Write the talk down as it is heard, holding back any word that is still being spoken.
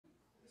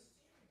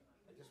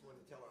just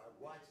wanted to tell her I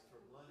watched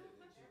from London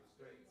and she was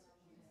great.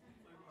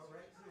 All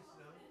right,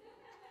 Krishna,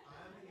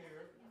 I'm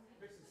here.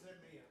 Krishna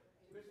sent me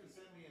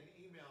an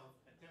email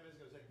 10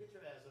 minutes ago. Said, "Get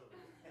your ass over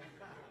here."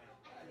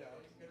 I know.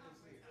 It's good to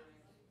see you.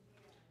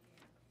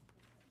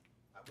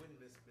 I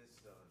wouldn't miss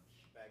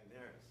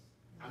Bagneris.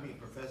 I mean,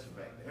 Professor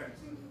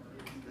Bagneris.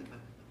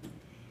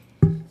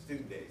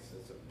 Student days.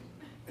 That's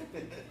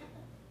okay.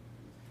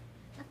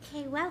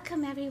 Okay,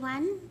 welcome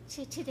everyone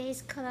to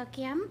today's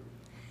colloquium.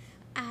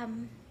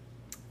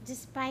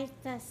 Despite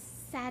the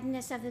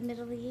sadness of the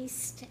Middle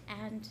East,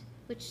 and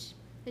which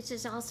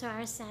is also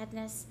our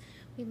sadness,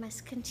 we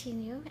must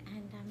continue,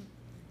 and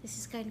this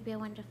is going to be a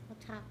wonderful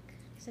talk.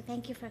 So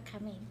thank you for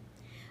coming.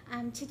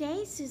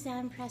 Today,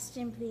 Suzanne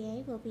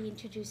Preston-Blier will be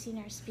introducing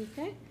our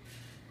speaker,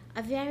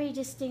 a very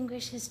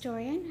distinguished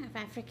historian of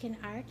African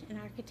art and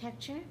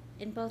architecture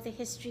in both the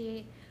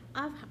history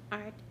of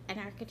art and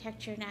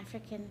architecture in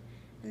African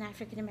and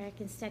African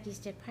American Studies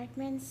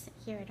departments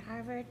here at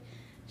Harvard.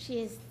 She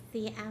is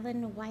the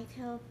Allen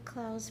Whitehill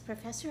Close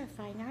Professor of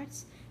Fine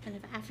Arts and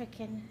of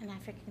African and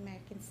African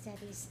American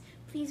Studies.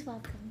 Please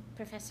welcome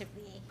Professor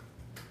Blier.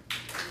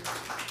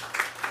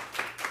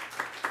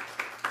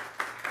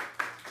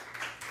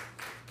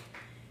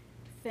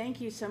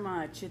 Thank you so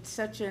much. It's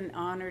such an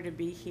honor to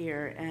be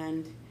here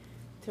and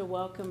to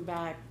welcome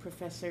back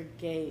Professor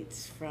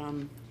Gates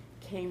from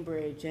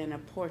Cambridge, and a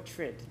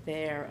portrait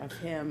there of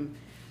him.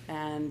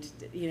 And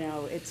you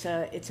know, it's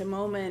a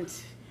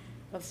moment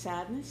of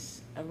sadness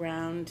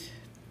around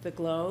the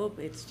globe.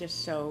 It's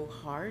just so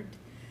hard,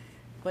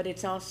 but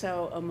it's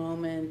also a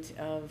moment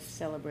of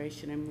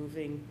celebration and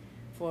moving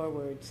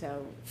forward.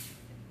 So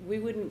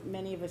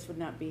many of us would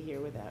not be here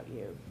without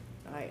you.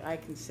 I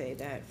can say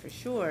that for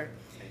sure.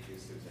 Thank you,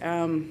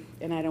 Susan.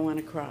 And I don't want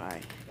to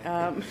cry.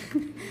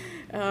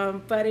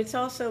 But it's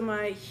also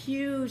my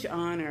huge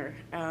honor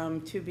to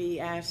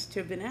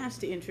have been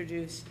asked to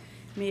introduce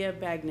Mia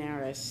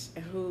Bagneris,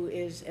 who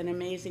is an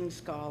amazing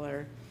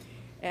scholar,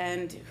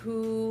 and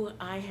who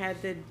I had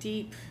the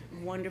deep,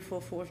 wonderful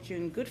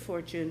good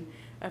fortune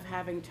of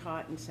having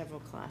taught in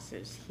several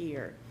classes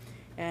here.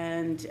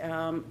 And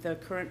the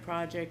current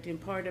project in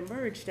part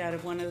emerged out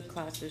of one of the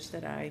classes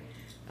that I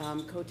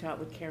co-taught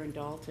with Karen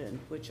Dalton,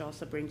 which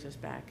also brings us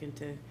back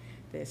into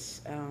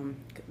this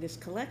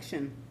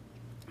collection,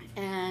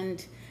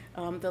 and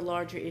the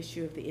larger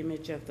issue of the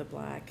image of the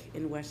Black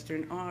in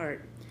Western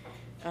art.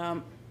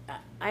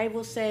 I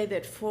will say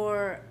that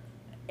for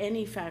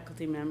any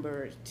faculty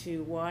member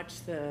to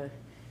watch the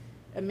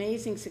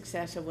amazing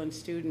success of one's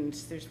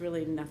students, there's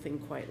really nothing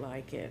quite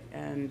like it.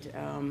 And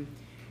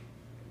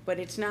but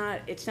it's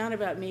not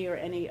about me or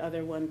any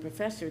other one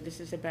professor. This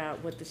is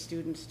about what the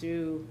students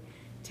do,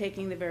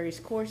 taking the various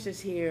courses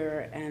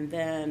here and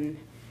then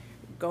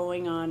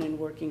going on and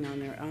working on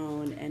their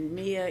own. And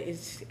Mia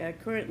is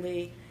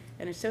currently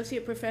an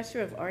associate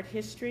professor of art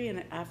history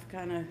and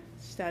Africana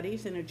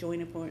studies in a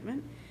joint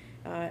appointment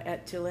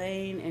at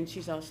Tulane, and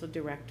she's also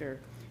director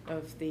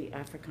of the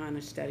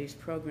Africana Studies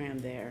program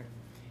there.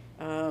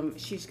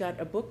 She's got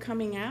a book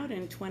coming out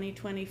in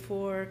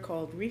 2024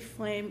 called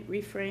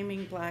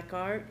Reframing Black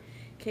Art,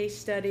 Case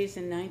Studies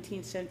in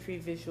 19th Century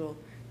Visual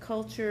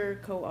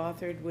Culture,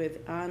 co-authored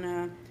with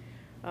Anna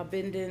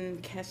Binden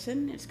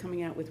Kesson. It's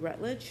coming out with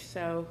Routledge,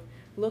 so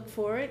look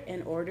for it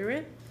and order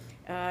it.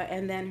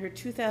 And then her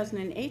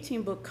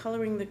 2018 book,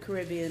 Coloring the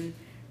Caribbean,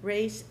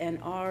 Race and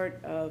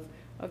Art of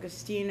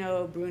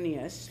Agostino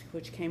Brunius,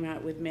 which came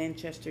out with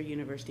Manchester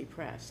University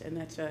Press. And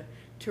that's a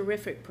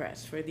terrific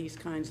press for these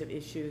kinds of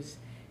issues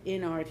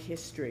in art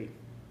history.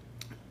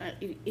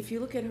 If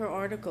you look at her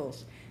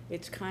articles,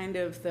 it's kind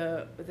of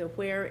the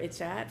where it's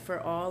at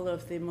for all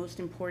of the most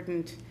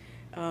important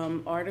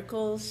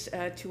articles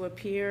to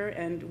appear,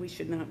 and we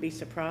should not be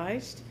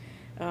surprised.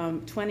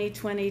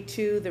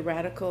 2022, the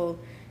radical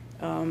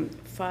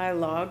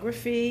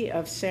philography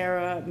of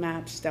Sarah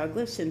Mapps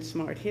Douglas in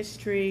Smart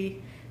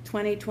History.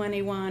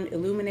 2021,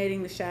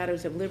 Illuminating the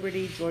Shadows of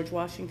Liberty, George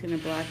Washington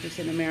and Blackness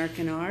in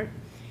American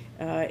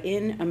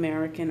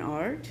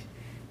Art,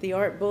 The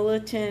Art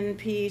Bulletin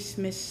piece,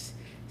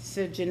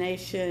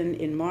 Miscegenation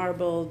in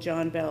Marble,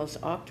 John Bell's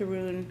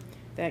Octoroon,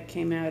 that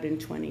came out in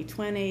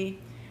 2020.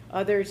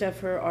 Others of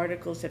her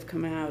articles have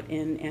come out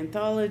in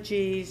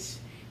anthologies,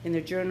 in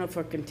the Journal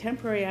for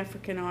Contemporary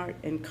African Art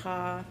and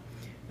CA,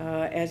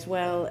 as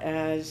well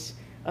as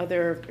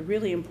other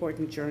really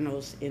important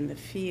journals in the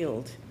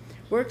field.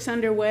 Works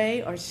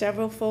underway are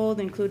severalfold,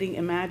 including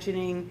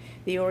Imagining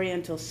the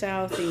Oriental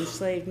South, the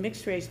Enslaved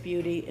Mixed-Race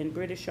Beauty in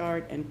British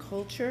Art and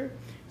Culture,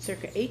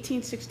 circa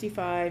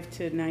 1865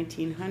 to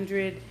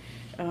 1900,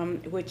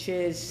 which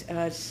is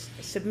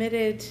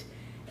submitted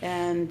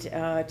and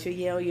to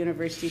Yale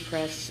University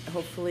Press,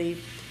 hopefully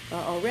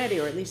already,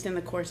 or at least in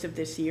the course of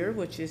this year,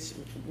 which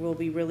will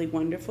be really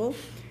wonderful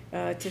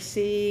to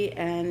see.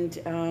 And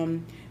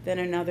then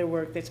another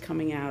work that's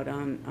coming out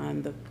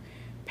on the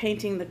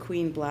Painting the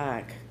Queen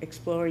Black,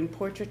 exploring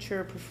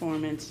portraiture,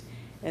 performance,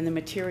 and the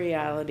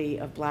materiality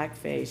of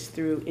blackface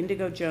through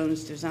Indigo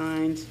Jones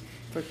designs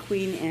for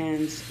Queen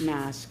Anne's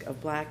Mask of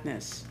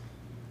Blackness.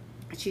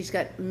 She's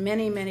got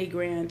many, many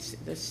grants,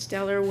 the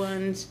stellar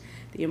ones,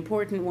 the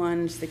important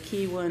ones, the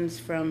key ones,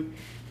 from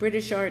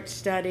British Art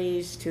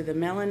Studies to the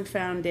Mellon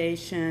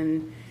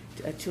Foundation,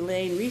 a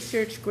Tulane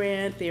Research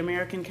Grant, the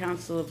American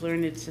Council of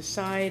Learned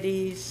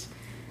Societies,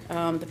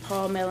 the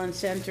Paul Mellon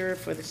Center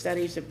for the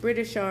Studies of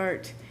British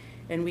Art,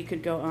 and we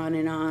could go on.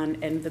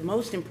 And the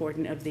most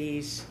important of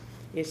these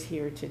is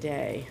here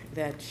today,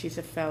 that she's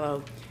a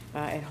fellow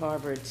at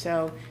Harvard.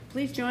 So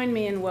please join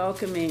me in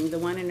welcoming the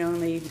one and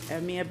only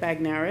Mia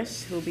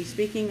Bagneris, who will be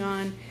speaking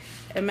on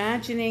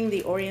Imagining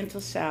the Oriental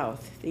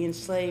South, the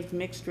Enslaved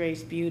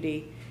Mixed-Race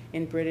Beauty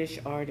in British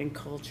Art and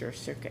Culture,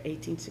 circa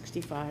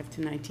 1865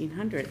 to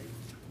 1900.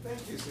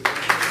 Thank you, Suzanne.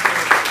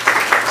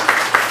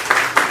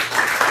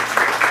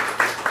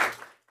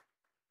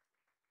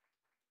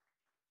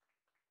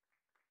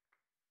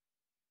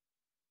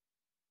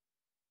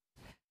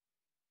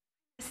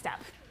 Step.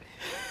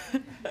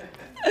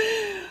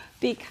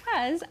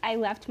 Because I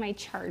left my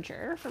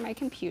charger for my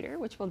computer,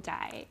 which will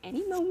die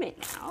any moment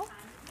now,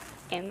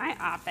 in my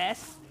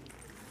office.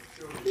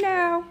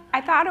 No, I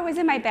thought it was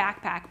in my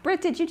backpack.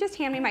 Britt, did you just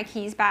hand me my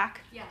keys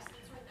back? Yes,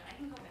 it's right there. I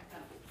can go back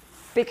up.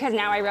 Because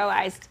now I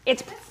realized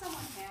it's.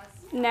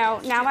 No,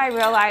 now I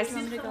realize. You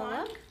want me to go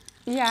look?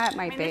 Yeah, it I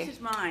might mean, be. this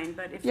is mine,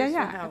 but if Yeah, this will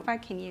yeah, help. if I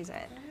can use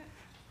it.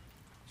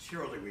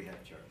 Surely we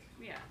have charge.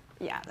 Yeah.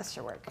 Yeah, this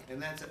should work.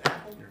 And that's an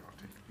Apple?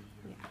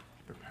 Yeah.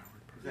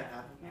 Is that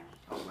Apple? Yeah.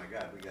 Oh my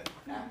God, we got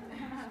Apple.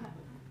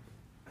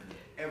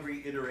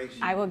 Every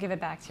iteration. I will give it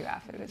back to you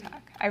after the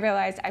talk. I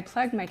realized I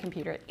plugged my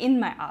computer in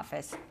my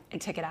office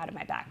and took it out of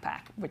my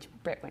backpack, which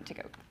Britt went to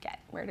go get.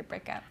 Where did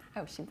Britt go?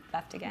 Oh, she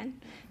left again?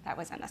 That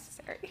was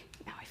unnecessary.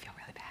 Now I feel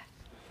really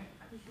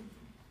bad.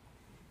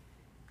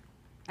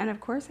 And of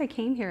course I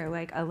came here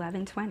like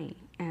 11:20,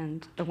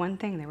 and the one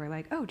thing they were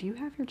like, oh, do you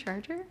have your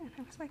charger? And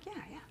I was like, yeah.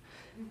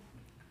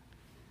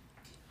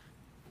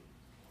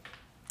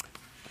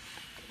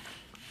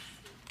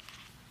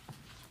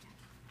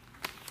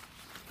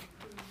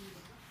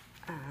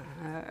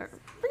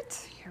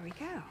 Right, here we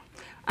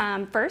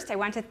go. First, I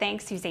want to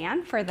thank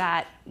Suzanne for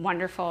that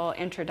wonderful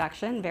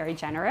introduction, very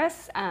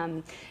generous.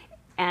 And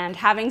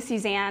having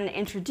Suzanne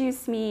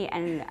introduce me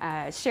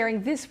and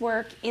sharing this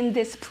work in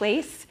this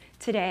place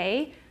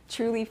today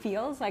truly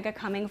feels like a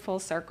coming full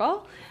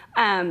circle.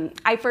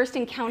 I first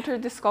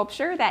encountered the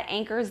sculpture that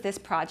anchors this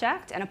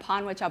project and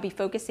upon which I'll be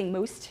focusing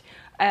most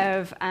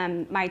of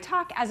my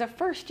talk as a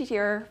first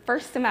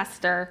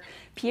semester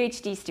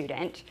PhD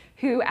student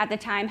who at the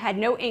time had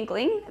no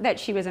inkling that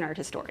she was an art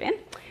historian.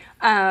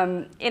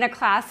 In a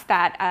class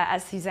that,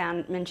 as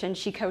Suzanne mentioned,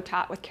 she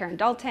co-taught with Karen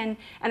Dalton,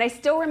 and I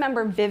still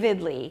remember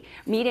vividly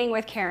meeting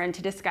with Karen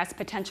to discuss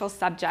potential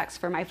subjects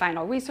for my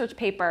final research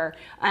paper,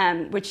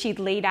 which she'd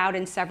laid out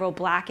in several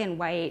black and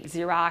white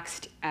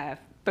Xeroxed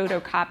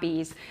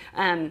photocopies,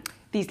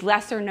 these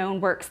lesser known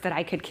works that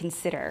I could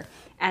consider.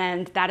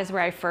 And that is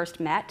where I first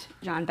met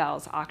John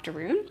Bell's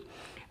Octoroon.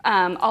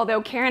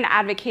 Although Karen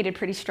advocated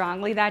pretty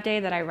strongly that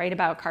day that I write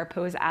about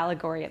Carpeau's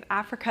allegory of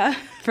Africa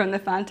from the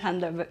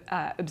Fontaine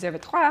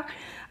Observatoire,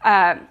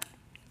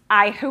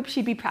 I hope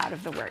she'd be proud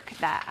of the work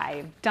that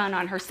I've done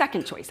on her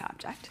second choice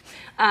object.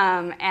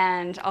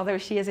 And although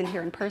she isn't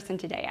here in person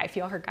today, I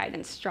feel her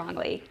guidance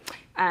strongly,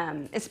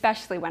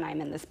 especially when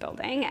I'm in this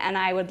building. And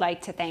I would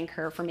like to thank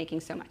her for making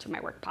so much of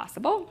my work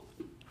possible.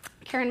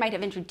 Karen might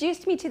have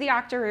introduced me to the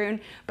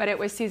Octoroon, but it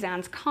was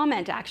Suzanne's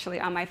comment actually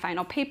on my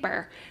final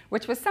paper,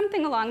 which was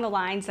something along the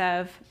lines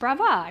of,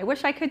 brava, I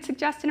wish I could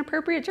suggest an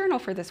appropriate journal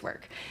for this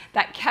work,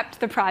 that kept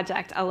the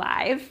project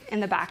alive in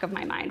the back of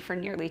my mind for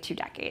nearly 2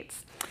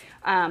 decades.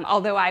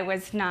 Although I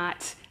was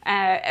not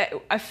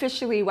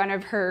officially one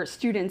of her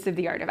students of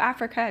the art of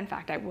Africa, in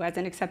fact, I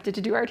wasn't accepted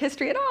to do art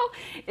history at all,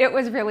 it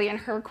was really in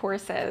her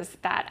courses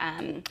that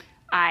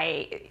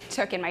I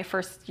took in my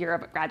first year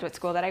of graduate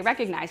school that I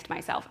recognized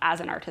myself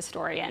as an art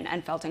historian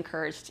and felt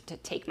encouraged to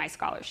take my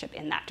scholarship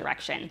in that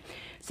direction.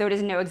 So it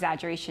is no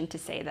exaggeration to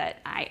say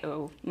that I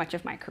owe much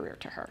of my career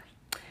to her.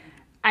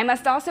 I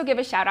must also give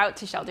a shout out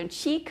to Sheldon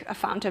Cheek, a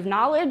fount of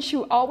knowledge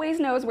who always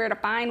knows where to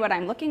find what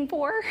I'm looking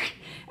for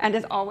and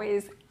is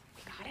always,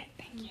 got it,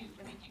 thank you.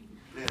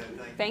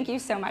 Thank you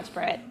so much,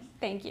 Britt,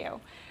 thank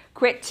you.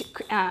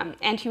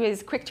 And who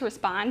is quick to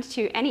respond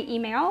to any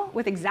email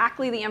with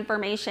exactly the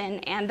information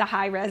and the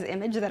high-res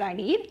image that I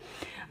need.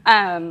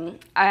 And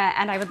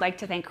I would like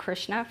to thank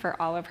Krishna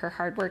for all of her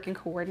hard work in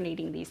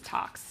coordinating these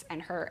talks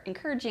and her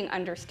encouraging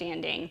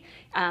understanding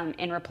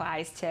in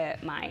replies to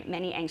my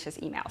many anxious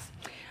emails.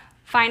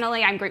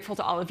 Finally, I'm grateful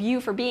to all of you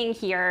for being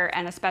here,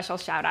 and a special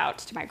shout out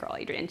to my girl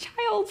Adrienne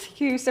Childs,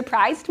 who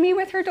surprised me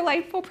with her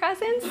delightful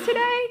presence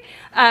today,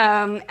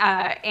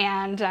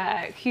 and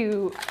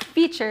who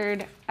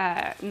featured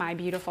my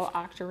beautiful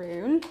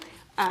Octoroon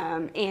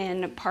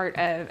in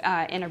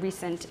a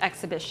recent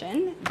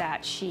exhibition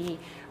that she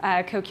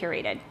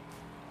co-curated.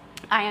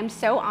 I am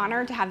so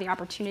honored to have the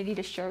opportunity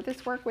to share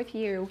this work with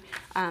you,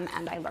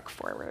 and I look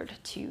forward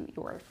to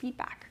your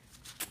feedback.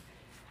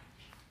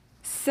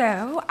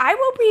 So I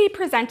will be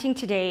presenting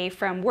today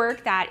from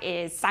work that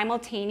is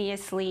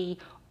simultaneously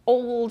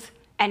old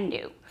and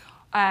new.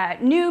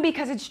 New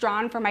because it's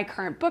drawn from my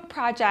current book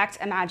project,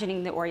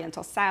 Imagining the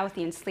Oriental South,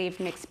 the Enslaved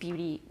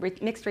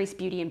Mixed Race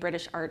Beauty in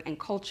British Art and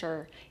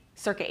Culture,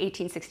 circa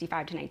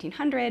 1865 to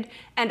 1900,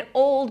 and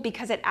old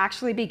because it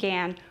actually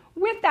began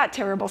with that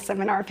terrible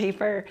seminar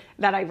paper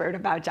that I wrote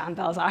about John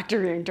Bell's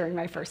octoroon during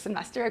my first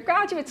semester at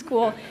graduate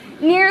school,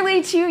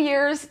 nearly 2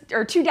 years,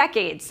 or 2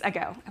 decades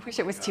ago. I wish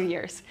it was 2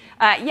 years.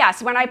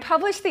 Yes, when I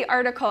published the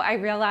article, I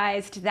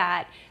realized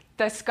that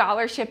the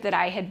scholarship that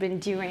I had been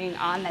doing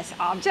on this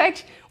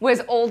object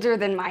was older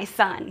than my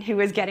son, who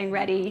was getting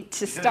ready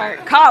to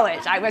start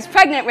college. I was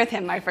pregnant with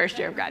him my first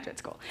year of graduate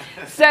school.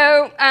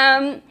 So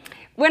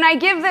when I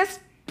give this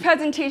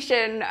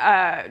presentation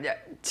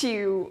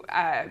to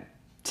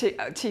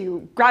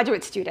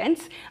graduate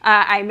students,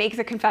 I make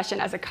the confession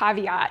as a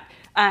caveat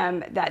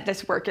that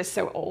this work is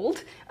so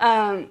old.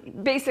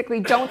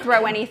 Basically, don't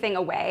throw anything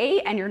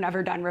away, and you're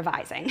never done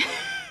revising.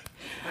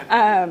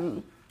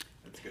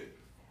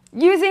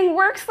 Using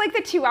works like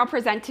the two I'll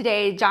present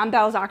today, John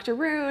Bell's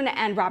Octoroon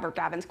and Robert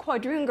Gavin's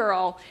Quadroon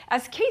Girl,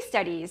 as case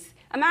studies,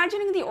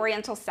 Imagining the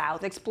Oriental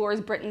South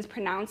explores Britain's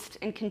pronounced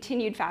and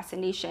continued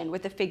fascination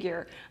with a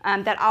figure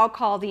that I'll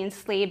call the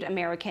enslaved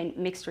American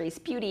mixed-race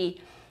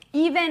beauty,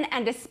 even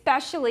and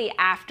especially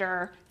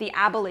after the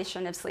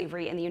abolition of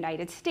slavery in the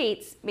United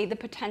States made the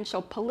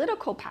potential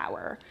political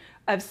power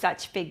of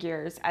such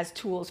figures as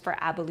tools for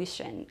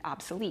abolition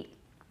obsolete.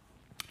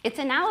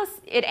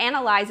 It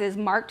analyzes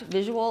marked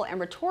visual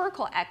and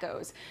rhetorical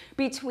echoes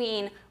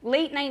between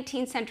late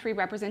 19th century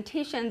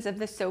representations of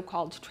the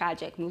so-called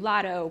tragic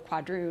mulatto,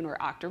 quadroon,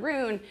 or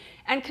octoroon,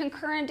 and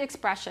concurrent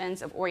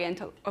expressions of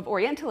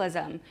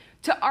Orientalism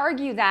to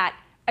argue that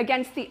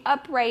against the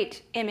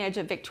upright image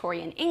of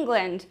Victorian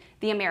England,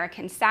 the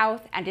American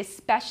South, and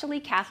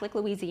especially Catholic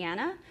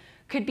Louisiana,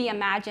 could be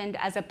imagined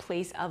as a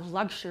place of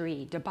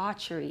luxury,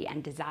 debauchery,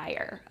 and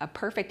desire, a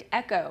perfect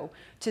echo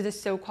to the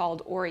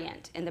so-called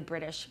Orient in the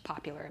British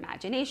popular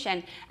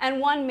imagination, and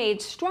one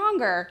made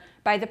stronger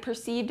by the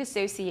perceived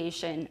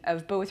association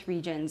of both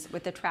regions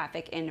with the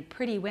traffic in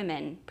pretty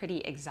women, pretty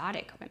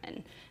exotic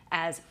women,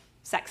 as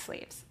sex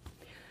slaves.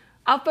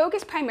 I'll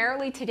focus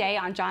primarily today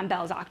on John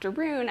Bell's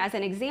Octoroon as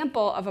an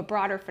example of a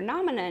broader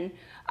phenomenon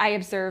I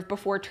observed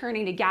before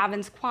turning to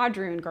Gavin's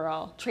Quadroon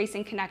Girl,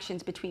 tracing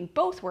connections between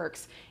both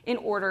works in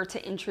order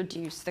to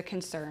introduce the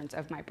concerns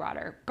of my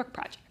broader book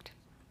project.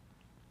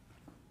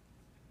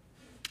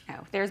 Oh,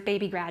 there's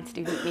baby grad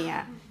student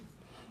Mia.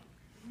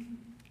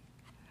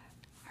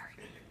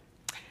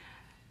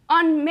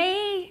 On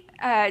May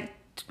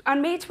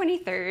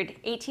 23rd,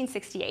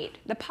 1868,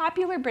 the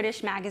popular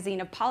British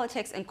magazine of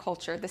politics and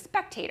culture, The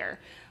Spectator,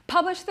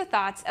 published the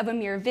thoughts of a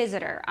mere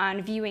visitor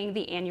on viewing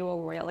the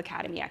annual Royal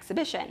Academy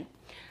exhibition.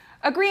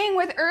 Agreeing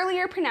with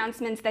earlier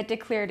pronouncements that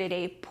declared it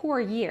a poor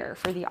year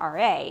for the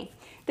RA,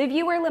 the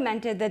viewer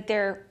lamented that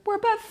there were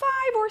but 5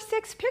 or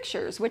 6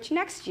 pictures which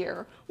next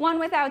year, one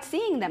without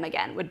seeing them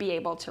again would be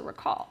able to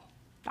recall.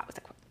 That was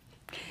a quote.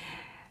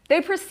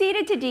 They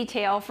proceeded to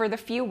detail for the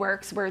few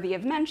works worthy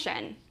of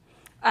mention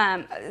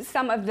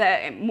some of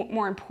the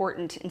more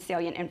important and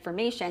salient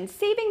information,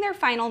 saving their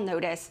final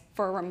notice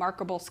for a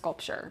remarkable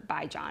sculpture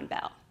by John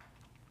Bell.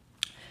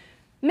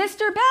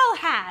 Mr. Bell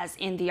has,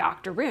 in the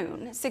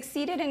Octoroon,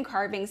 succeeded in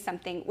carving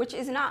something which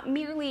is not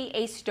merely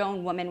a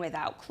stone woman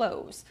without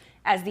clothes,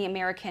 as the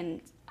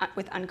American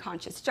with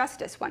unconscious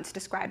justice once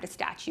described a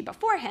statue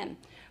before him,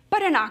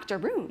 but an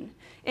octoroon,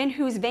 in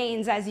whose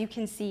veins, as you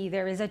can see,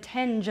 there is a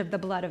tinge of the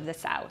blood of the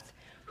South,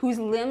 whose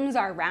limbs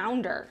are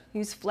rounder,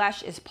 whose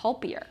flesh is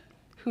pulpier,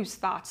 whose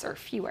thoughts are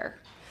fewer,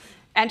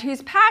 and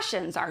whose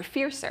passions are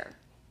fiercer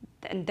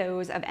than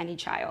those of any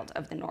child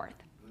of the North.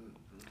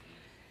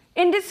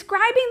 In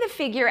describing the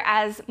figure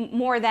as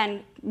more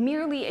than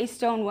merely a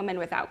stone woman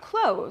without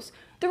clothes,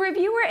 the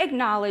reviewer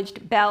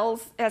acknowledged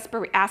Bell's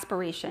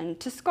aspiration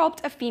to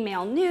sculpt a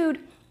female nude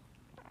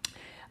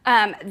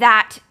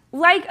that,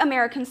 like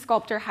American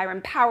sculptor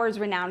Hiram Powers'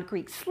 renowned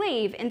Greek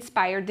slave,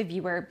 inspired the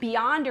viewer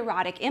beyond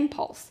erotic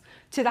impulse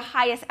to the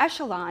highest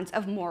echelons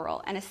of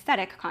moral and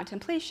aesthetic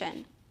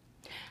contemplation.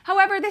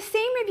 However, the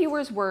same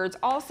reviewer's words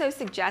also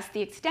suggest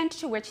the extent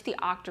to which the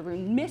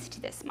Octoroon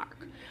missed this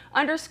mark,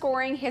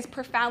 underscoring his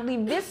profoundly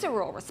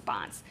visceral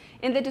response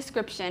in the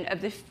description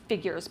of the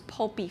figure's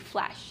pulpy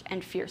flesh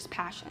and fierce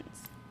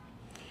passions.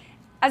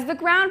 As the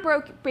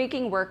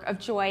groundbreaking work of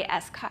Joy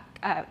S.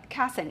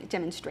 Casson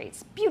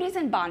demonstrates, beauties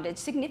in bondage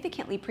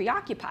significantly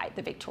preoccupied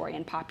the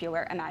Victorian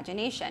popular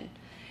imagination,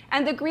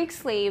 and the Greek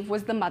slave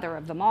was the mother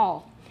of them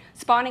all,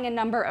 spawning a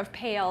number of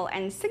pale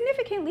and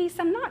significantly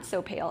some not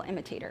so pale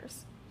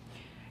imitators.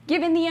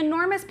 Given the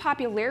enormous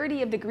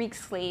popularity of the Greek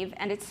slave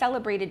and its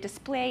celebrated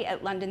display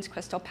at London's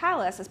Crystal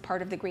Palace as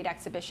part of the Great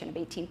Exhibition of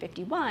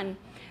 1851,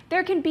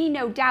 there can be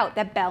no doubt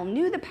that Bell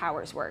knew the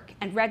Powers work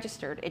and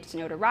registered its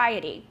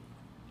notoriety.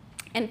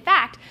 In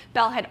fact,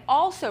 Bell had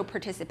also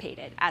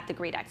participated at the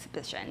Great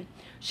Exhibition,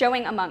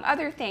 showing, among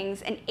other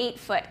things, an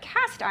 8-foot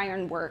cast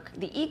iron work,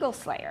 The Eagle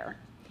Slayer.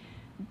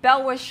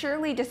 Bell was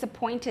surely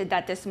disappointed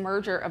that this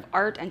merger of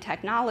art and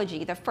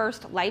technology, the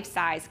first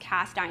life-size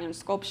cast iron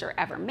sculpture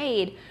ever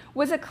made,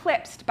 was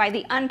eclipsed by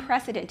the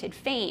unprecedented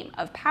fame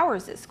of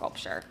Powers'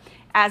 sculpture,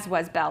 as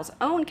was Bell's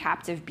own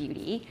captive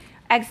beauty,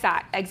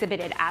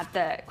 exhibited at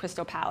the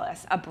Crystal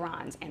Palace, a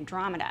bronze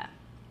Andromeda,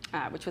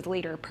 which was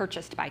later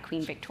purchased by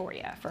Queen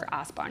Victoria for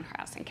Osborne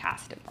House and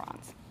cast in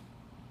bronze.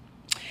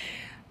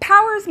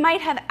 Powers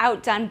might have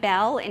outdone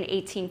Bell in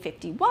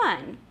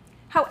 1851.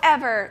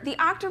 However, the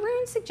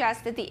octoroon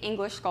suggests that the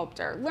English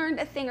sculptor learned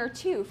a thing or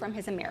two from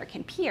his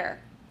American peer.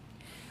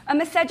 A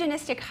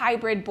misogynistic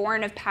hybrid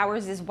born of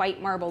Powers'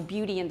 white marble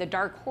beauty and the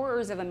dark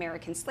horrors of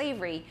American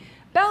slavery,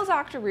 Bell's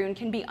octoroon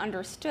can be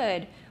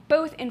understood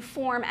both in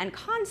form and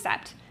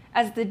concept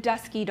as the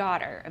dusky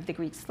daughter of the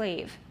Greek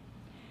slave.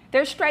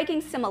 There are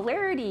striking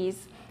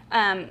similarities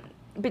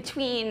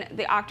between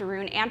the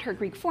octoroon and her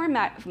Greek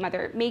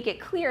foremother make it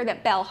clear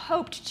that Bell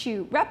hoped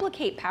to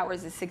replicate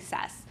Powers'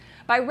 success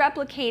by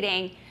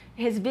replicating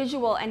his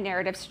visual and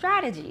narrative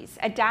strategies,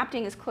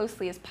 adapting as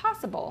closely as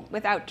possible,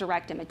 without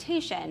direct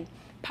imitation,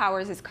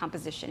 Powers'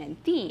 composition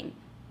and theme.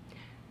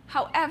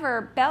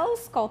 However,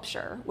 Bell's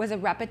sculpture was a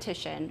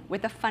repetition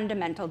with a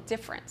fundamental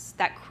difference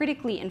that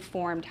critically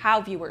informed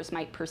how viewers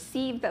might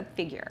perceive the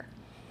figure.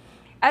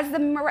 As the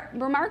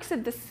remarks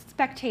of the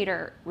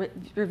Spectator's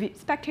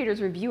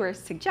reviewers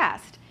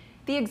suggest,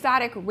 the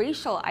exotic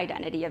racial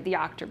identity of the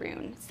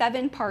octoroon,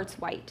 7 parts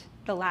white,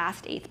 the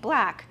last 8th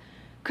black,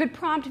 could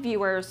prompt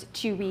viewers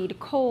to read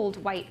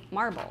cold white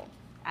marble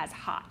as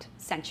hot,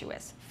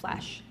 sensuous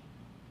flesh.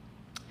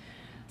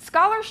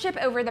 Scholarship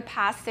over the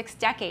past 6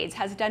 decades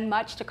has done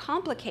much to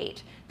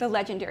complicate the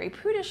legendary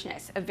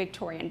prudishness of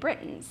Victorian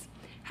Britons.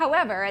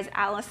 However, as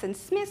Alison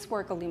Smith's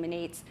work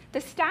illuminates,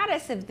 the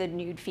status of the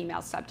nude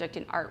female subject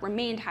in art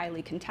remained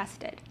highly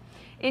contested.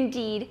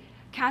 Indeed,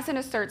 Casson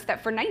asserts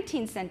that for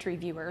 19th century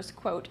viewers,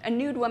 quote, a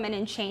nude woman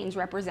in chains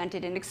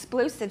represented an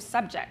explosive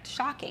subject,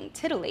 shocking,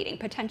 titillating,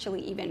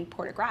 potentially even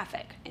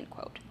pornographic, end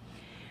quote.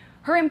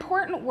 Her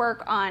important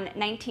work on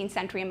 19th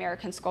century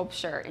American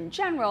sculpture in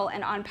general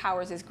and on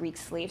Powers' Greek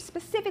slave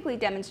specifically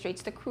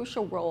demonstrates the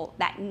crucial role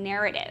that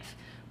narrative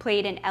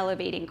played in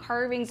elevating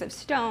carvings of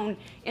stone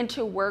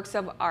into works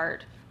of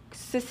art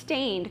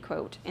sustained,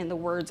 quote, in the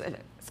words of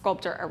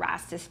sculptor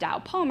Erastus Dow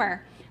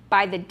Palmer,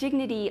 by the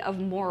dignity of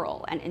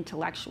moral and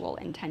intellectual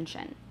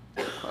intention,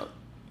 end quote.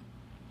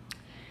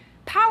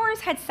 Powers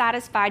had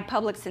satisfied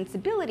public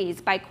sensibilities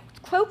by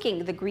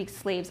cloaking the Greek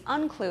slave's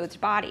unclothed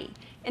body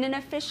in an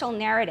official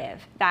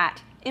narrative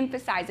that,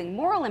 emphasizing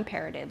moral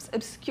imperatives,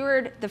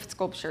 obscured the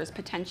sculpture's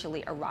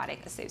potentially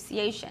erotic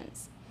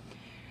associations.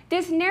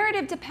 This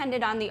narrative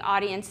depended on the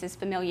audience's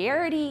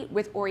familiarity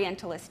with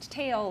Orientalist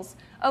tales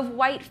of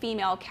white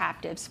female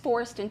captives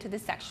forced into the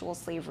sexual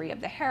slavery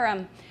of the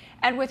harem,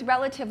 and with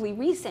relatively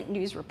recent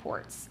news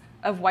reports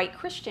of white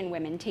Christian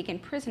women taken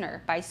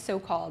prisoner by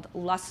so-called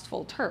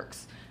lustful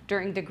Turks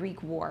during the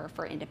Greek War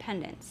for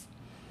Independence.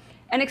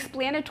 An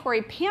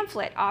explanatory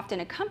pamphlet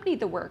often accompanied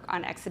the work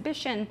on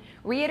exhibition,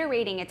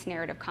 reiterating its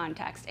narrative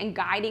context and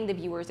guiding the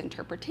viewer's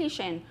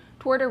interpretation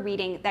toward a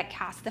reading that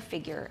cast the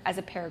figure as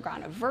a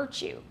paragon of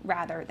virtue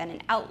rather than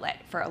an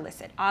outlet for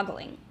illicit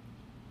ogling.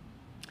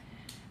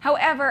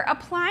 However,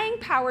 applying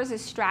Powers'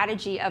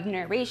 strategy of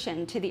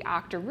narration to the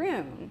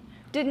octoroon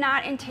did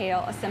not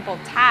entail a simple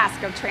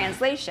task of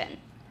translation.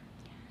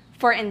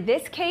 For in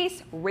this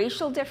case,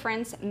 racial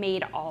difference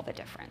made all the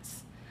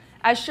difference.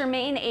 As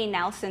Shermaine A.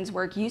 Nelson's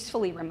work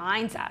usefully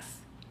reminds us,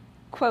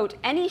 quote,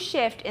 any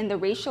shift in the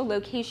racial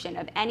location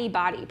of any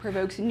body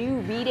provokes new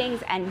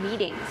readings and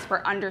meetings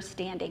for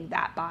understanding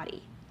that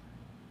body.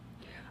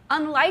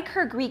 Unlike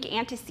her Greek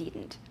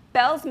antecedent,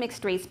 Bell's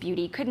mixed-race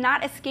beauty could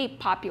not escape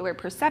popular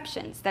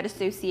perceptions that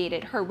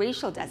associated her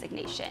racial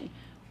designation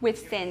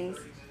with sins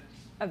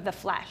of the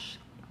flesh,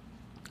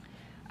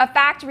 a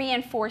fact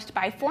reinforced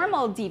by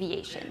formal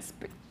deviations.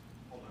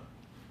 Hold on.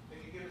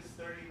 Can you give us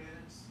 30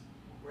 minutes?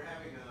 We're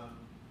having a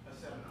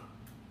seminar.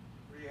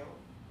 3-0? Okay.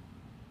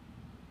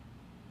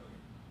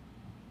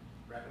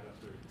 Wrap it up,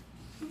 30.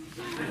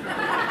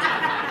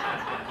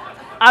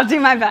 I'll do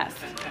my best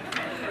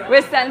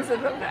with sense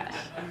of the flesh.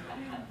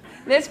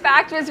 This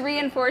fact was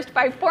reinforced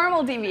by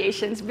formal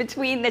deviations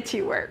between the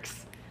two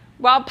works.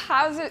 While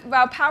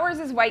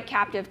Powers' white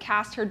captive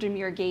cast her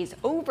demure gaze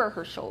over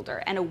her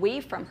shoulder and away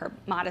from her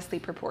modestly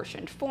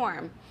proportioned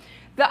form,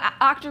 the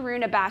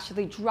octoroon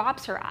abashedly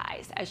drops her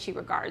eyes as she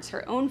regards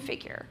her own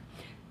figure.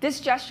 This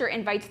gesture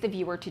invites the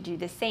viewer to do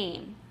the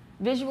same,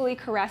 visually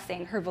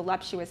caressing her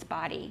voluptuous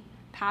body,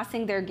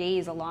 passing their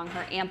gaze along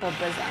her ample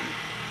bosom,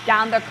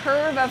 down the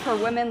curve of her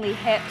womanly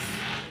hips,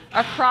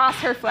 across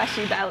her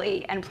fleshy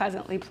belly and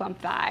pleasantly plump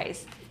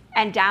thighs,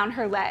 and down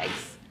her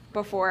legs,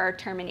 before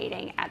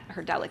terminating at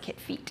her delicate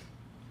feet.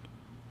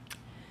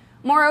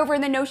 Moreover,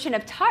 the notion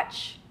of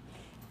touch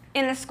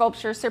in the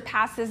sculpture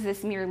surpasses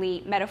this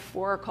merely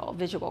metaphorical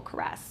visual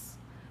caress.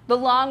 The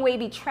long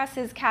wavy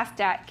tresses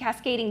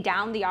cascading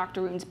down the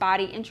octoroon's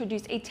body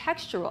introduce a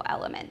textural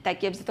element that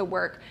gives the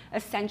work a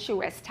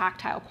sensuous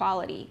tactile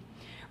quality.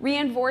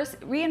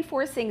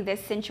 Reinforcing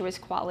this sensuous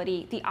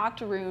quality, the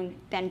octoroon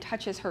then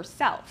touches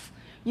herself,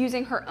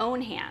 using her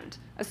own hand,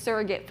 a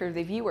surrogate for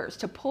the viewers,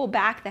 to pull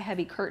back the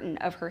heavy curtain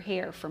of her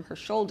hair from her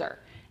shoulder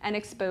and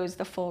expose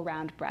the full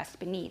round breast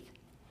beneath.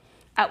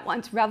 At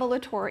once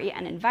revelatory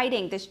and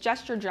inviting, this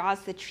gesture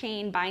draws the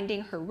chain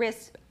binding her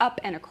wrists up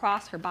and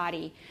across her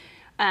body,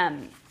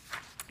 and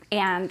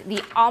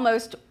the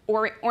almost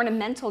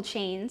ornamental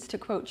chains, to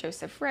quote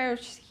Joseph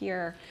Roche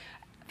here,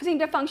 seem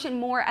to function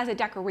more as a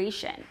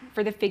decoration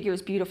for the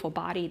figure's beautiful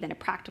body than a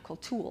practical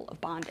tool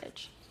of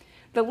bondage.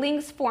 The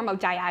links form a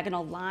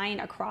diagonal line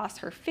across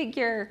her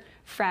figure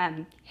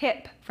from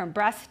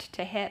breast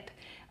to hip,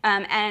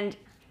 and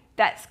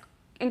that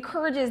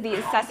encourages the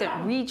incessant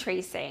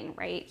retracing,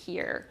 right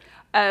here,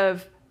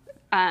 of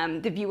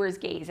the viewer's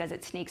gaze as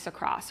it snakes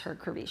across her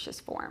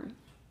curvaceous form.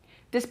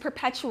 This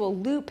perpetual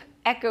loop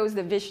echoes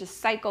the vicious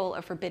cycle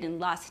of forbidden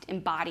lust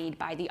embodied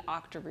by the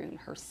octoroon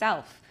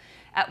herself.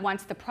 At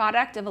once the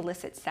product of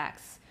illicit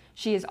sex,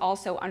 she is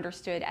also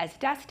understood as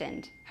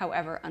destined,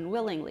 however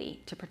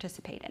unwillingly, to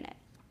participate in it.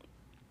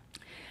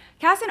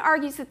 Casson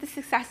argues that the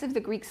success of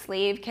the Greek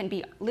slave can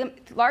be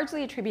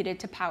largely attributed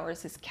to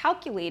Powers'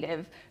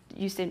 calculated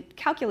use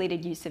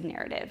of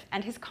narrative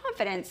and his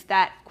confidence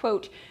that,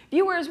 quote,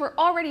 viewers were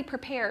already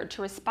prepared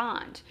to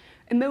respond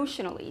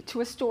emotionally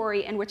to a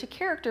story in which a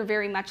character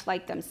very much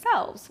like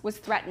themselves was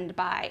threatened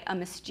by a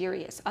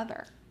mysterious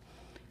other.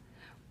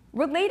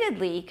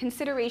 Relatedly,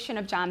 consideration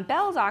of John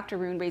Bell's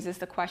octoroon raises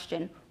the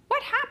question,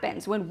 what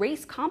happens when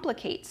race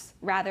complicates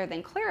rather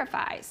than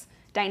clarifies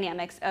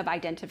dynamics of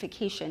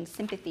identification,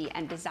 sympathy,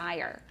 and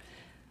desire?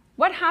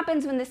 What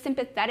happens when the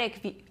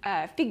sympathetic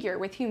figure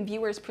with whom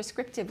viewers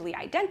prescriptively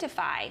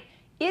identify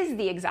is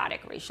the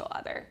exotic racial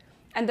other,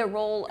 and the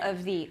role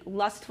of the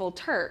lustful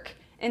Turk,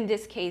 in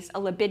this case a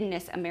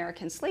libidinous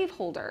American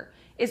slaveholder,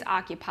 is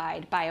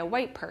occupied by a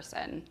white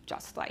person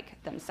just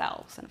like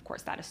themselves? And of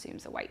course that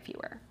assumes a white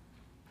viewer.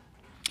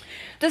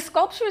 The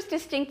sculpture's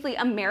distinctly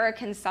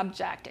American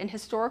subject and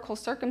historical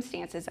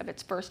circumstances of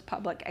its first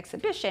public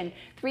exhibition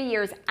 3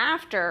 years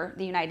after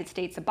the United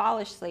States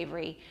abolished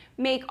slavery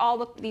make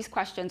all of these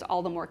questions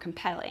all the more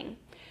compelling.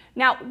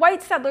 Now,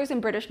 white settlers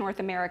in British North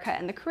America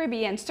and the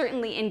Caribbean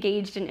certainly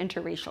engaged in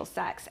interracial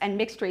sex, and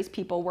mixed-race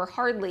people were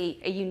hardly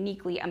a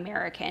uniquely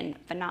American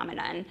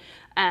phenomenon.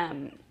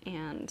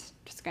 And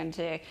just going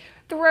to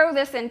throw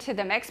this into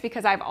the mix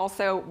because I've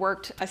also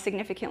worked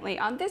significantly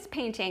on this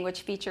painting,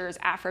 which features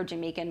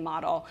Afro-Jamaican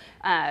model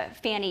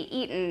Fanny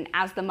Eaton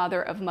as the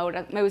mother of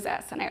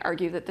Moses. And I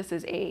argue that this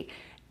is an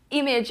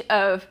image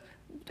of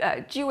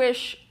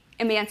Jewish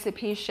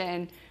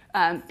emancipation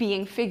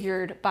being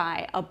figured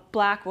by a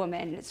black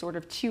woman, sort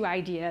of two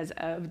ideas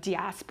of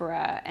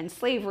diaspora and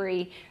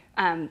slavery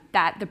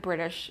that the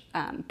British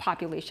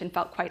population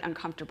felt quite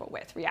uncomfortable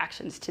with.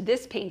 Reactions to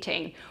this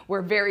painting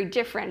were very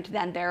different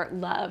than their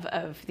love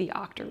of the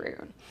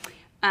octoroon.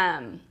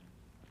 But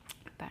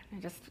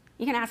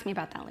you can ask me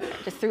about that later.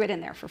 Just threw it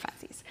in there for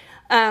funsies.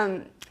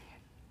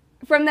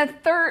 From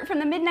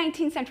the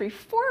mid-19th century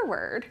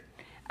forward,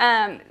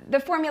 the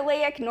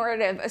formulaic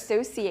narrative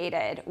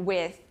associated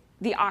with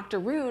the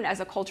octoroon as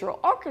a cultural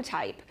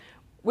archetype,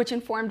 which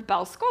informed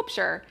Bell's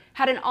sculpture,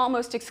 had an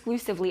almost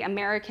exclusively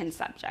American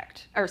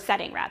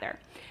setting.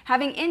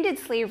 Having ended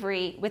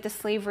slavery with the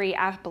Slavery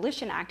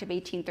Abolition Act of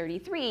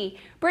 1833,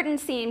 Britain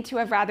seemed to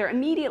have rather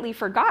immediately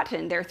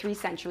forgotten their 3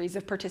 centuries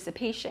of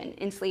participation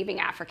in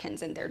enslaving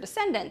Africans and their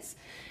descendants.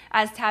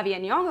 As Tavia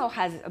Nyong'o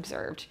has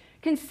observed,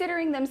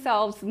 considering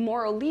themselves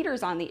moral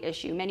leaders on the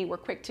issue, many were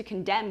quick to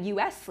condemn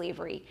US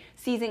slavery,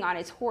 seizing on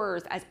its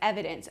horrors as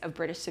evidence of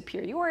British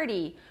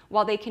superiority,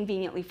 while they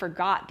conveniently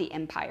forgot the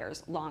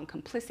empire's long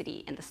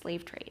complicity in the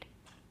slave trade.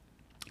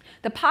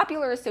 The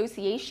popular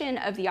association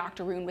of the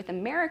octoroon with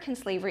American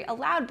slavery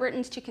allowed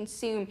Britons to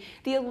consume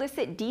the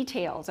illicit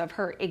details of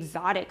her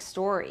exotic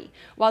story,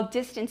 while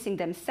distancing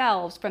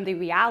themselves from the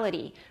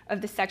reality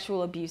of the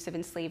sexual abuse of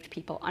enslaved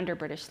people under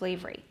British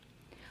slavery.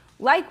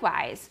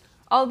 Likewise,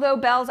 although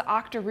Bell's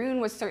octoroon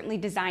was certainly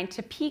designed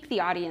to pique the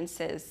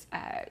audience's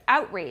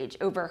outrage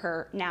over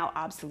her now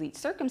obsolete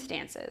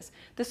circumstances,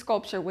 the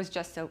sculpture was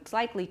just as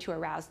likely to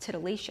arouse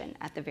titillation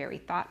at the very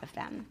thought of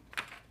them.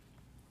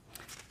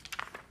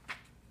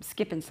 I'm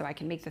skipping so I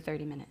can make the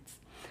 30 minutes.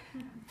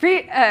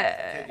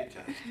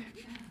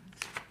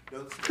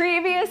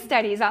 Previous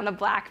studies on the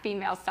black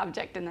female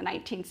subject in the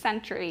 19th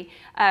century,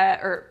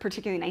 or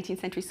particularly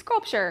 19th century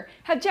sculpture,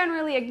 have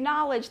generally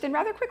acknowledged and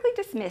rather quickly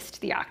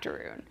dismissed the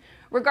octoroon,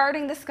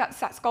 regarding the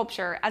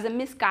sculpture as a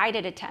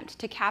misguided attempt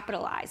to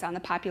capitalize on the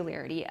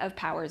popularity of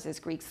Powers'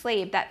 Greek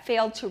slave that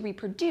failed to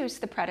reproduce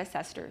the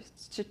predecessor's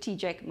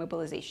strategic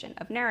mobilization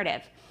of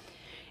narrative.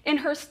 In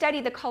her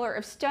study, The Color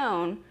of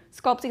Stone,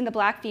 sculpting the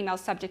black female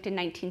subject in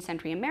 19th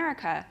century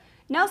America,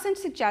 Nelson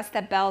suggests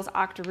that Bell's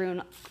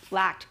octoroon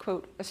lacked,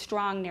 quote, a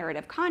strong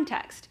narrative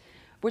context,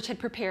 which had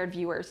prepared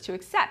viewers to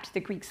accept the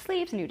Greek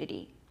slave's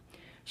nudity.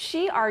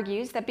 She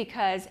argues that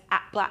because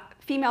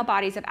female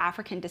bodies of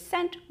African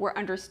descent were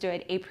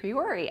understood a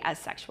priori as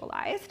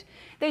sexualized,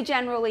 they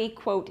generally,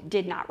 quote,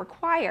 did not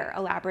require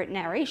elaborate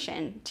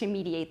narration to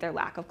mediate their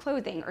lack of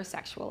clothing or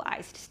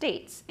sexualized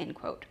states, end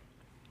quote.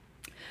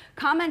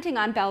 Commenting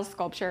on Bell's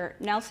sculpture,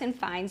 Nelson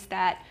finds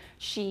that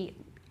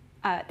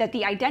that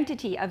the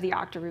identity of the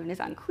octoroon is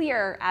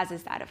unclear, as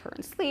is that of her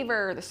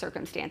enslaver, the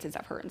circumstances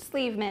of her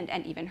enslavement,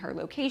 and even her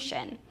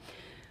location.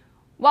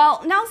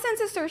 While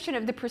Nelson's assertion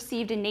of the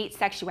perceived innate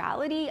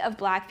sexuality of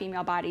Black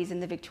female bodies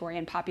in the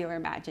Victorian popular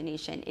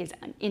imagination is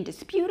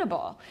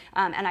indisputable,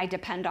 and I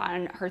depend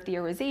on her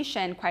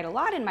theorization quite a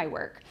lot in my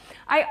work,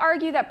 I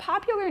argue that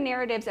popular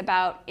narratives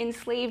about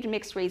enslaved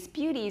mixed-race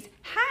beauties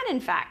had in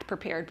fact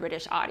prepared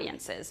British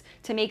audiences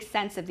to make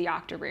sense of the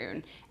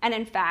octoroon, and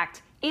in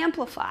fact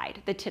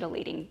amplified the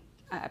titillating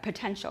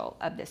potential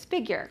of this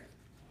figure.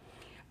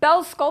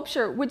 Bell's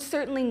sculpture would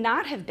certainly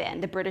not have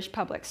been the British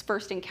public's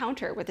first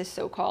encounter with the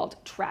so-called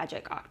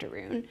tragic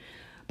octoroon,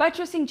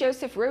 buttressing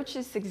Joseph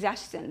Roach's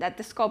suggestion that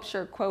the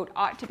sculpture, quote,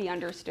 ought to be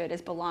understood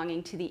as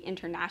belonging to the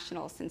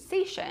international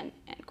sensation,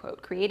 end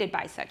quote, created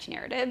by such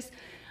narratives.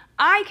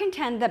 I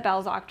contend that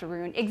Bell's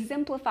octoroon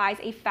exemplifies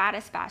a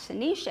fattest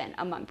fascination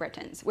among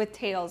Britons with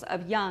tales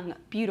of young,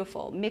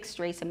 beautiful,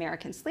 mixed-race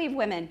American slave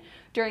women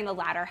during the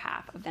latter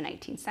half of the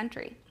 19th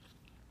century.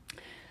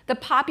 The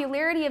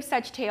popularity of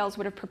such tales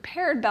would have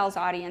prepared Bell's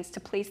audience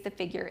to place the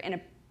figure in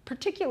a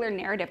particular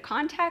narrative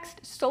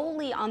context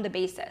solely on the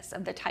basis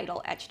of the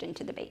title etched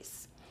into the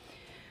base.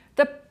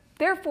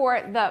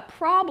 Therefore, the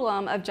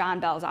problem of John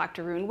Bell's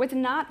octoroon was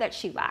not that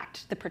she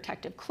lacked the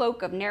protective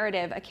cloak of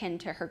narrative akin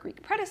to her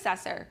Greek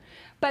predecessor,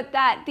 but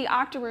that the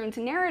octoroon's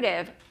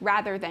narrative,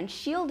 rather than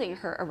shielding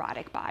her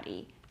erotic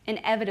body,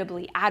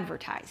 inevitably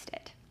advertised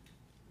it.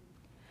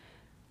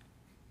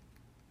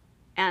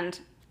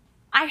 And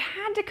I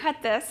had to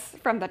cut this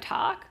from the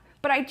talk,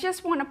 but I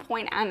just want to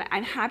point out, and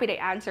I'm happy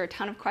to answer a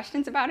ton of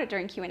questions about it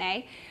during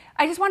Q&A.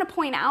 I just want to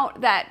point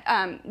out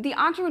that the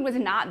octoroon was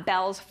not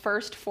Bell's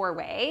first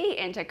foray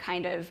into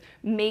kind of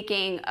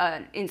making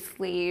an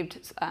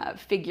enslaved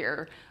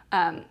figure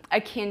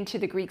akin to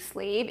the Greek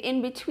slave.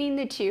 In between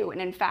the two,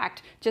 and in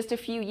fact, just a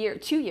few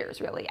years, 2 years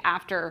really,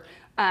 after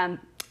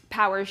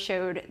Powers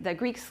showed the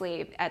Greek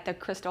slave at the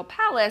Crystal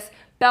Palace,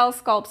 Bell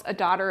sculpts a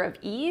daughter of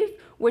Eve,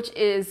 which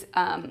is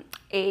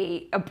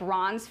a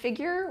bronze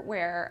figure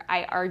where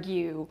I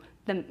argue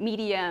the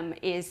medium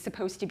is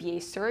supposed to be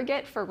a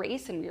surrogate for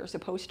race, and we are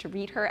supposed to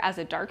read her as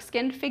a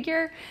dark-skinned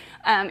figure.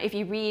 If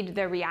you read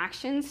the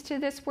reactions to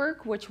this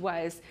work, which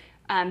was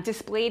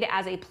displayed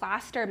as a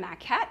plaster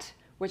maquette,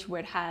 which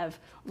would have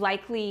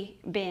likely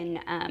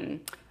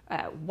been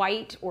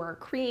white or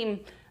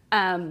cream,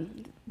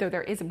 though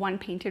there is one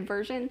painted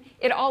version,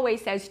 it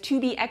always says to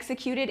be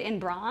executed in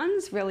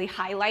bronze, really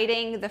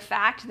highlighting the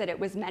fact that it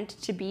was meant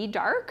to be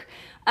dark.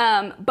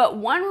 But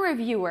one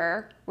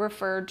reviewer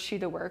referred to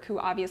the work, who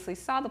obviously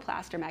saw the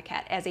plaster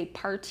maquette, as a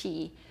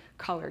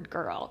parti-colored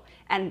girl.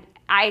 And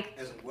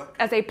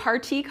as a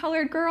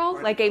parti-colored girl,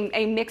 like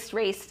a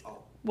mixed-race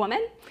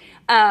woman.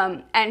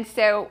 And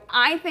so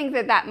I think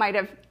that that might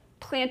have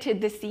planted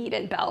the seed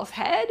in Bell's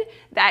head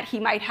that he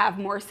might have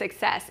more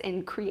success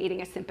in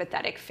creating a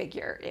sympathetic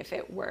figure if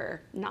it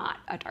were not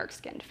a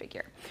dark-skinned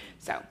figure.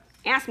 So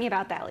ask me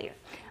about that later.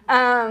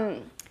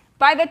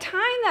 By the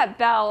time that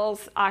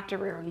Bell's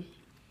octoroon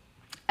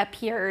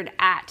appeared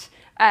at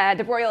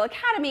the Royal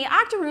Academy,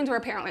 octoroons were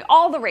apparently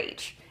all the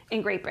rage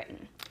in Great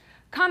Britain.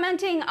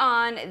 Commenting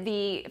on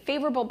the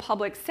favorable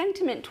public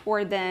sentiment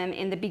toward them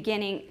in the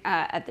beginning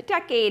of the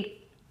decade,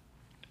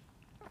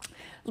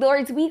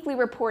 Lloyd's Weekly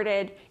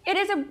reported, "It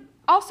is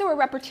also a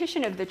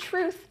repetition of the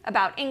truth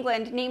about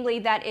England, namely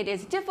that it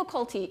is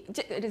difficult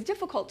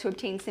to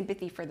obtain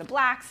sympathy for the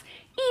blacks,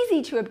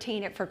 easy to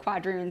obtain it for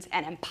quadroons,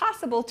 and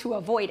impossible to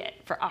avoid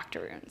it for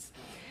octoroons."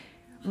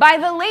 By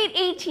the late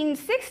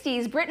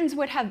 1860s, Britons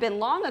would have been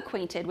long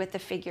acquainted with the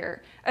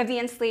figure of the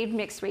enslaved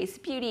mixed-race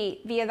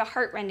beauty via the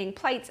heart-rending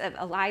plights of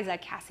Eliza,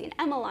 Cassie, and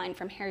Emmeline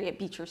from Harriet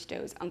Beecher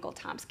Stowe's Uncle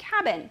Tom's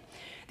Cabin.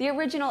 The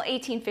original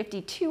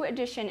 1852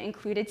 edition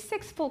included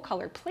 6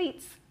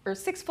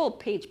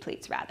 full-page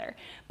plates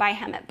by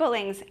Hammett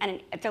Billings,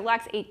 and a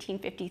deluxe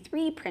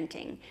 1853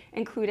 printing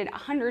included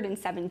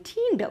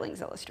 117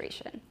 Billings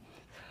illustrations.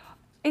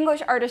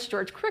 English artist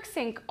George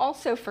Cruikshank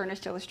also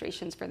furnished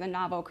illustrations for the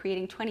novel,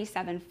 creating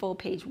 27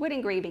 full-page wood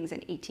engravings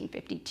in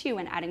 1852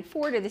 and adding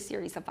 4 to the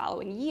series the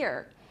following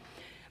year.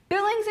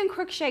 Billings and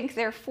Cruikshank,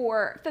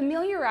 therefore,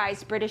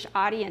 familiarized British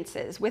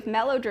audiences with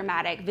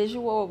melodramatic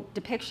visual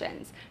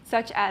depictions,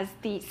 such as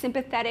the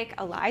sympathetic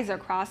Eliza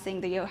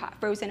crossing the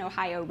frozen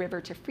Ohio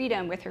River to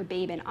freedom with her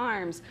babe in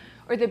arms,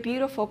 or the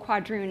beautiful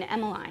quadroon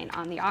Emmeline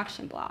on the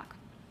auction block.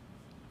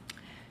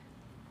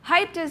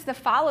 Hyped as the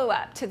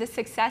follow-up to the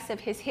success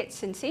of his hit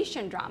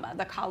sensation drama,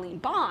 The Colleen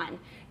Bawn,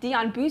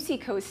 Dion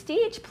Boucicault's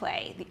stage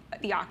play,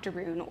 The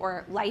Octoroon,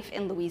 or Life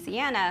in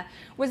Louisiana,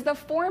 was the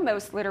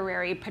foremost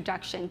literary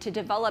production to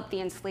develop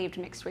the enslaved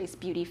mixed-race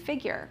beauty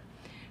figure.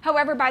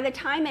 However, by the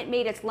time it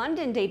made its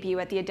London debut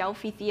at the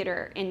Adelphi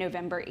Theatre in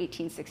November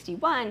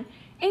 1861,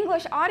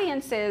 English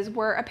audiences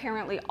were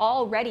apparently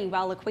already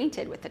well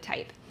acquainted with the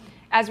type,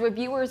 as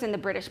reviewers in the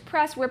British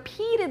press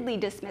repeatedly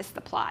dismissed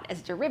the plot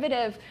as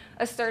derivative,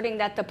 asserting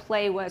that the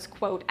play was,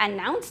 quote,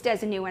 announced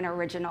as new and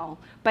original,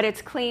 but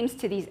its claims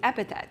to these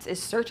epithets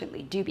is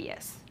certainly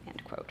dubious,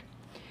 end quote.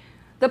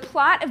 The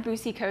plot of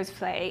Boucicault's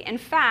play, in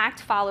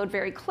fact, followed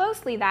very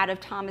closely that of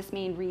Thomas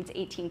Mayne Reid's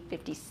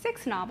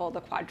 1856 novel,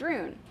 The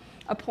Quadroon,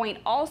 a point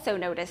also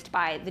noticed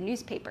by the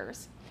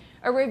newspapers.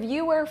 A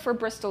reviewer for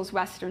Bristol's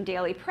Western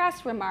Daily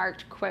Press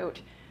remarked,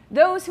 quote,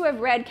 those who have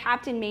read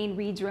Captain Mayne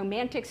Reid's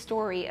romantic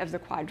story of the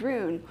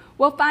Quadroon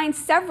will find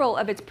several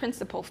of its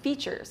principal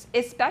features,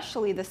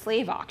 especially the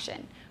slave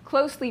auction,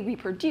 closely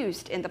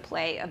reproduced in the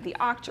play of the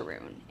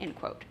Octoroon, end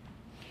quote.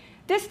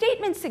 This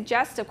statement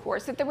suggests, of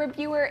course, that the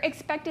reviewer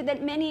expected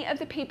that many of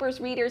the paper's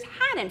readers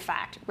had, in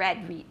fact,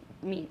 read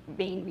Mayne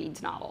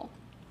Reid's novel.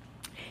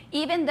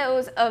 Even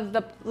those of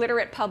the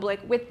literate public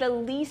with the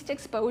least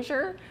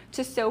exposure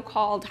to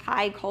so-called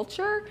high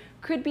culture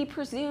could be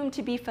presumed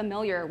to be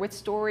familiar with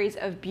stories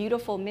of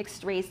beautiful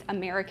mixed-race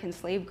American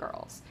slave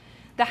girls.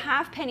 The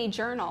Halfpenny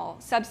Journal,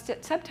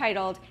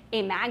 subtitled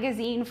A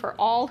Magazine for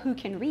All Who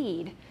Can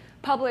Read,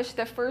 published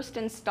the first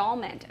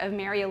installment of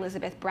Mary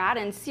Elizabeth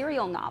Braddon's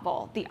serial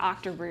novel, The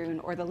Octoroon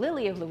or The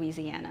Lily of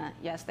Louisiana,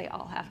 yes, they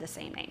all have the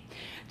same name,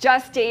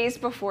 just days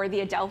before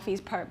the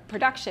Adelphi's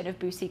production of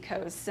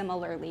Boucicault's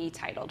similarly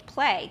titled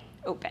play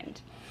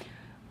opened.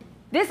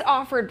 This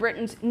offered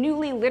Britain's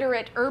newly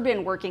literate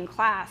urban working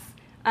class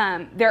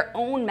their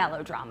own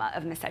melodrama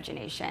of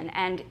miscegenation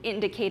and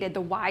indicated the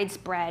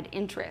widespread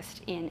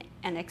interest in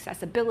and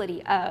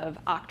accessibility of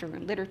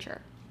Octoroon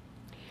literature.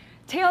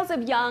 Tales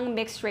of young,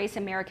 mixed-race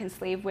American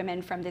slave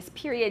women from this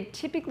period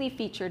typically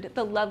featured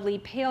the lovely,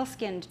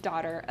 pale-skinned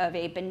daughter of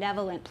a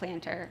benevolent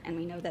planter, and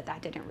we know that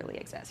that didn't really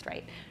exist,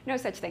 right? No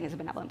such thing as a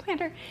benevolent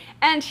planter,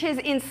 and his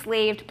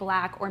enslaved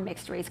black or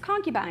mixed-race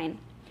concubine.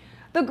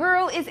 The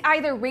girl is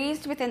either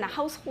raised within the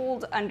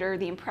household under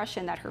the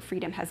impression that her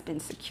freedom has been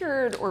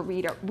secured or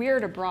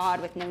reared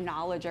abroad with no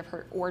knowledge of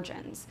her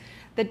origins.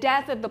 The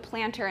death of the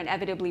planter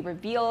inevitably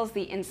reveals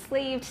the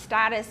enslaved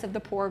status of the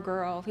poor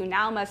girl who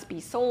now must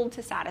be sold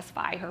to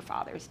satisfy her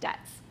father's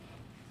debts.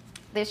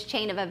 This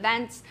chain of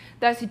events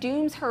thus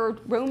dooms her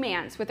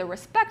romance with a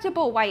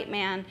respectable white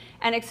man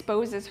and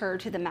exposes her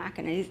to the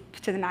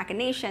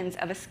machinations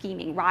of a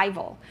scheming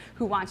rival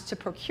who wants to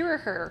procure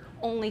her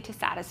only to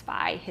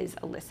satisfy his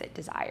illicit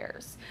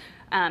desires.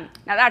 Now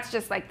that's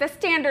just like the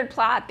standard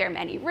plot. There are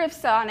many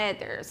riffs on it.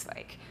 There's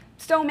like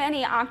so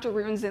many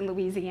octoroons in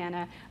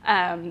Louisiana.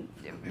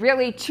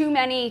 Really too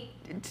many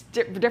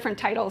different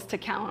titles to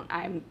count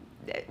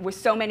with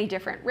so many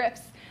different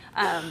riffs.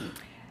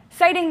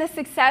 Citing the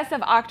success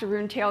of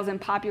Octoroon tales in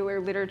popular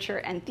literature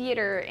and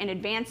theater in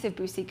advance of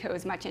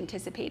Boucicault's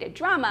much-anticipated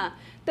drama,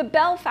 the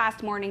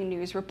Belfast Morning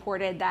News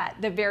reported that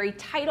the very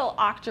title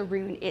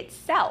Octoroon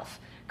itself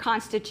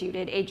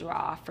constituted a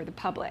draw for the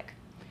public.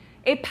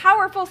 A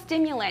powerful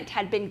stimulant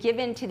had been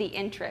given to the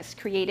interest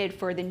created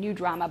for the new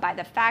drama by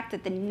the fact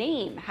that the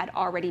name had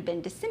already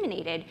been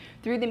disseminated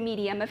through the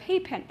medium of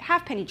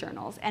halfpenny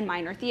journals and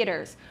minor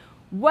theaters.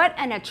 What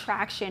an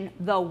attraction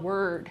the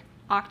word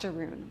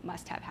Octoroon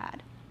must have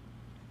had.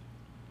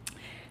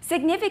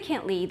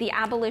 Significantly, the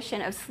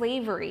abolition of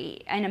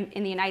slavery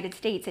in the United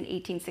States in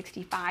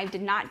 1865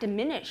 did not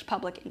diminish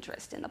public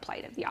interest in the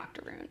plight of the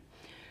Octoroon.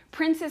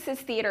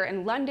 Princess's Theatre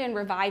in London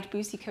revived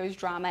Boucicault's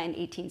drama in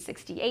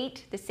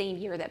 1868, the same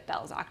year that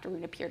Bell's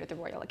Octoroon appeared at the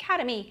Royal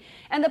Academy,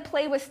 and the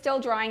play was still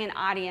drawing an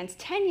audience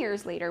 10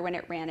 years later when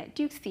it ran at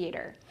Duke's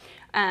Theatre.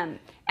 And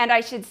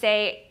I should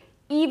say,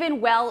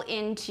 even well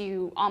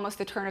into almost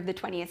the turn of the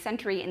 20th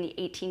century in the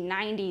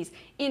 1890s,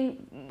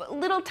 in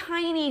little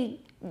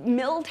tiny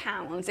mill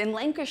towns in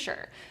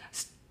Lancashire,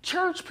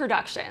 church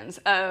productions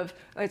of,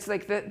 it's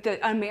like the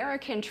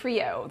American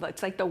trio,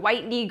 it's like the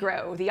White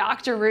Negro, the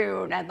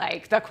Octoroon, and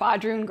like the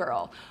Quadroon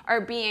Girl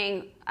are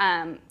being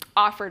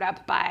offered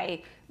up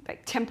by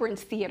like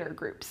temperance theater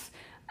groups.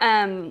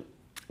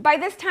 By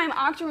this time,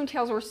 Octoroon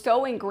tales were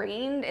so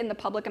ingrained in the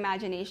public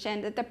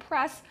imagination that the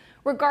press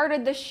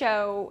regarded the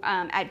show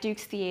at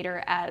Duke's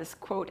Theatre as,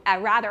 quote, a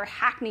rather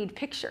hackneyed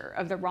picture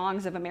of the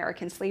wrongs of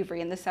American slavery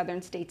in the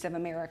southern states of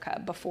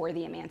America before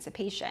the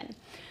Emancipation.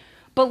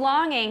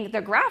 Belonging,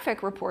 the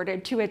Graphic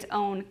reported, to its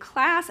own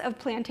class of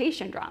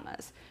plantation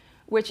dramas,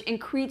 which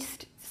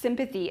increased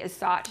sympathy is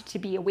sought to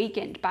be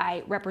awakened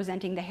by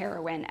representing the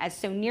heroine as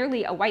so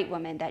nearly a white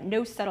woman that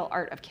no subtle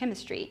art of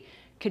chemistry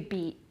could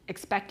be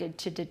expected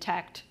to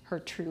detect her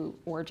true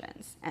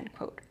origins, end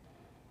quote.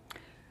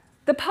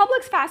 The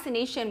public's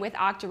fascination with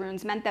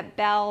octoroons meant that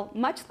Bell,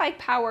 much like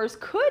Powers,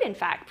 could in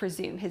fact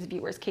presume his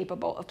viewers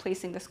capable of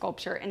placing the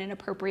sculpture in an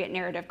appropriate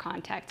narrative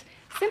context,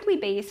 simply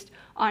based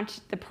on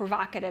the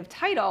provocative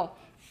title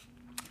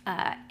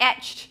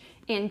etched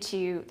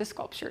into the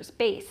sculpture's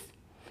base.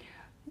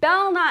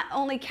 Bell not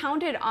only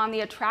counted on the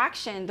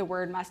attraction the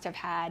word must have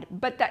had,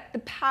 but that the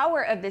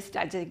power of this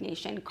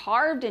designation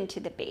carved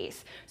into the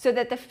base so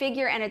that the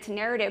figure and its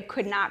narrative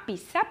could not be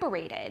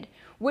separated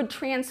would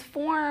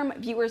transform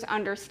viewers'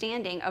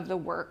 understanding of the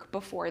work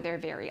before their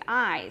very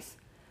eyes.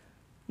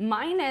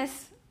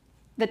 Minus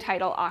the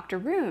title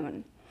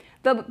Octoroon,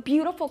 the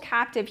beautiful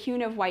captive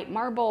hewn of white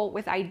marble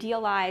with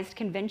idealized,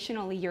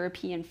 conventionally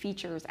European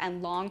features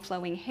and long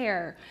flowing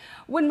hair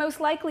would most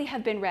likely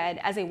have been read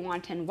as a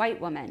wanton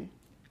white woman.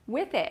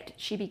 With it,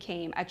 she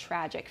became a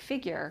tragic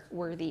figure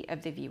worthy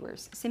of the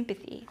viewer's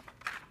sympathy.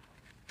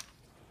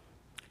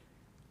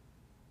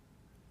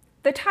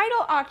 The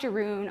title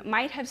Octoroon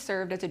might have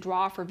served as a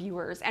draw for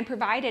viewers and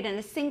provided in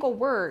a single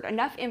word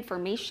enough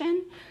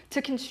information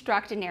to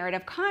construct a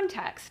narrative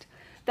context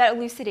that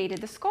elucidated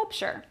the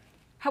sculpture.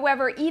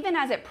 However, even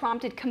as it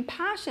prompted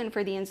compassion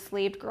for the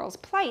enslaved girl's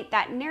plight,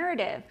 that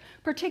narrative,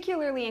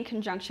 particularly in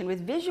conjunction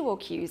with visual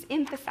cues,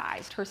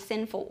 emphasized her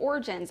sinful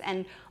origins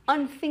and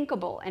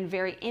unthinkable and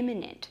very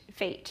imminent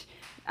fate.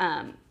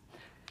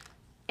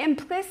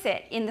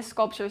 Implicit in the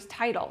sculpture's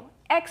title,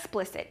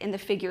 explicit in the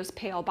figure's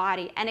pale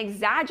body, and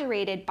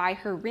exaggerated by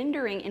her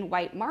rendering in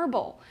white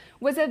marble,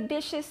 was a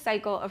vicious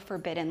cycle of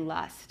forbidden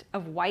lust,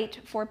 of white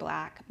for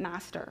black,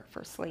 master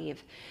for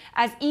slave,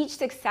 as each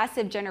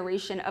successive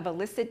generation of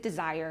illicit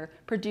desire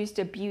produced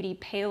a beauty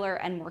paler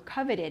and more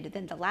coveted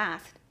than the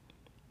last.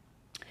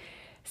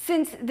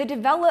 Since the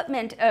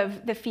development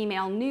of the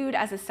female nude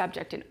as a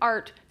subject in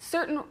art,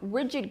 certain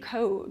rigid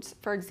codes,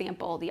 for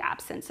example, the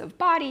absence of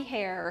body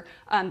hair,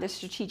 the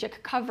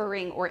strategic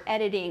covering or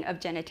editing of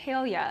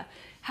genitalia,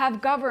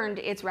 have governed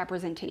its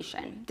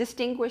representation,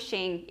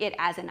 distinguishing it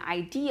as an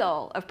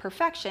ideal of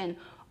perfection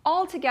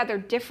altogether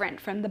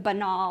different from the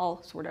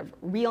banal sort of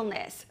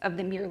realness of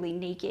the merely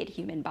naked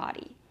human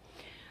body.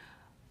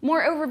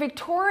 Moreover,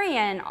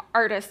 Victorian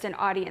artists and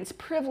audience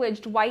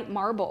privileged white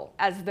marble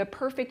as the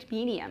perfect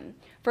medium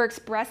for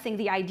expressing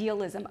the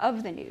idealism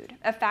of the nude,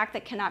 a fact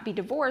that cannot be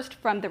divorced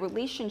from the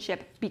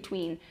relationship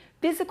between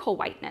physical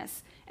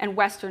whiteness and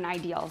Western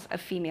ideals of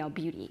female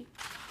beauty.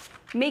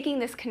 Making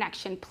this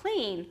connection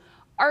plain,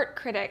 art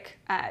critic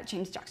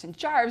James Jackson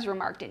Jarves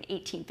remarked in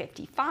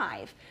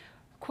 1855,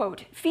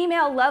 quote,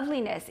 "Female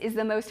loveliness is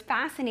the most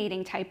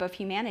fascinating type of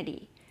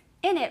humanity.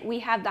 In it, we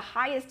have the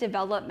highest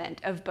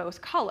development of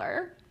both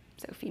color,"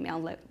 so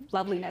female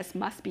loveliness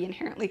must be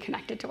inherently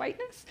connected to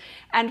whiteness,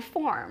 "and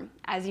form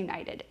as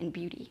united in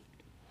beauty."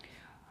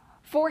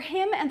 For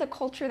him and the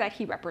culture that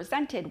he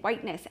represented,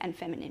 whiteness and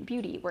feminine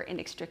beauty were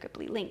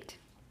inextricably linked.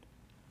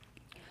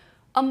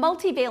 A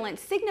multivalent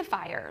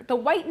signifier, the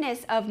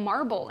whiteness of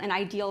marble in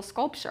ideal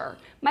sculpture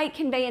might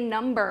convey a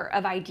number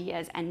of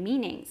ideas and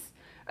meanings.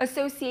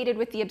 Associated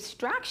with the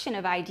abstraction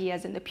of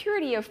ideas and the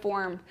purity of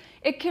form,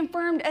 it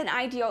confirmed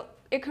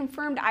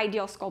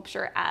ideal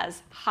sculpture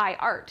as high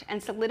art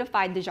and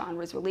solidified the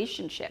genre's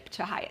relationship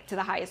to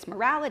the highest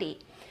morality.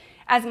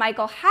 As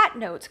Michael Hatt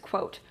notes,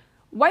 quote,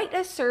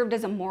 "Whiteness served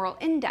as a moral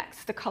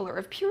index, the color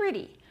of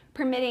purity,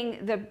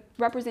 permitting the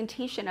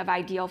representation of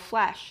ideal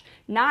flesh,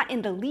 not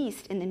in the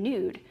least in the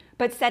nude,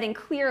 but setting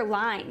clear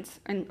lines,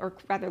 or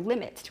rather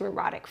limits to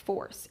erotic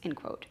force," end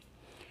quote.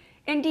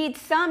 Indeed,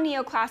 some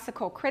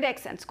neoclassical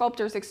critics and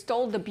sculptors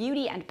extolled the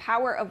beauty and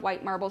power of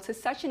white marble to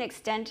such an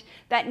extent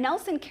that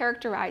Nelson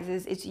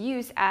characterizes its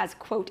use as,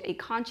 quote, "a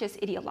conscious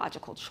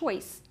ideological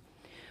choice."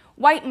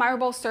 White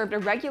marble served a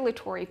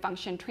regulatory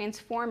function,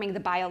 transforming the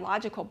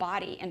biological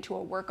body into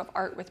a work of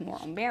art with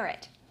moral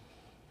merit.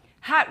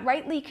 Hatt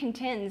rightly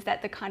contends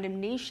that the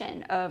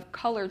condemnation of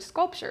colored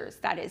sculptures,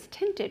 that is,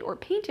 tinted or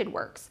painted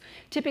works,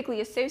 typically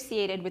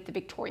associated with the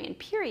Victorian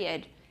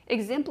period,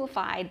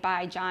 exemplified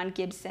by John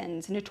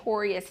Gibson's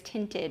notorious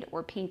tinted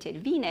or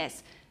painted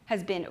Venus,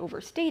 has been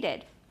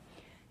overstated.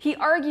 He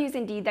argues,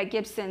 indeed, that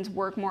Gibson's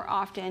work more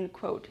often,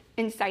 quote,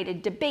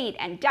 "incited debate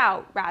and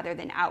doubt rather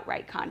than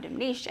outright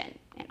condemnation,"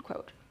 end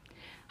quote.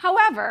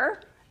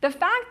 However, the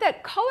fact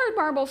that colored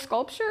marble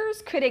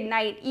sculptures could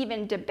ignite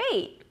even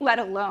debate, let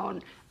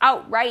alone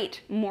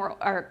outright moral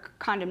or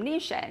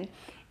condemnation,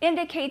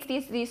 indicates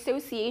the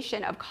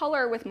association of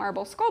color with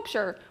marble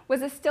sculpture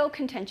was a still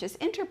contentious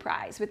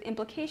enterprise with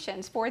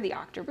implications for the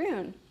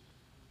octoroon.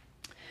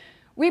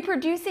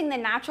 Reproducing the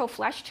natural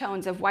flesh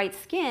tones of white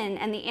skin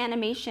and the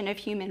animation of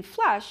human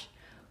flesh,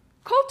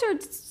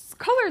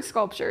 colored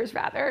sculptures,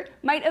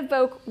 might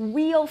evoke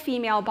real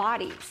female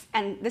bodies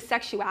and the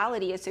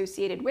sexuality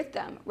associated with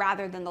them,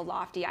 rather than the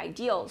lofty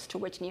ideals to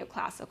which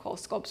neoclassical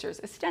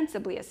sculptures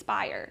ostensibly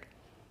aspired.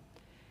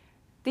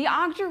 The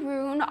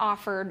octoroon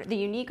offered the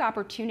unique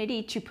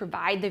opportunity to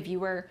provide the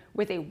viewer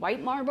with a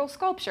white marble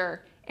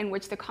sculpture in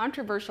which the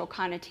controversial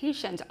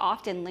connotations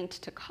often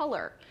linked to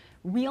color,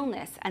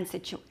 realness, and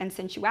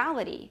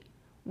sensuality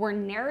were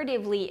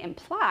narratively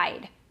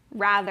implied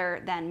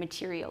rather than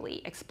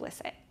materially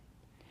explicit.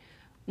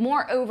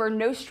 Moreover,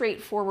 no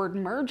straightforward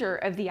merger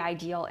of the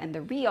ideal and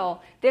the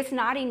real, this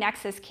knotty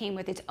nexus came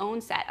with its own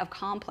set of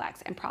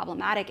complex and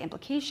problematic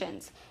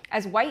implications,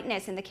 as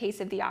whiteness in the case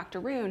of the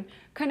octoroon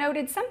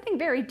connoted something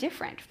very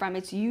different from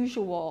its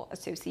usual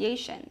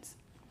associations.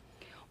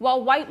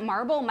 while white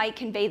marble might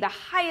convey the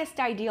highest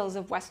ideals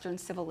of Western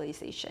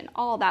civilization,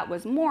 all that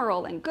was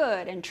moral and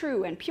good and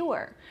true and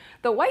pure.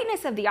 The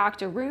whiteness of the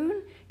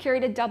octoroon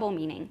carried a double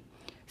meaning,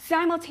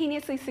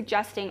 simultaneously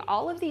suggesting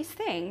all of these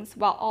things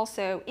while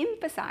also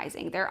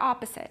emphasizing their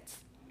opposites.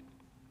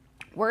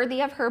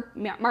 Worthy of her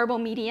marble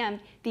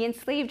medium, the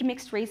enslaved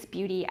mixed-race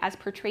beauty as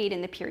portrayed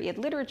in the period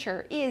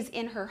literature is,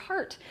 in her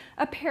heart,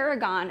 a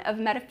paragon of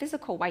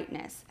metaphysical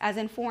whiteness as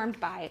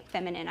informed by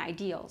feminine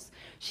ideals.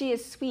 She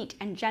is sweet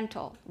and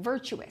gentle,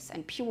 virtuous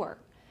and pure.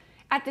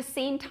 At the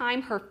same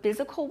time, her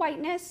physical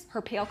whiteness,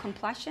 her pale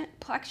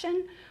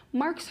complexion,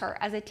 marks her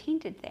as a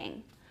tainted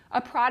thing,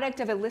 a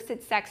product of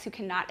illicit sex who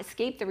cannot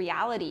escape the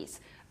realities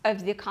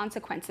of the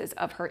consequences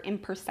of her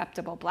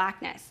imperceptible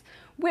blackness,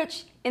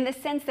 which, in the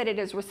sense that it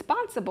is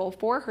responsible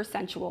for her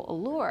sensual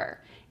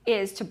allure,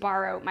 is, to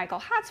borrow Michael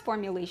Hatt's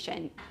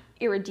formulation,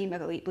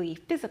 irredeemably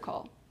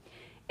physical.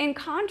 In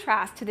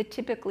contrast to the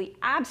typically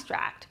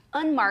abstract,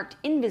 unmarked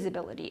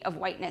invisibility of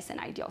whiteness in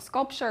ideal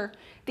sculpture,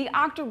 the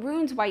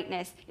octoroon's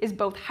whiteness is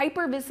both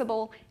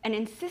hypervisible and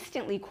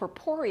insistently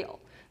corporeal,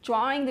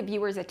 drawing the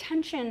viewer's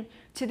attention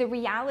to the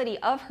reality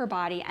of her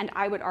body and,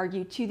 I would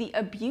argue, to the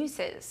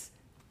abuses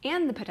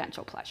and the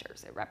potential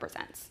pleasures it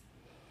represents.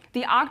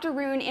 The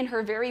octoroon in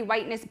her very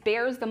whiteness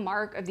bears the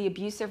mark of the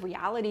abusive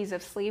realities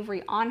of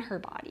slavery on her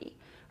body.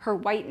 Her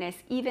whiteness,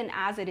 even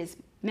as it is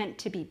meant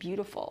to be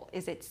beautiful,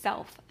 is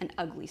itself an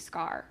ugly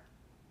scar.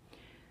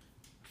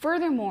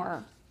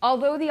 Furthermore,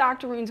 although the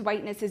octoroon's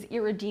whiteness is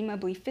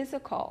irredeemably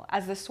physical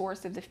as the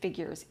source of the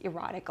figure's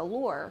erotic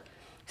allure,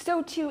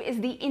 so too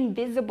is the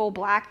invisible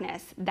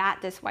blackness that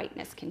this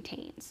whiteness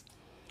contains.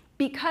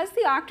 Because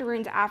the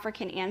octoroon's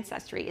African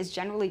ancestry is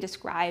generally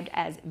described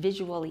as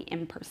visually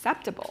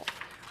imperceptible,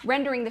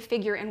 rendering the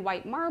figure in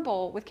white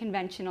marble with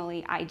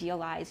conventionally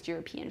idealized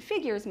European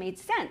figures made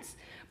sense,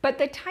 but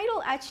the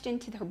title etched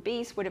into her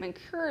base would have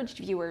encouraged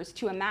viewers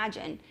to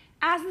imagine,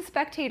 as the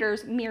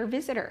spectator's mere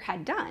visitor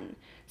had done,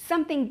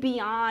 something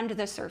beyond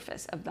the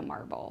surface of the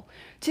marble,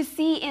 to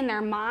see in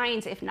their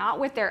minds, if not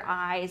with their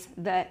eyes,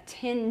 the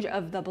tinge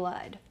of the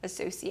blood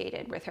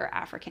associated with her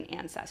African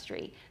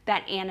ancestry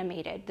that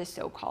animated the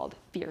so-called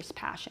fierce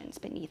passions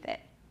beneath it.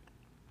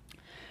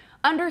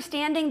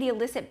 Understanding the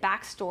illicit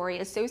backstory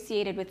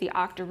associated with the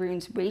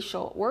octoroon's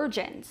racial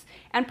origins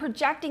and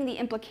projecting the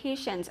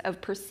implications of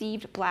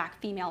perceived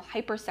black female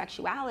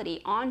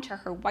hypersexuality onto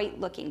her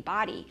white-looking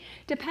body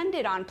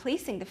depended on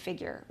placing the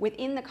figure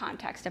within the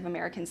context of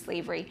American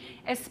slavery,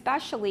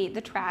 especially the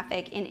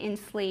traffic in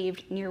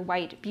enslaved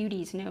near-white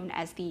beauties known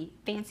as the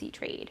fancy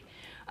trade,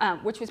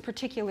 which was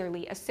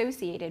particularly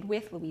associated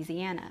with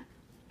Louisiana.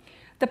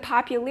 The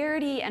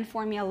popularity and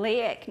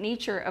formulaic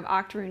nature of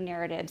octoroon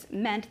narratives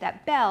meant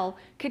that Bell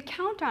could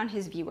count on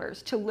his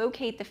viewers to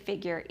locate the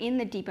figure in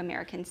the deep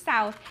American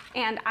South,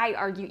 and I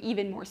argue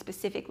even more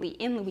specifically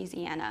in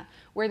Louisiana,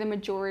 where the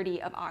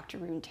majority of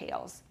octoroon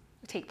tales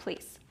take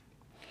place.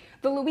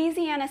 The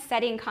Louisiana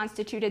setting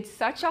constituted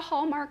such a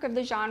hallmark of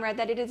the genre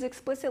that it is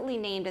explicitly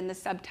named in the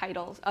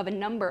subtitles of a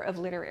number of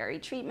literary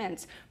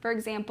treatments. For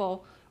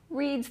example,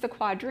 Reed's The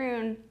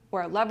Quadroon,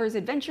 or Lover's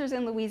Adventures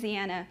in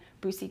Louisiana,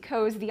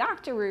 Boucicault's The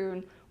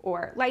Octoroon,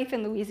 or Life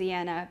in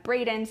Louisiana,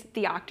 Braden's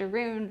The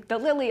Octoroon, The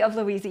Lily of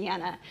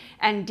Louisiana,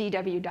 and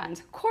D.W.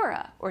 Dunn's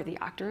Cora, or The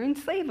Octoroon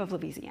Slave of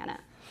Louisiana.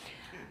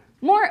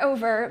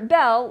 Moreover,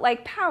 Bell,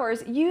 like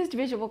Powers, used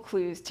visual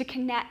clues to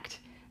connect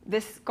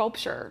this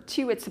sculpture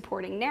to its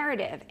supporting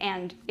narrative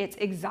and its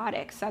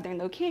exotic southern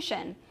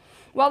location.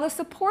 While the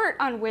support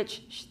on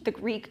which the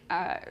Greek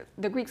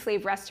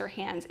slave rests her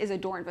hands is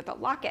adorned with a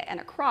locket and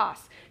a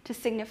cross to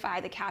signify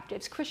the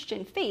captive's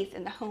Christian faith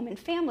in the home and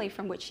family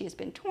from which she has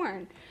been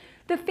torn,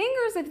 the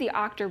fingers of the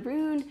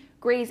octoroon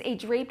graze a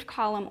draped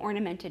column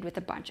ornamented with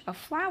a bunch of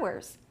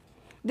flowers.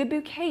 The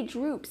bouquet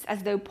droops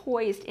as though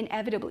poised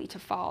inevitably to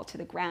fall to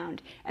the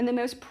ground, and the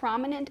most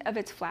prominent of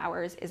its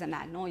flowers is a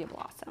magnolia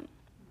blossom.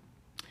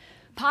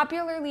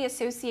 Popularly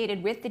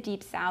associated with the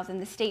Deep South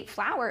and the state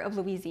flower of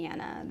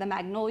Louisiana, the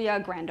Magnolia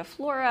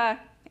grandiflora,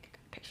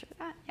 picture of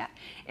that, yeah,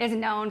 is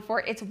known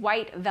for its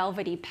white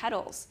velvety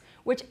petals,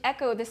 which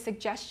echo the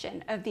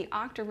suggestion of the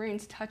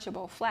octoroon's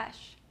touchable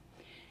flesh.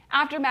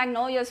 After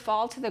magnolias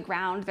fall to the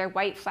ground, their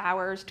white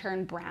flowers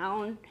turn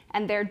brown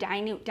and their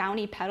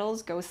downy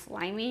petals go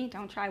slimy.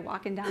 Don't try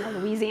walking down a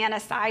Louisiana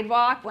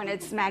sidewalk when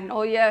it's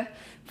magnolia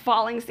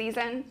falling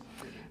season.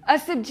 A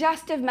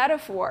suggestive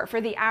metaphor for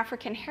the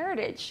African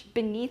heritage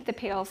beneath the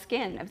pale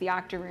skin of the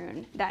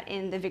octoroon that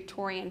in the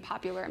Victorian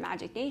popular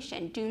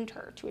imagination doomed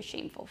her to a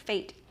shameful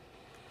fate.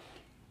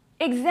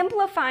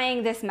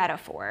 Exemplifying this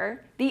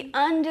metaphor, the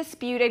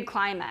undisputed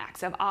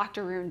climax of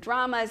octoroon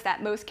dramas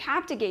that most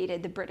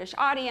captivated the British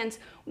audience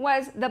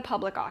was the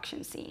public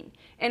auction scene,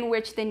 in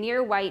which the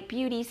near-white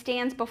beauty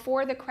stands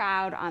before the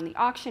crowd on the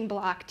auction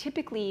block,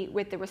 typically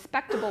with the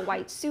respectable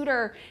white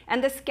suitor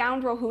and the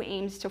scoundrel who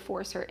aims to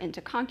force her into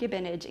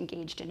concubinage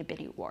engaged in a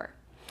bidding war.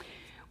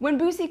 When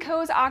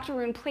Boucicault's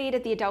Octoroon played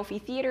at the Adelphi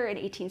Theatre in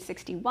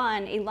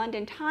 1861, a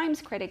London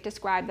Times critic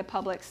described the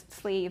public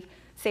slave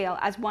sale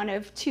as one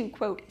of two,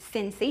 quote,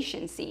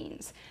 sensation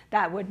scenes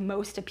that would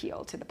most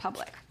appeal to the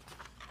public.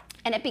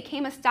 And it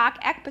became a stock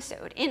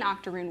episode in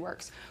Octoroon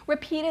works,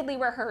 repeatedly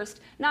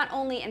rehearsed not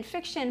only in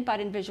fiction but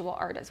in visual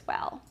art as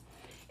well.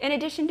 In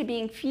addition to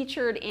being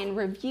featured in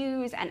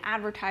reviews and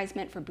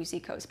advertisement for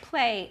Boucicault's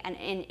play and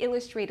in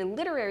illustrated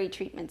literary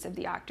treatments of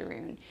the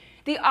Octoroon,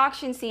 the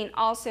auction scene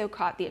also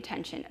caught the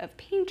attention of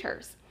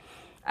painters.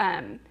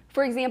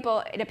 For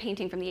example, in a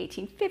painting from the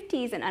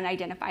 1850s, an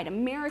unidentified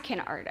American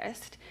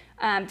artist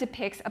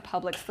depicts a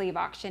public slave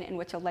auction in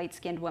which a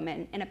light-skinned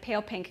woman in a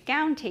pale pink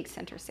gown takes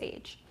center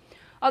stage.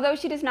 Although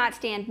she does not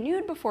stand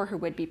nude before her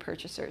would-be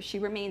purchasers, she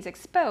remains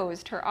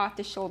exposed, her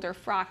off-the-shoulder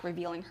frock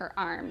revealing her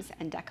arms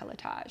and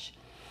décolletage.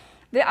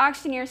 The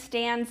auctioneer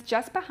stands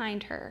just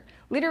behind her,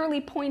 literally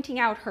pointing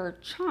out her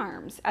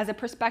charms as a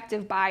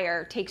prospective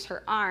buyer takes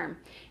her arm,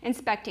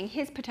 inspecting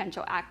his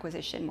potential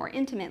acquisition more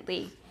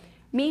intimately.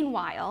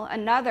 Meanwhile,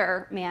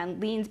 another man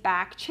leans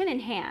back, chin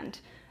in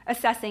hand,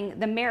 assessing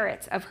the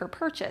merits of her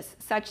purchase,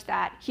 such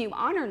that Hugh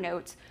Honor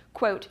notes,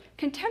 quote,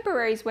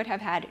 contemporaries would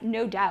have had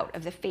no doubt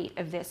of the fate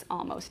of this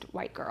almost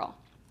white girl.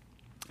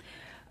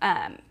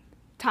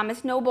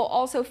 Thomas Noble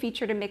also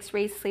featured a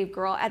mixed-race slave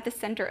girl at the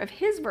center of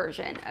his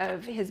version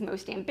of his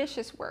most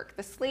ambitious work,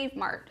 The Slave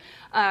Mart,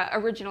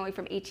 originally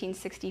from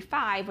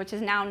 1865, which is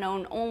now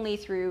known only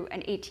through an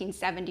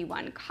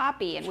 1871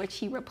 copy in which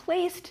he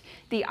replaced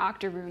the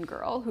Octoroon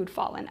girl, who'd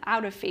fallen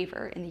out of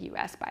favor in the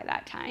US by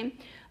that time,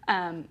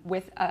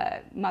 with a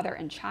mother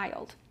and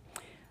child.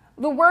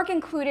 The work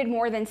included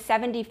more than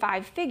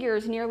 75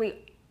 figures,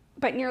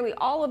 but nearly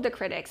all of the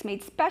critics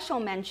made special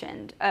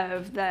mention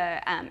of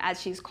the,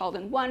 as she's called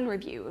in one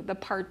review, the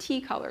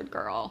parti-colored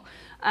girl.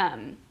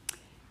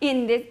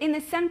 In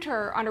the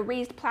center, on a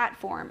raised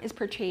platform, is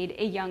portrayed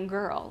a young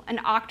girl, an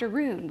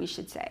octoroon, we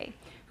should say,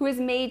 who is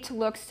made to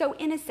look so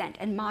innocent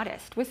and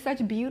modest, with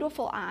such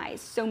beautiful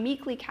eyes, so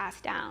meekly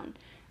cast down,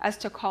 as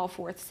to call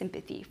forth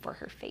sympathy for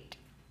her fate.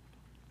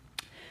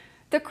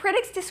 The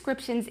critics'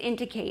 descriptions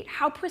indicate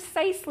how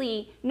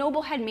precisely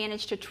Noble had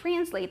managed to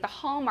translate the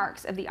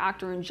hallmarks of the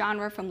Octoroon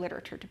genre from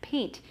literature to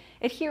paint,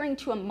 adhering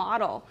to a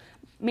model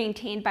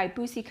maintained by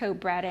Boucicault,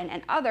 Braddon,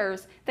 and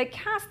others that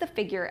cast the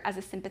figure as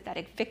a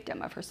sympathetic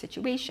victim of her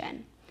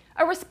situation,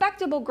 a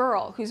respectable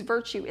girl whose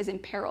virtue is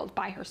imperiled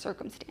by her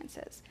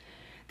circumstances.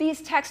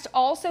 These texts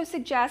also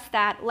suggest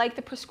that, like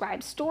the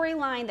prescribed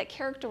storyline that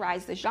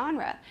characterized the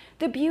genre,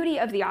 the beauty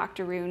of the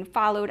Octoroon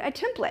followed a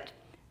template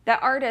that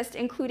artists,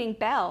 including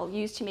Bell,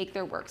 used to make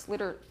their works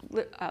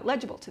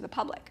legible to the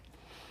public.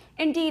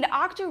 Indeed,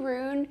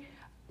 Octoroon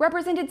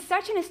represented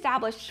such an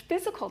established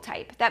physical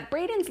type that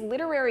Braddon's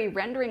literary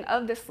rendering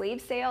of the slave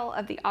sale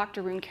of the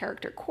Octoroon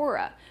character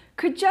Cora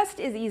could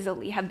just as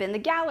easily have been the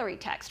gallery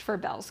text for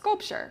Bell's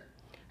sculpture.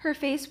 Her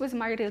face was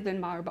whiter than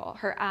marble.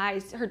 Her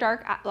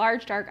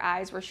large dark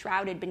eyes were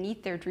shrouded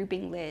beneath their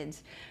drooping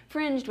lids,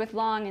 fringed with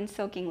long and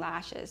silking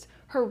lashes.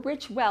 Her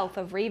rich wealth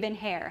of raven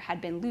hair had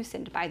been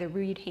loosened by the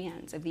rude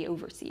hands of the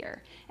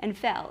overseer and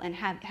fell in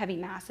heavy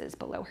masses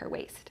below her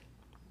waist.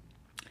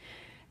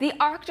 The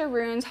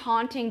Octoroon's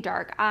haunting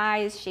dark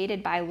eyes,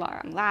 shaded by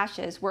long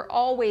lashes, were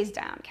always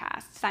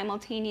downcast,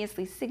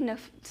 simultaneously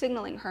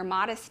signaling her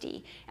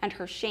modesty and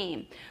her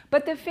shame.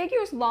 But the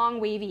figure's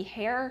long, wavy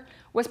hair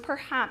was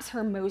perhaps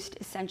her most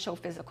essential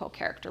physical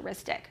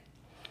characteristic.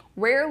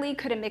 Rarely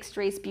could a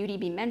mixed-race beauty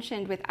be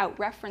mentioned without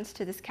reference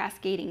to this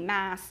cascading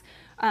mass,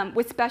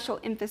 with special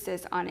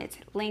emphasis on its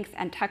length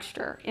and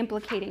texture,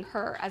 implicating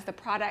her as the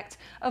product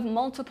of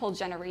multiple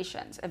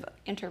generations of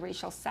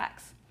interracial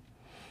sex.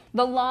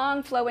 The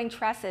long flowing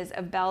tresses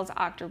of Bell's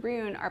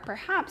Octoroon are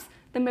perhaps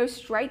the most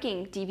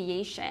striking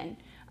deviation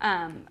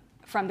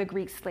from the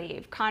Greek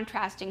slave,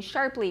 contrasting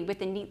sharply with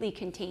the neatly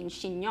contained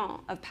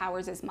chignon of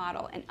Powers's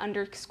model and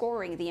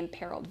underscoring the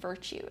imperiled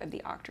virtue of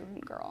the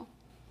Octoroon girl.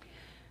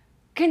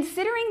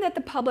 Considering that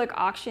the public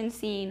auction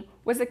scene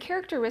was a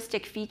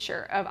characteristic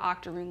feature of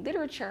Octoroon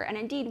literature, and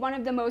indeed one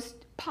of the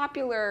most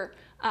popular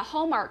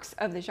hallmarks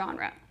of the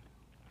genre,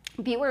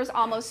 viewers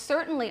almost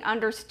certainly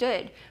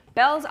understood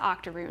Bell's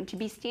Octoroon to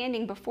be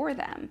standing before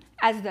them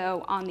as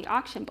though on the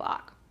auction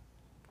block,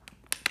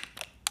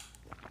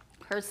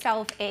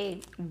 herself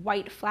a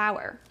white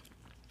flower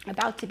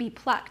about to be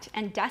plucked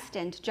and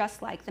destined,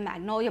 just like the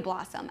magnolia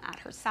blossom at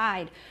her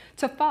side,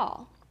 to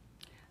fall.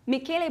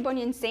 Michele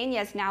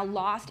Boninsegna's now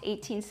lost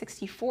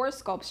 1864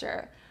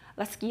 sculpture,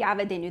 La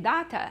Schiava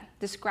Denudata,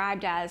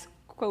 described as,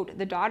 quote,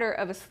 the daughter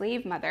of a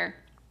slave mother,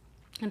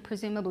 and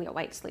presumably a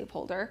white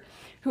slaveholder,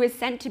 who is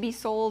sent to be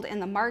sold in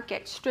the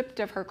market, stripped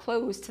of her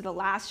clothes to the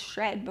last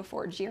shred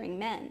before jeering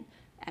men,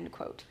 end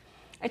quote,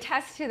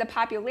 attests to the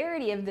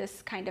popularity of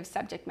this kind of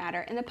subject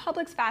matter and the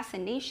public's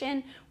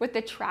fascination with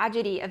the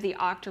tragedy of the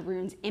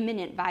Octoroon's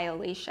imminent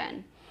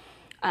violation,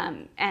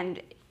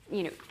 and,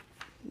 you know,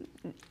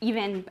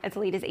 even as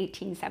late as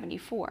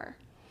 1874.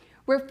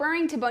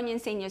 Referring to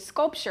Bognonsegn's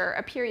sculpture,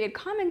 a period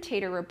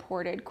commentator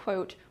reported,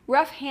 quote,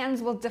 "Rough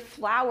hands will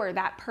deflower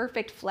that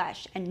perfect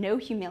flesh, and no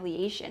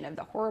humiliation of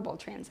the horrible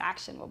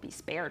transaction will be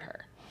spared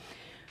her."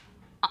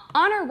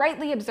 Honor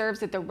rightly observes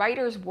that the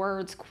writer's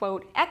words,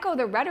 quote, "echo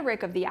the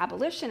rhetoric of the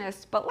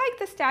abolitionists, but like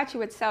the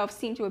statue itself,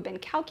 seem to have been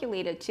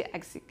calculated to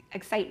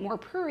excite more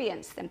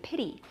prurience than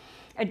pity,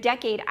 a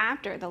decade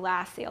after the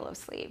last sale of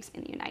slaves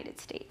in the United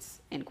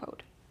States," end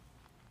quote.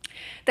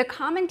 The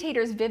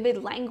commentator's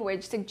vivid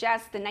language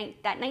suggests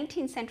that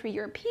 19th century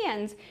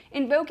Europeans,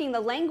 invoking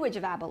the language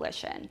of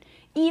abolition,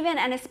 even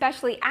and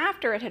especially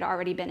after it had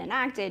already been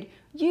enacted,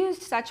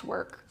 used such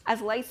work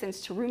as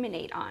license to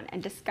ruminate on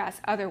and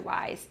discuss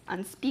otherwise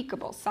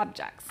unspeakable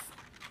subjects.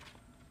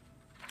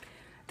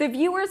 The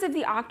viewers of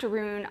the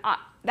octoroon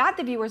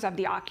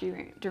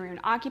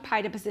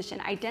occupied a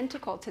position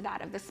identical to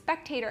that of the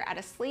spectator at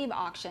a slave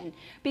auction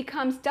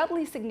becomes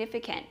doubly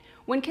significant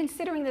when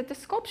considering that the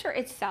sculpture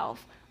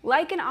itself,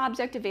 like an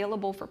object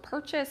available for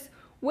purchase,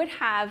 would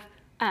have,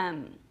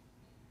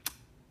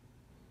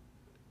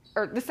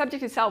 or the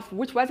subject itself,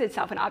 which was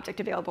itself an object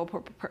available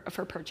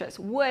for purchase,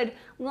 would,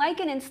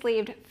 like an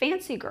enslaved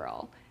fancy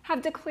girl,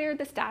 have declared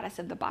the status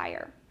of the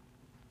buyer.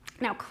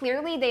 Now,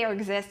 clearly there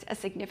exists a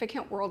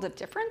significant world of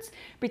difference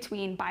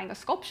between buying a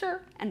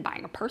sculpture and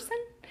buying a person,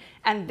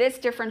 and this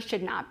difference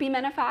should not be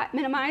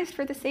minimized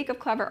for the sake of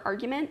clever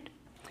argument.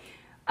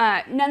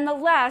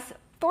 Nonetheless,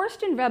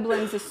 Thorsten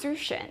Veblen's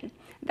assertion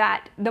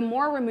that the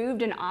more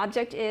removed an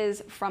object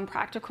is from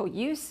practical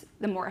use,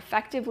 the more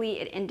effectively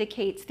it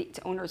indicates its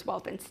owner's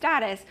wealth and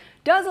status,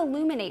 does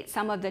illuminate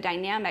some of the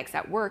dynamics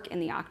at work in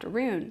the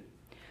octoroon.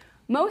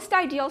 Most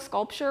ideal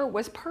sculpture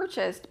was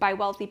purchased by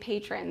wealthy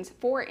patrons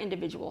for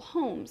individual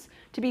homes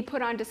to be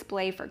put on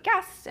display for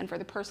guests and for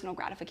the personal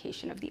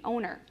gratification of the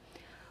owner.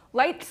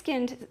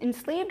 Light-skinned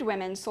enslaved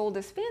women sold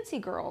as fancy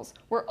girls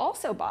were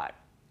also bought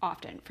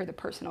often for the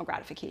personal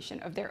gratification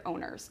of their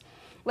owners.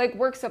 Like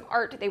works of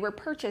art, they were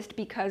purchased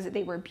because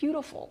they were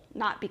beautiful,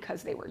 not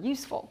because they were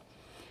useful.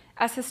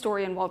 As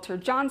historian Walter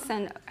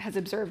Johnson has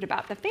observed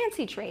about the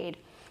fancy trade,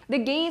 the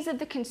gaze of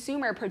the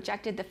consumer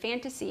projected the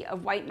fantasy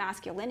of white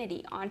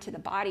masculinity onto the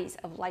bodies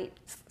of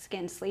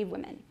light-skinned slave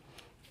women.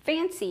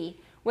 Fancy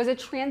was a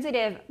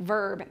transitive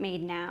verb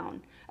made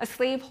noun, a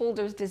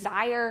slaveholder's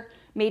desire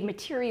made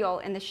material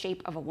in the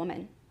shape of a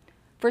woman.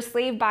 For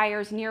slave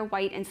buyers, near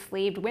white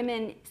enslaved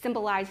women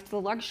symbolized the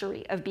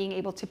luxury of being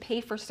able to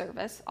pay for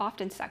service,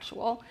 often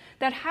sexual,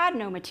 that had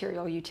no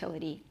material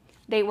utility.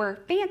 They were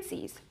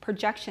fancies,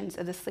 projections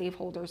of the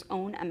slaveholder's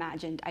own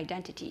imagined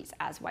identities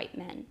as white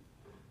men.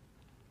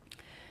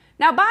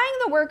 Now, buying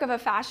the work of a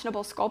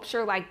fashionable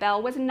sculptor like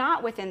Bell was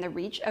not within the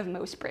reach of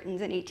most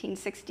Britons in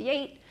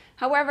 1868.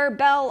 However,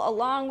 Bell,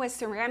 along with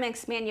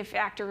ceramics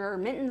manufacturer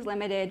Minton's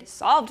Limited,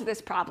 solved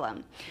this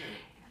problem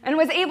and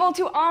was able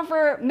to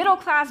offer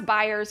middle-class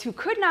buyers who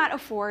could not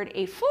afford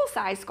a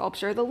full-size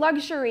sculpture the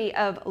luxury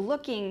of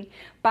looking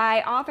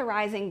by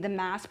authorizing the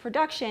mass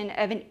production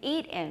of an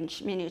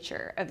 8-inch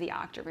miniature of the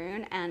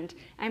octoroon. And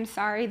I'm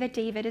sorry that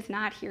David is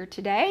not here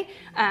today,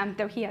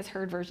 though he has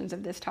heard versions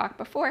of this talk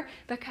before,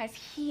 because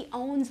he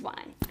owns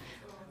one.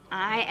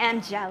 I am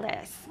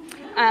jealous.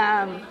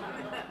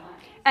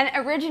 And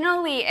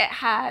originally it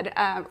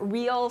had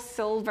real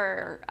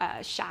silver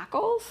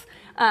shackles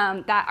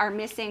that are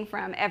missing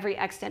from every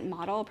extant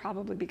model,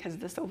 probably because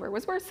the silver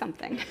was worth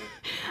something.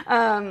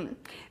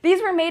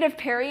 These were made of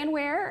Parian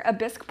ware, a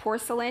bisque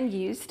porcelain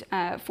used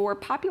for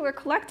popular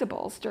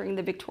collectibles during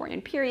the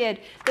Victorian period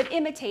that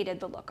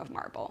imitated the look of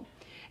marble.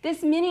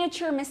 This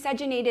miniature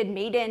miscegenated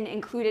maiden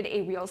included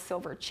a real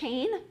silver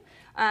chain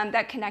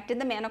that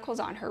connected the manacles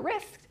on her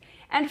wrist,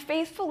 and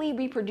faithfully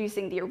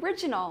reproducing the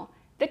original,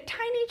 the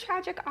tiny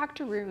tragic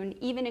octoroon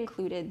even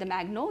included the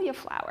magnolia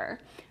flower,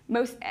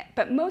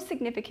 but most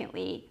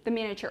significantly, the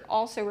miniature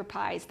also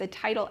reprised the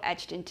title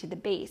etched into the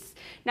base.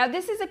 Now,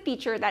 this is a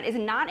feature that is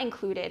not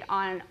included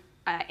on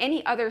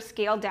any other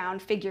scaled-down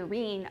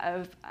figurine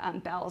of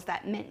Bell's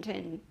that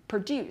Minton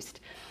produced.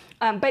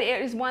 But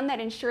it is one that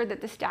ensured that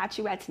the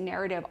statuette's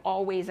narrative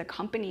always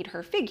accompanied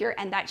her figure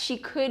and that she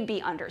could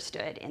be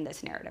understood in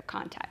this narrative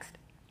context.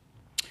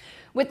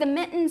 With the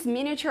Minton's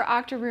miniature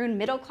octoroon,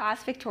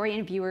 middle-class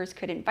Victorian viewers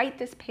could invite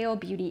this pale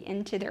beauty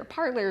into their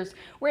parlors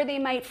where they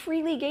might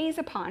freely gaze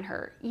upon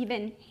her,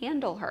 even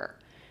handle her,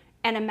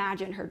 and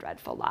imagine her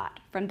dreadful lot.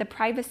 From the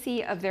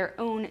privacy of their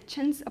own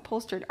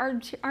chintz-upholstered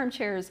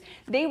armchairs,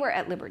 they were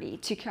at liberty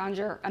to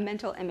conjure a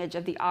mental image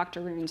of the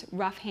octoroon's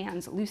rough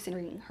hands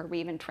loosening her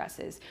raven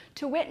tresses,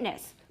 to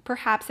witness,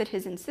 perhaps at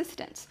his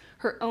insistence,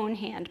 her own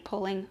hand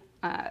pulling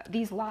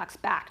these locks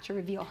back to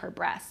reveal her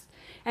breasts,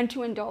 and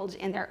to indulge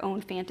in their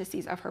own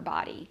fantasies of her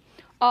body,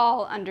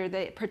 all under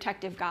the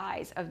protective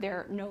guise of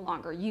their no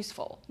longer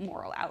useful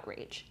moral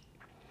outrage.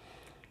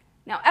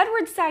 Now,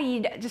 Edward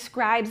Said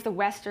describes the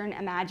Western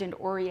imagined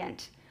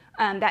Orient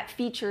that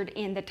featured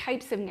in the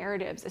types of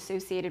narratives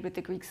associated with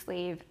the Greek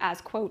slave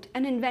as, quote,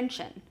 an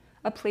invention,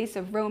 a place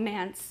of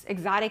romance,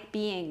 exotic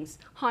beings,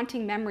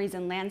 haunting memories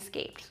and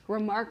landscapes,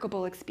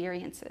 remarkable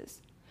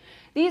experiences.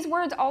 These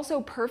words also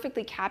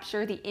perfectly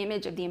capture the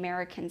image of the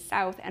American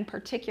South, and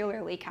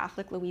particularly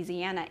Catholic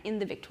Louisiana, in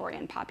the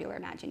Victorian popular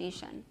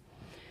imagination.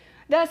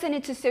 Thus, in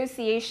its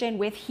association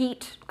with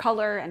heat,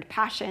 color, and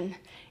passion,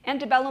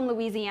 antebellum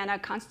Louisiana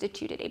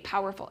constituted a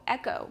powerful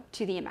echo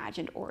to the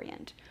imagined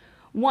Orient,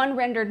 one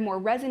rendered more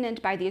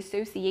resonant by the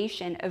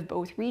association of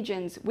both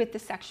regions with the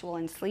sexual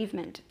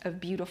enslavement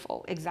of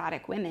beautiful,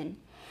 exotic women.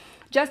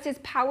 Just as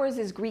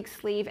Powers' Greek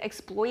slave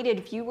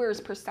exploited viewers'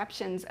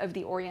 perceptions of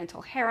the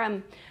Oriental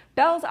harem,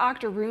 Bell's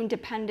octoroon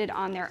depended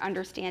on their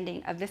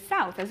understanding of the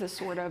South as a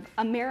sort of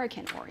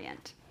American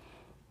Orient.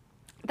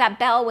 That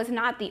Bell was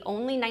not the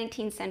only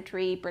 19th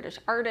century British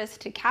artist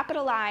to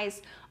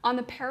capitalize on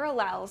the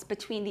parallels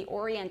between the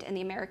Orient and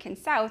the American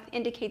South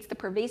indicates the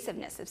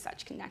pervasiveness of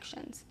such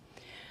connections.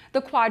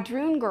 The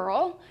Quadroon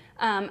Girl,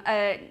 an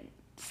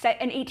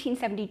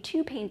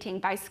 1872 painting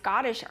by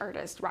Scottish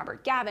artist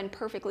Robert Gavin,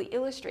 perfectly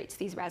illustrates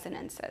these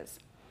resonances.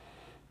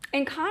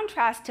 In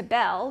contrast to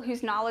Bell,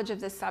 whose knowledge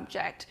of this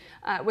subject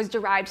was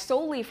derived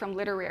solely from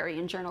literary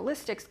and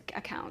journalistic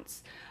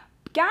accounts,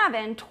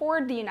 Gavin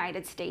toured the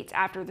United States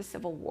after the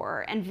Civil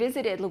War and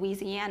visited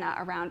Louisiana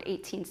around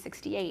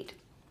 1868.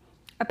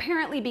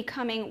 Apparently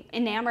becoming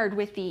enamored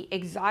with the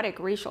exotic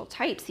racial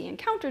types he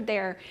encountered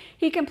there,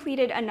 he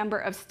completed a number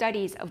of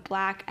studies of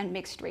Black and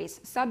mixed-race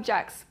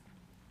subjects.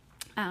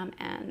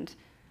 And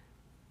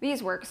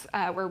these works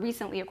were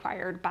recently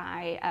acquired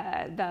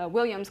by the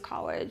Williams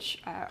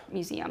College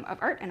Museum of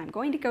Art, and I'm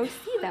going to go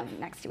see them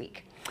next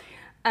week.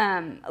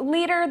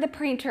 Later, the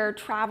painter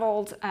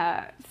traveled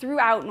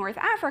throughout North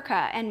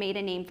Africa and made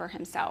a name for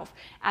himself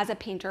as a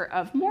painter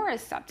of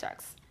Moorish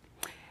subjects.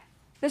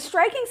 The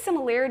striking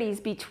similarities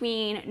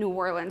between New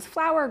Orleans'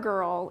 Flower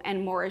Girl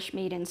and Moorish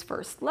Maiden's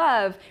First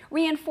Love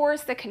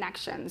reinforce the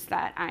connections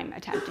that I'm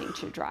attempting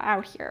to draw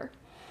out here.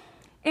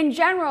 In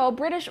general,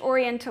 British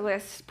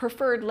Orientalists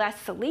preferred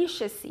less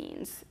salacious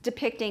scenes,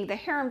 depicting the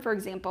harem, for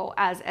example,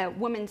 as a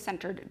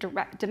woman-centered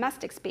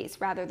domestic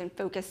space rather than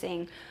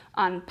focusing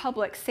on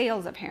public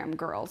sales of harem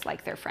girls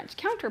like their French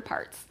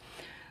counterparts.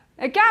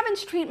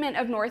 Gavin's treatment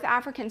of North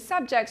African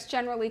subjects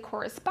generally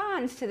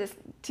corresponds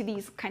to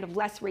these kind of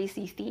less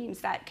racy themes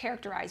that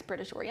characterize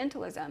British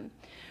Orientalism.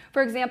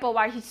 For example,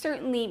 while he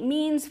certainly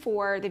means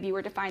for the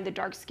viewer to find the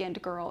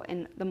dark-skinned girl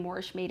in the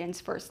Moorish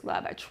Maiden's First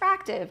Love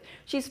attractive,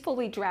 she's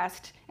fully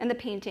dressed, and the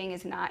painting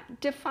is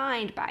not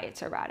defined by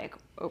its erotic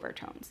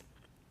overtones.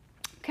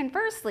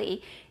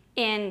 Conversely,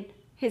 in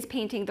his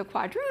painting, The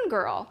Quadroon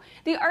Girl,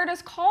 the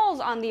artist calls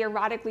on the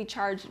erotically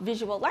charged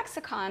visual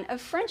lexicon of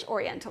French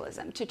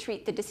Orientalism to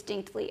treat the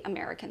distinctly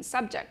American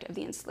subject of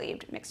the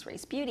enslaved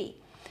mixed-race beauty.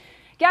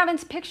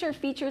 Gavin's picture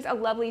features a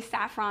lovely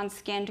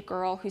saffron-skinned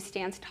girl who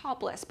stands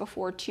topless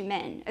before two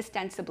men,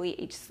 ostensibly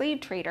a slave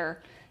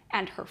trader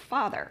and her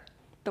father,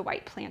 the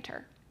white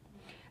planter.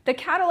 The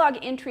catalog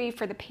entry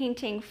for the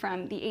painting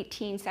from the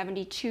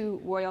 1872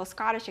 Royal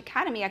Scottish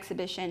Academy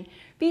exhibition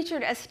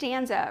featured a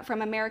stanza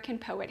from American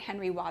poet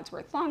Henry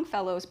Wadsworth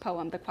Longfellow's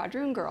poem, The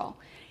Quadroon Girl,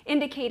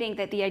 indicating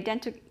that the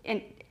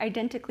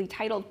identically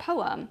titled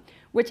poem,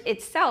 which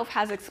itself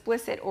has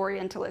explicit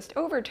Orientalist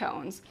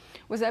overtones,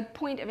 was a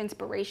point of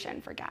inspiration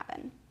for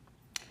Gavin.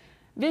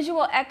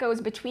 Visual echoes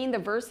between the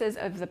verses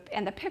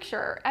and the picture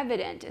are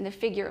evident in the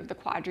figure of the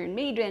Quadroon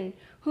Maiden,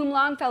 whom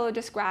Longfellow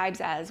describes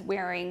as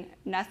wearing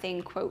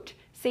nothing, quote,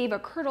 save a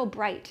kirtle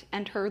bright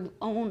and her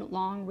own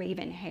long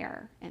raven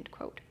hair, end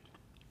quote.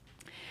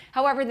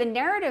 However, the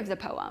narrative of the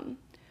poem,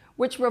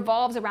 which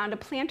revolves around a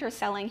planter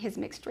selling his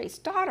mixed-race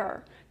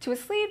daughter to a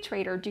slave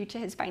trader due to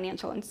his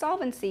financial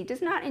insolvency,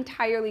 does not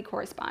entirely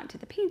correspond to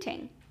the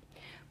painting.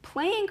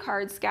 Playing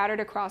cards scattered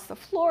across the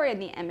floor in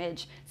the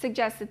image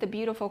suggest that the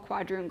beautiful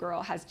Quadroon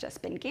Girl has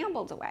just been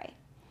gambled away.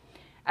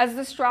 As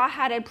the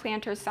straw-hatted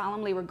planter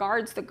solemnly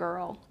regards the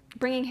girl,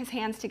 bringing his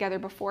hands together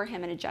before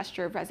him in a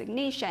gesture of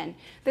resignation,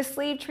 the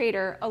slave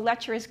trader, a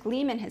lecherous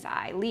gleam in his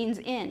eye, leans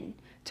in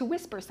to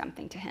whisper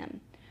something to him,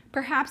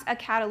 perhaps a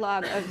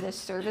catalog of the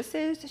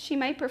services she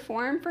might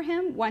perform for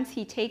him once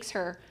he takes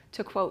her,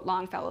 to quote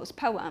Longfellow's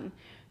poem,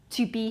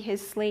 to be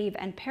his slave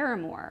and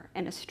paramour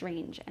in a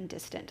strange and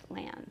distant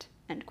land,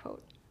 end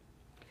quote.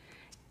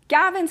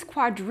 Gavin's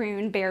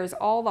Quadroon bears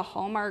all the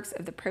hallmarks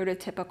of the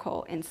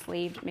prototypical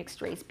enslaved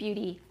mixed-race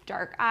beauty: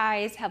 dark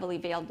eyes, heavily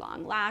veiled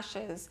long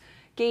lashes,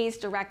 gaze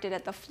directed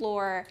at the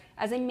floor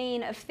as a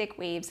mane of thick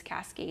waves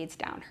cascades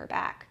down her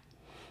back.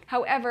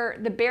 However,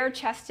 the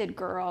bare-chested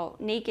girl,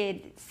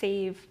 naked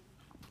save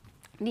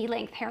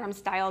knee-length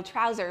harem-style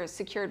trousers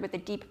secured with a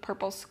deep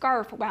purple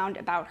scarf wound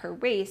about her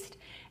waist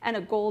and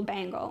a gold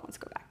bangle, let's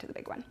go back to the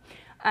big one,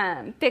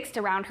 fixed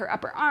around her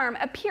upper arm,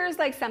 appears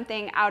like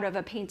something out of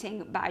a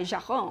painting by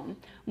Gérôme,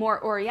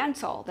 more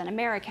Oriental than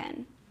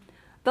American.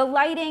 The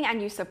lighting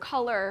and use of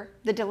color,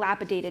 the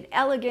dilapidated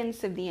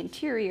elegance of the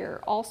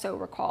interior also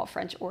recall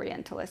French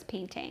Orientalist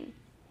painting.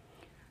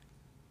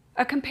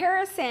 A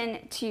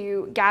comparison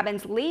to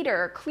Gavin's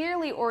later,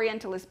 clearly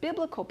Orientalist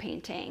biblical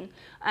painting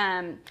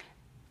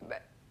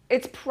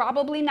It's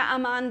probably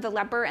Naaman the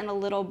leper and the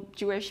little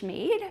Jewish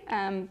maid,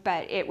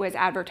 but it was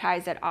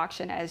advertised at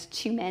auction as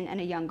 2 men and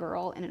a young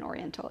girl in an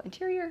Oriental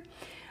interior.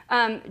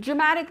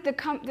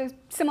 The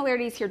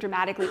similarities here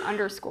dramatically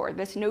underscore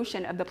this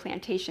notion of the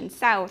plantation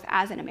South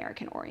as an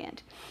American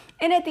Orient.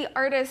 In it, the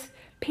artist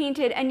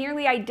painted a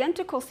nearly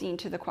identical scene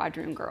to the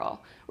quadroon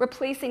girl,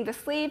 replacing the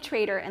slave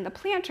trader and the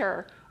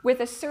planter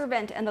with a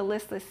servant and the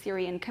listless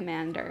Syrian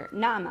commander,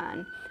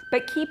 Naaman,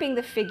 but keeping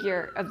the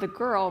figure of the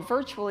girl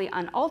virtually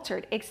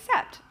unaltered,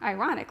 except,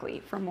 ironically,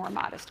 for more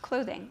modest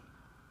clothing.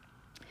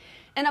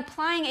 In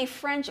applying a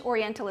French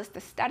Orientalist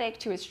aesthetic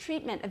to his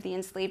treatment of the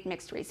enslaved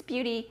mixed-race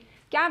beauty,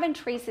 Gavin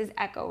traces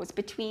echoes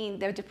between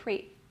the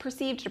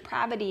perceived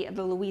depravity of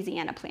the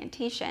Louisiana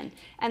plantation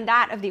and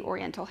that of the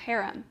Oriental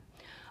harem.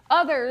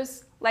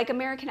 Others, like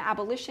American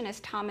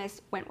abolitionist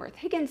Thomas Wentworth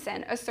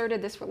Higginson,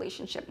 asserted this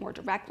relationship more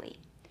directly.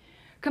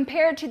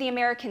 Compared to the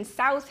American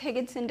South,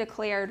 Higginson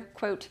declared,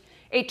 quote,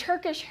 "A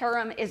Turkish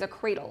harem is a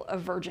cradle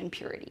of virgin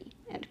purity,"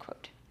 end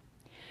quote.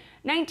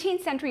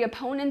 19th century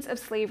opponents of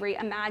slavery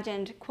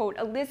imagined, quote,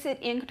 "illicit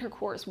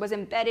intercourse was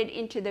embedded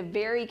into the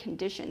very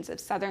conditions of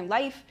Southern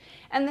life,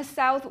 and the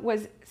South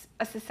was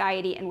a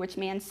society in which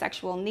man's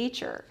sexual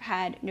nature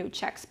had no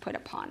checks put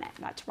upon it."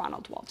 That's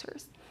Ronald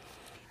Walters.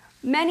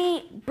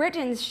 Many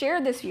Britons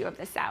shared this view of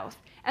the South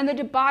and the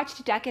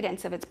debauched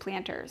decadence of its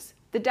planters.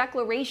 The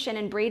declaration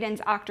in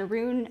Braden's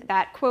Octoroon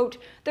that, quote,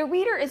 "the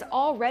reader is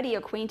already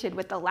acquainted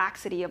with the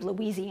laxity of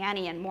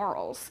Louisianian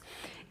morals,"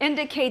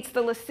 indicates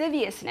the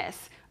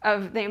lasciviousness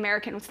of the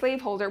American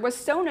slaveholder was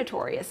so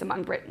notorious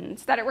among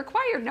Britons that it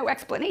required no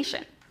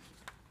explanation.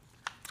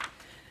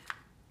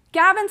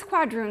 Gavin's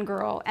Quadroon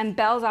Girl and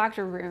Belle's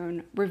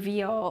Octoroon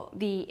reveal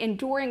the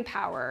enduring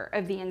power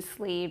of the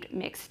enslaved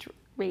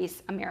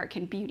mixed-race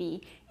American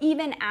beauty,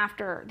 even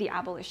after the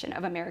abolition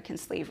of American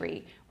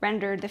slavery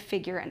rendered the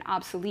figure an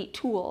obsolete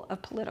tool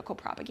of political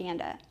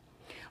propaganda.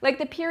 Like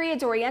the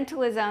period's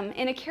Orientalism,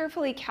 in a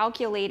carefully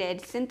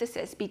calculated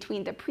synthesis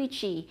between the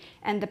preachy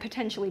and the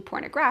potentially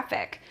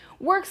pornographic,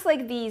 works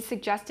like these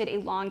suggested a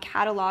long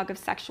catalog of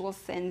sexual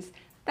sins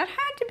that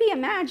had to be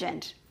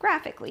imagined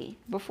graphically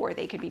before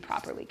they could be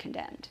properly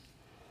condemned.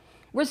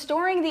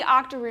 Restoring the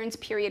Octoroon's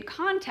period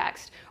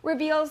context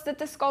reveals that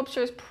the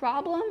sculpture's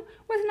problem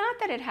was not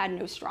that it had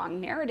no strong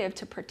narrative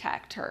to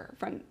protect her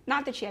from,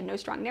 not that she had no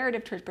strong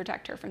narrative to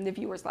protect her from the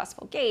viewer's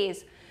lustful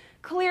gaze.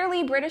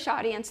 Clearly, British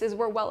audiences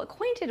were well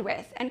acquainted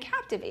with and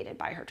captivated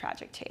by her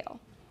tragic tale.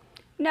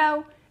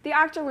 No, the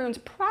Octoroon's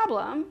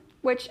problem,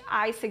 which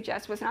I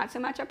suggest was not so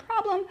much a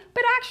problem,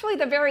 but actually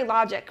the very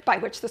logic by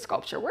which the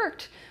sculpture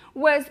worked,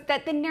 was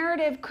that the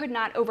narrative could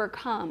not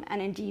overcome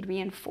and indeed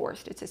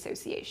reinforced its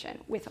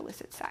association with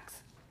illicit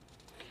sex.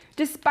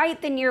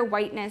 Despite the near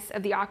whiteness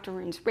of the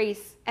Octoroon's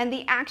race and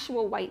the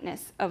actual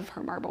whiteness of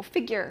her marble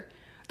figure,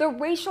 the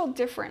racial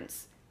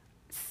difference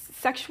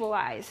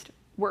sexualized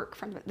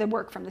the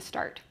work from the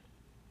start.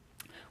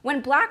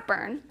 When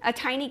Blackburn, a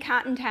tiny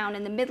cotton town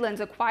in the Midlands,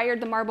 acquired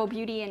the marble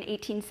beauty in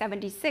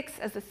 1876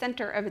 as the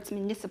center of its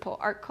municipal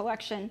art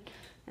collection,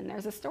 and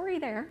there's a story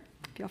there,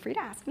 feel free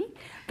to ask me,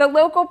 the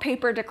local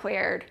paper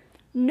declared,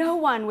 "No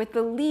one with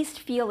the least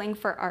feeling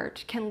for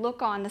art can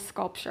look on the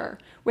sculpture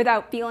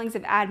without feelings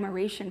of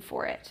admiration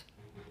for it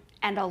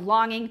and a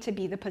longing to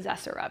be the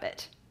possessor of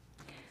it."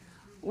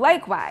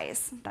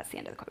 Likewise, that's the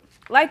end of the quote,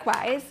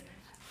 likewise,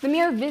 the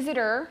mere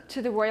visitor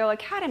to the Royal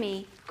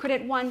Academy could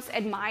at once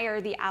admire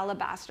the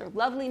alabaster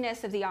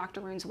loveliness of the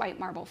Octoroon's white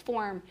marble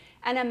form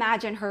and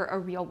imagine her a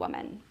real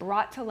woman,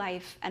 brought to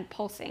life and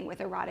pulsing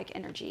with erotic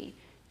energy,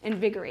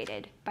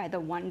 invigorated by the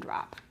one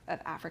drop of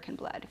African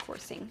blood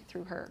coursing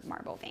through her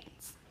marble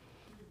veins.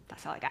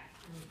 That's all I got.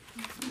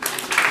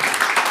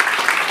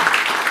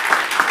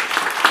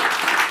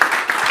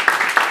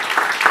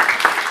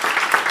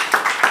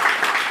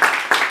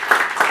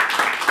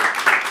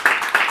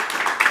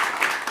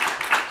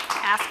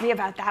 Ask me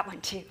about that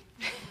one too.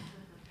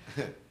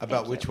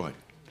 About which one?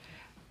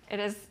 It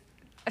is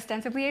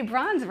ostensibly a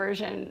bronze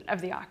version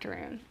of the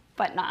Octoroon,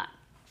 but not.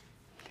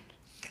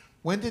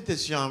 When did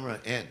this genre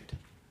end?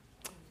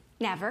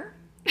 Never.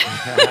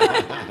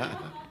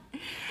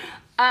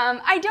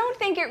 I don't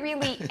think it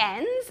really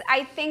ends.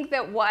 I think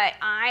that what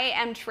I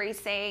am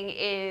tracing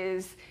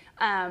is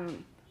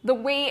the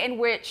way in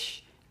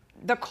which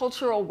the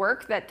cultural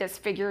work that this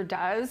figure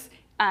does,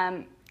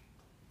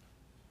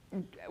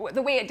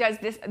 the way it does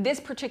this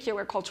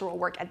particular cultural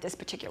work at this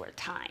particular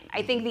time.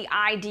 I think the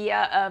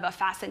idea of a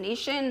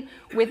fascination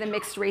with a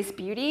mixed race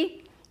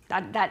beauty,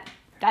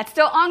 that's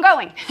still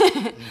ongoing,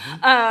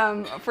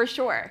 for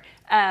sure.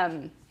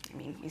 I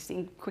mean, you've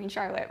seen Queen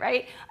Charlotte,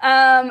 right?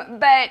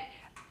 But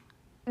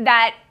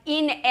that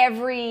in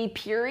every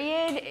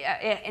period,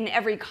 in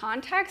every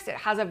context, it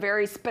has a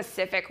very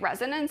specific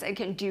resonance. It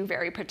can do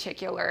very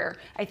particular,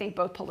 I think,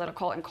 both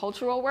political and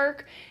cultural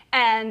work.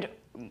 And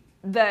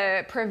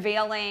the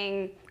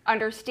prevailing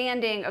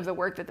understanding of the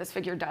work that this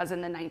figure does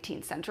in the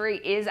 19th century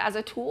is as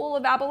a tool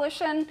of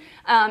abolition.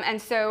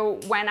 And so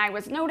when I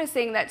was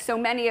noticing that so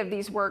many of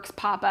these works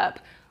pop up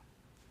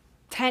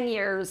 10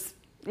 years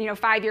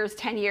 5 years,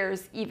 10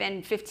 years,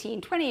 even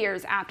 15, 20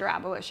 years after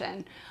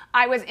abolition,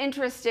 I was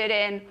interested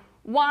in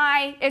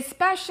why,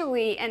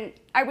 especially, and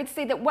I would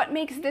say that what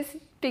makes this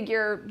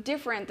figure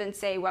different than,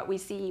 say, what we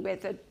see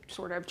with a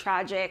sort of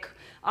tragic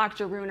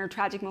octoroon or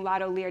tragic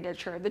mulatto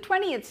literature of the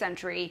 20th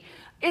century,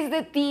 is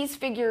that these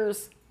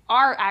figures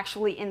are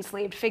actually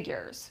enslaved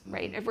figures,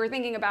 right? If we're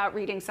thinking about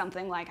reading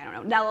something like, I don't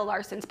know, Nella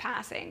Larsen's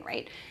Passing,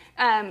 right?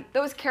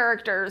 Those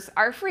characters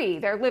are free.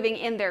 They're living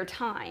in their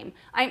time.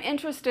 I'm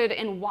interested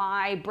in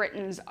why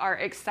Britons are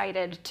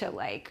excited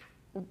to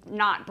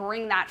not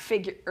bring that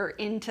figure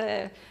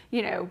into,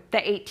 the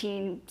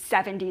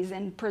 1870s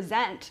and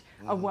present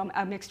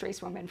a mixed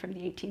race woman from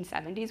the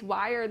 1870s.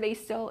 Why are they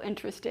still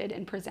interested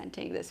in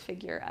presenting this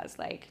figure as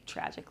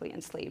tragically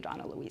enslaved on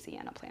a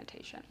Louisiana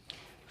plantation?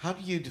 How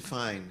do you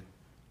define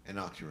an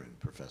octoroon,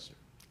 Professor?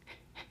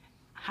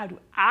 How do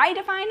I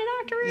define an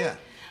octoroon? Yeah.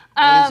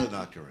 What is an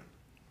octoroon?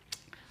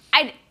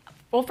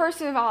 Well,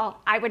 first of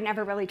all, I would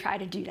never really try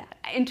to do that.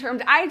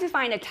 I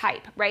define a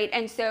type, right?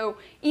 And so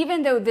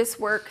even though this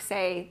work,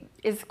 say,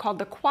 is called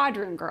the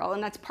Quadroon Girl,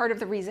 and that's part of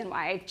the reason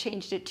why I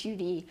changed it to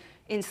the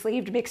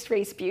enslaved mixed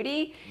race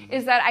beauty,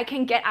 is that I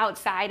can get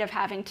outside of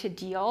having to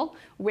deal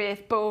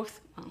with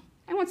both, well,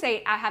 I won't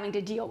say having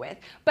to deal with,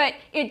 but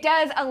it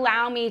does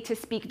allow me to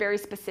speak very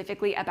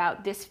specifically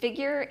about this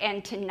figure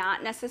and to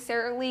not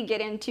necessarily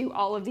get into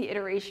all of the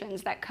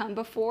iterations that come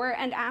before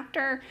and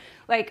after.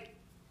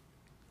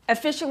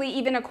 Officially,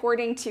 even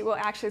according to, well,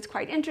 actually it's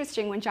quite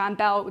interesting, when John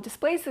Bell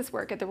displays this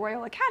work at the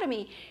Royal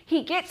Academy,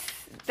 he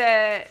gets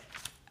the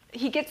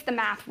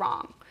math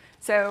wrong.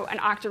 So an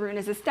octoroon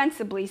is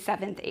ostensibly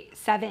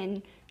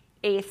 7/8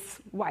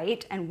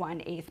 white and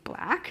 1/8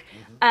 black.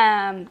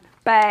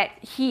 But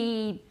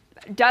he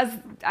does,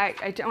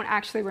 I don't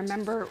actually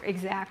remember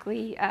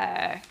exactly,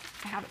 I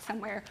have it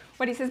somewhere,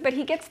 what he says, but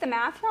he gets the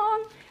math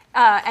wrong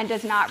and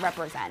does not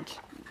represent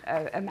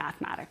a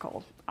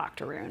mathematical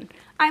octoroon.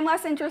 I'm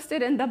less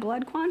interested in the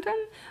blood quantum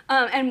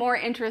and more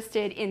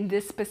interested in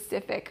this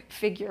specific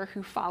figure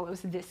who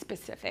follows this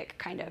specific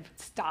kind of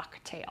stock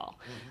tale.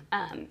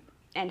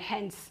 And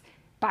hence,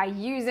 by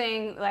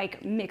using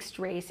mixed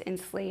race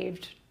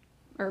enslaved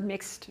or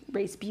mixed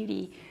race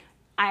beauty,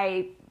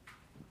 I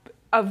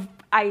am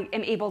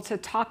able to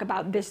talk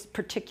about this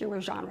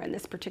particular genre and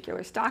this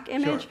particular stock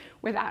image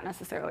without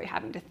necessarily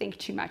having to think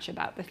too much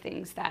about the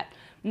things that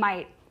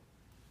might,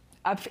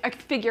 a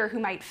figure who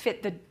might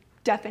fit the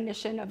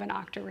definition of an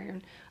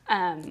octoroon,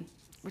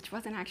 which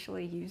wasn't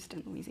actually used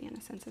in Louisiana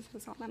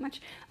census all that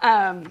much,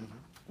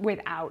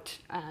 without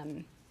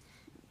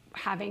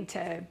having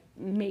to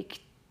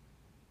make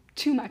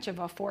too much of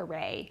a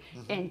foray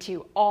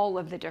into all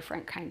of the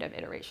different kind of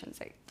iterations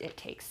it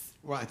takes.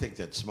 Well, I think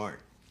that's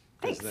smart,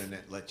 because Thanks. then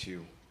it lets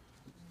you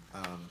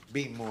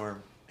be more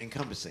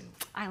encompassing.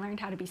 I learned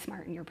how to be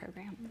smart in your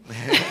program.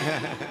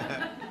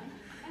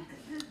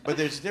 But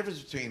there's a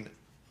difference between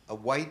a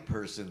white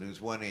person who's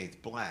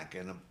 1/8 black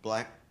and a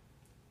black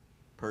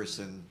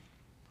person.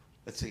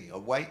 Let's see,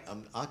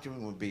 an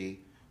octoroon would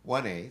be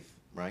 1/8,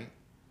 right?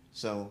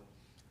 So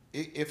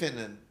if in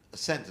a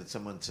sentence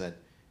someone said,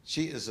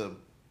 she is a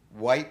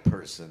white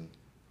person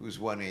who's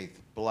 1/8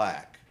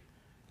 black,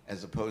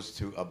 as opposed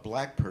to a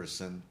black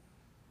person.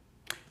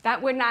 That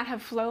would not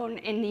have flown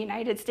in the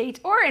United States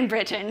or in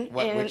Britain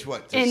Which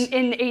what?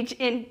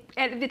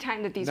 at the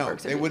time that these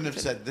works are they wouldn't have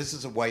being said, this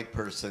is a white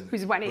person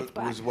who's 1/8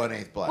 black. Who's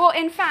 1/8 black. Well,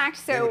 in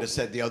fact, They so would have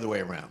said the other way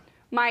around.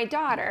 my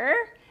daughter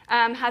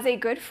has a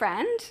good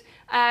friend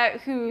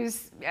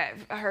who's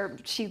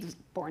she was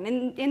born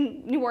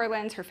in New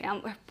Orleans. Her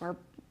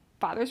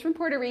father's from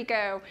Puerto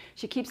Rico.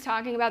 She keeps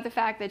talking about the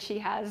fact that she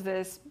has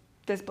this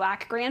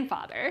black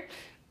grandfather,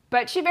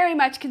 but she very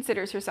much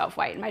considers herself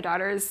white. And my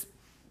daughter's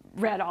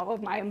read all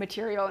of my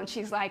material, and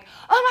she's like,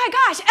 oh my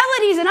gosh,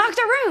 Elodie's an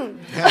octoroon.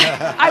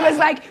 I was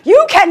like,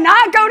 you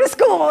cannot go to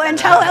school and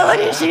tell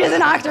Elodie she is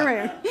an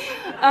octoroon.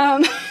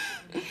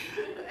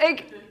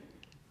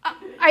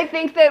 I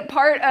think that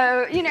part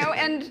of,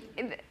 and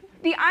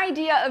the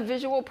idea of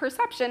visual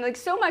perception,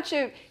 so much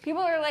of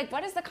people are like,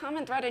 what is the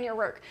common thread in your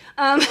work?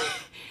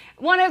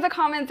 One of the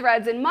common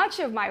threads in much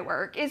of my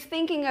work is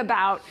thinking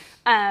about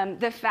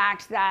the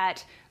fact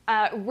that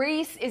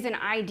race is an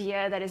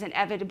idea that is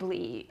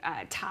inevitably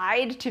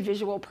tied to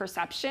visual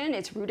perception.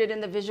 It's rooted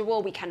in the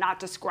visual. We cannot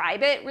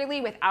describe it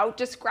really without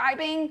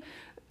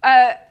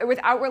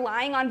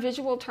relying on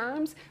visual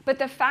terms. But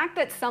the fact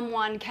that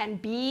someone can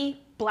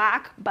be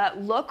black but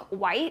look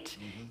white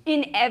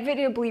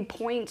inevitably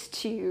points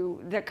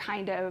to the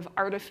kind of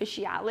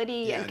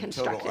artificiality and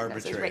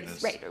constructedness of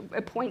race. Right.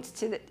 It points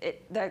to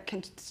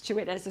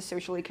it as a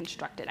socially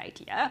constructed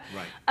idea.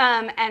 Right.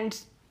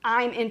 And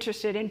I'm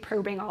interested in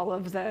probing all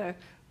of the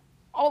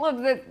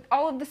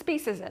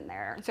spaces in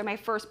there. So my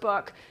first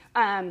book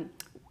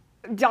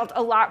dealt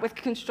a lot with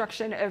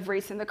construction of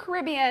race in the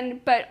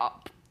Caribbean, but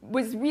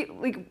was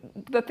really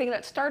the thing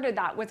that started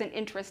that was an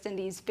interest in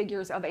these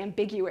figures of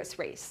ambiguous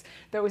race,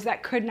 those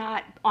that could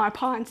not,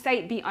 upon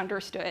sight, be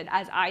understood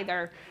as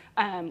either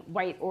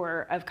white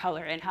or of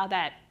color, and how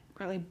that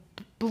really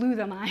blew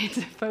the minds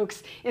of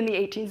folks in the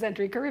 18th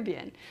century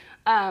Caribbean.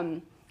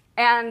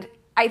 And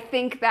I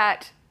think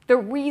that the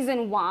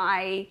reason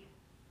why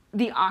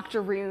the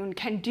octoroon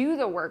can do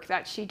the work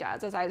that she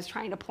does, as I was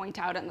trying to point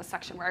out in the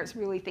section where I was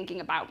really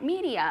thinking about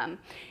medium,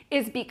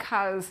 is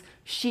because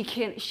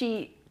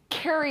she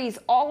carries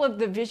all of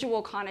the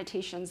visual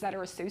connotations that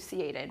are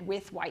associated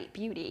with white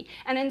beauty.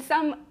 And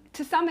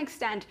to some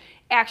extent,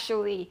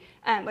 actually,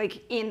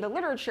 like in the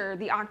literature,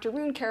 the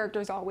octoroon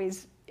character is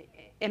always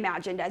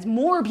imagined as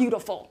more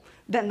beautiful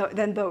than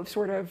the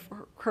sort of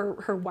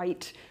her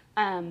white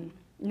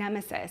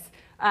nemesis.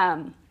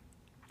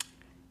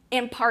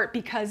 In part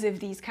because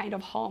of these kind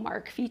of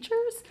hallmark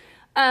features,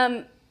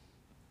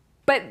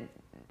 but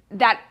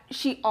that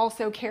she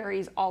also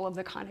carries all of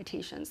the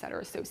connotations that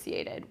are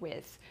associated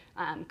with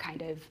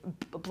kind of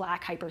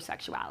black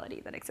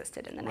hypersexuality that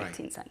existed in the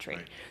 19th century.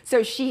 Right.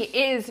 So she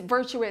is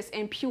virtuous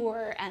and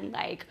pure, and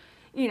like,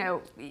 you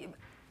know,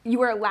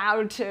 you are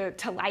allowed to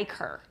like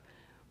her,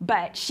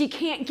 but she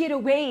can't get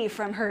away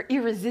from her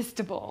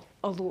irresistible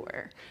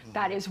allure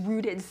that is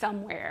rooted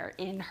somewhere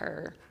in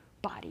her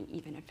body,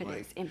 even if it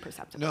is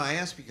imperceptible. No, I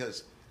ask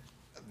because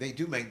they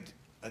do make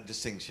a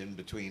distinction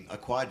between a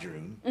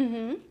quadroon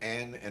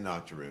and an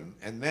octoroon,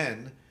 and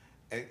then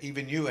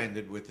even you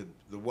ended with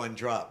the one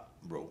drop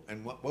rule.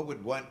 And what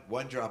would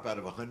one drop out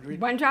of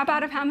 100? One drop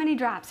out of how many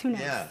drops? Who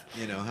knows? Yeah,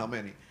 you know how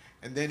many.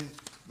 And then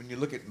when you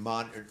look at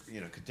modern,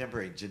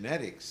 contemporary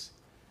genetics,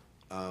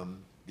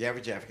 the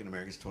average African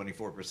American is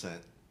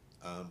 24%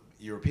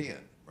 European,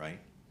 right?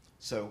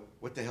 So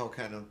what the hell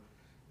kind of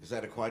is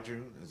that a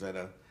quadroon? Is that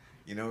a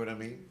You know what I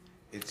mean?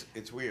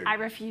 It's weird. I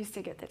refused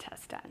to get the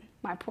test done.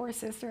 My poor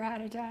sister had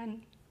it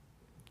done.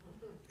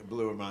 It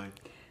blew her mind.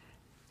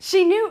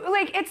 She knew,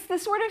 like, it's the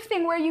sort of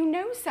thing where you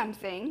know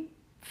something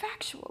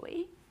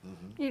factually,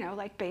 you know,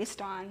 like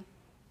based on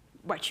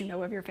what you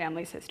know of your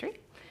family's history.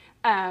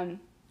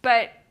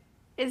 But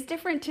it's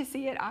different to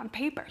see it on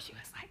paper. She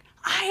was like,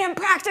 I am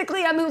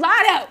practically a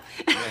mulatto.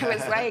 I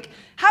was like,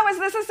 how is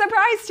this a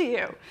surprise to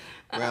you?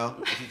 Well,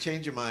 if you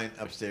change your mind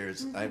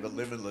upstairs, I have a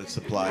limitless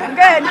supply. I'm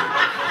good.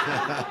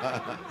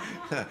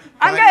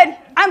 I'm good.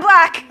 I'm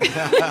black.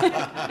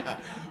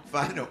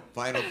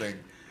 Final thing.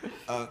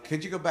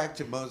 Could you go back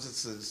to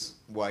Moses'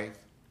 wife?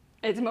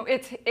 So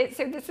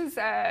this is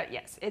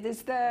yes, it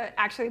is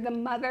actually the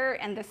mother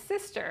and the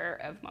sister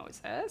of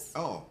Moses.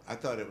 Oh, I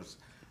thought it was.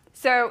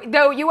 So,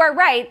 though you are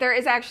right, there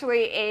is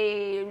actually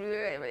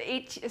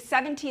a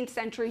 17th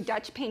century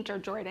Dutch painter,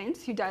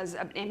 Jordaens, who does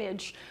an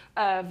image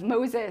of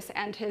Moses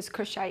and his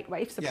Cushite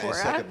wife, Zipporah. Yeah,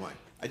 his second wife.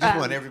 I just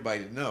want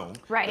everybody to know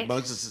right. that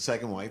Moses'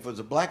 second wife was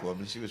a black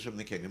woman. She was from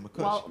the kingdom of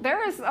Cush. Well,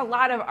 there is a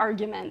lot of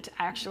argument,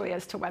 actually,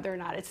 as to whether or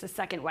not it's the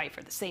second wife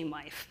or the same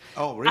wife.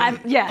 Oh, really?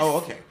 Yes. Oh,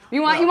 okay.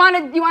 You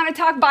want to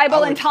talk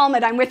Bible and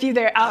Talmud? I'm with you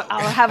there.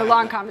 I'll have a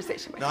long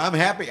conversation with you. No, I'm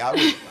happy.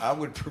 I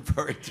would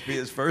prefer it to be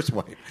his first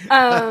wife.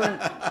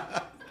 But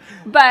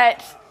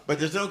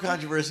there's no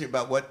controversy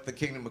about what the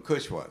kingdom of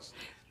Cush was.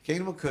 The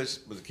kingdom of Cush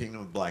was a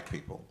kingdom of black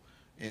people.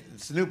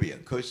 It's Nubia,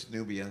 Cush,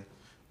 Nubia,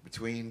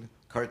 between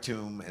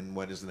Khartoum and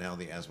what is now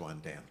the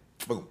Aswan Dam.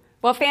 Boom.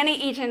 Well, Fanny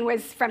Eaton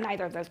was from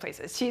neither of those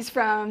places. She's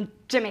from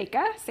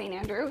Jamaica, St.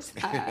 Andrews,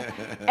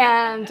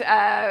 and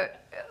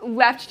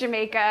left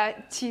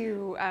Jamaica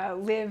to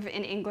live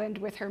in England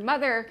with her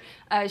mother.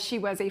 She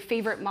was a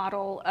favorite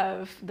model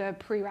of the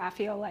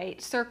pre-Raphaelite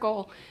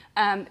circle.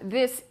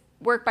 This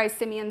work by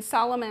Simeon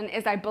Solomon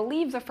is, I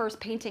believe, the first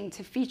painting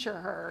to feature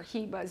her.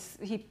 He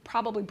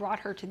probably brought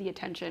her to the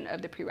attention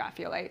of the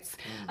Pre-Raphaelites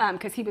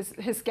because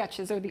his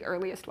sketches are the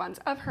earliest ones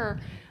of her.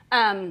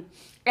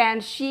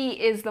 And she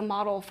is the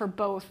model for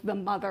both the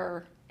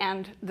mother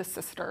and the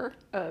sister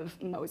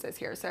of Moses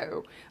here.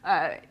 So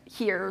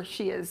here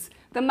she is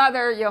the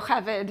mother,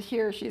 Yocheved.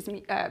 Here she is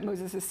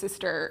Moses'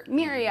 sister,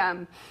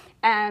 Miriam.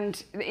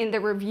 And in the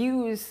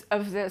reviews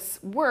of this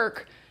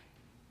work,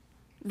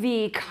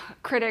 the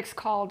critics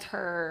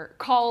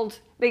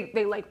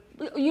they like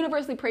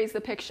universally praised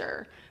the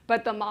picture,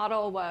 but the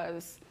model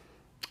was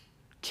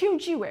too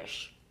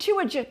Jewish, too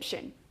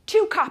Egyptian,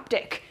 too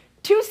Coptic,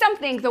 too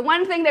something. The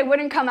one thing they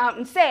wouldn't come out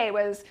and say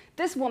was,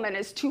 this woman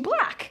is too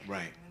black.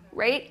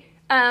 Right?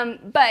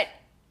 But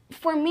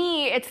for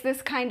me, it's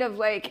this kind of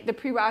like, the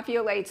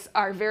Pre-Raphaelites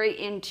are very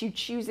into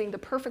choosing the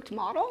perfect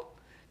model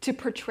to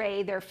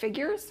portray their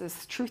figures,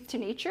 this truth to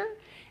nature.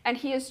 And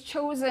he has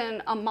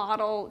chosen a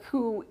model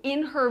who,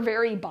 in her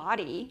very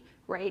body,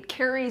 right,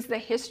 carries the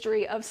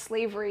history of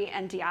slavery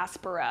and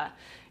diaspora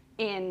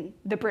in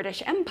the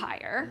British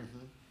Empire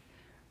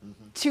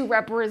to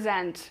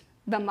represent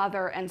the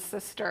mother and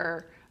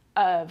sister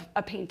of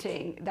a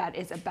painting that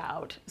is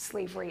about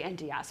slavery and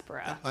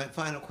diaspora. My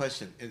final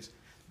question is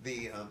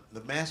the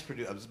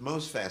mass-produced. I was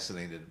most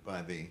fascinated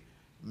by the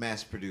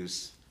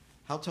mass-produced.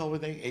 How tall were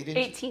they? 8 inches?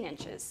 18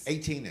 inches.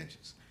 18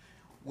 inches.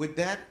 Would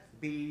that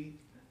be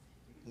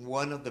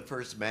one of the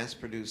first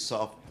mass-produced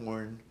soft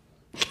porn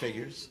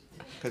figures?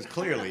 Because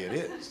clearly it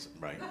is,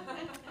 right?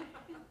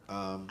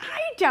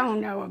 I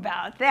don't know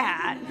about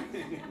that.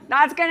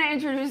 That's going to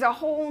introduce a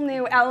whole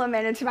new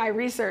element into my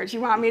research. You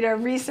want me to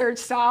research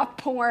soft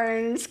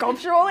porn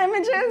sculptural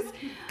images?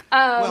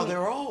 Well,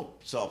 they're all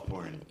soft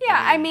porn. Yeah,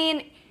 I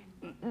mean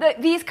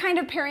these kind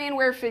of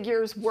Parian-ware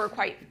figures were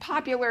quite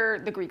popular.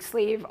 The Greek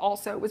slave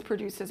also was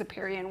produced as a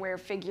Parian-ware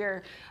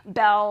figure.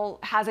 Bell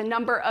has a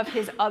number of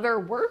his other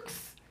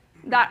works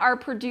that are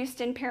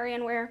produced in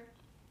Parian-ware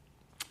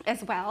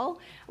as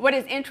well. What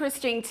is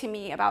interesting to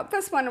me about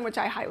this one, which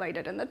I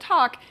highlighted in the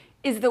talk,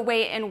 is the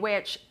way in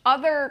which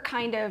other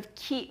kind of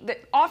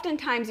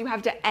oftentimes you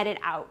have to edit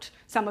out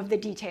some of the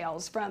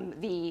details from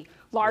the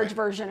large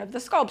version of the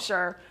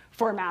sculpture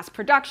for mass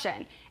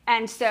production.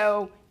 And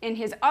so in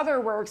his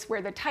other works,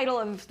 where the title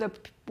of the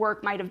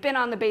work might have been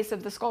on the base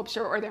of the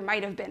sculpture, or there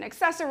might have been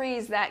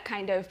accessories that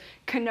kind of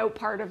connote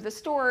part of the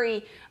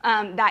story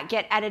that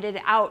get edited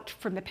out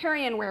from the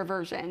Parian-ware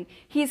version,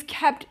 he's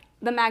kept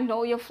the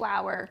magnolia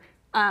flower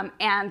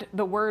and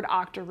the word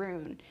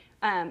octoroon.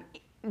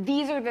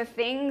 These are the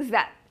things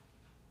that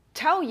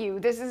tell you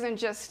this isn't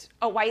just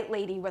a white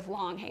lady with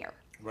long hair.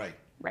 Right.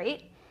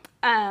 Right?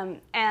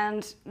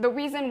 And the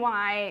reason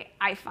why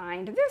I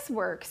find this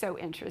work so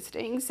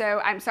interesting, so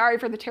I'm sorry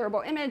for the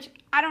terrible image,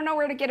 I don't know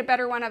where to get a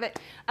better one of it.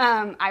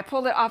 I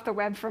pulled it off the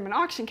web from an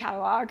auction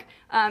catalog.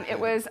 It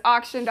was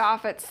auctioned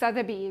off at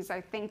Sotheby's,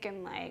 I think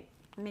in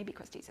maybe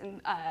Christie's,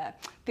 in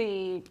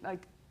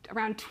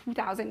around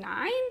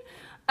 2009.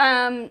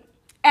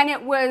 And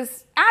it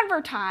was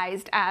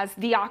advertised as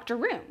the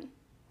octoroon.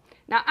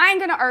 Now I'm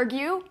gonna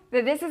argue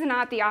that this is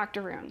not the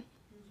octoroon,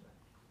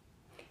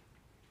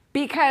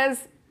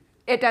 because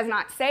it does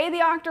not say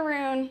the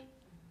octoroon,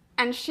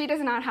 and she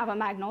does not have a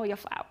magnolia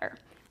flower.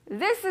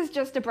 This is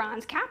just a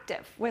bronze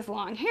captive with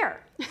long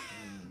hair.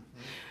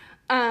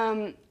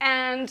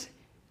 And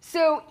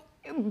so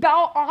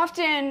Bell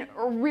often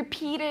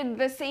repeated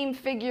the same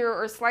figure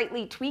or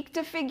slightly tweaked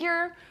a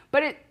figure,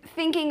 but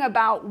thinking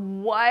about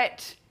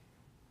what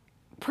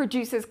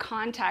produces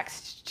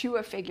context to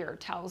a figure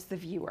tells the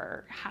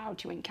viewer how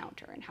to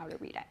encounter and how to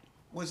read it.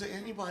 Was there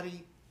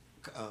anybody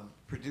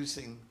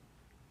producing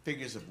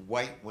figures of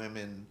white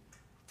women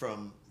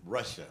from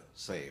Russia,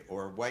 say,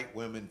 or white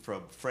women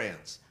from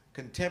France,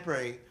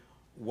 contemporary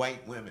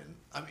white women?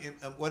 I mean,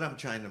 what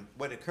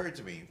occurred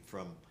to me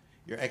from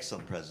your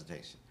excellent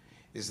presentation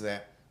is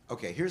that,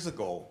 okay, here's the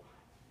goal,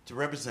 to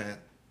represent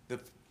the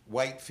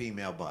white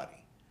female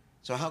body.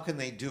 So how can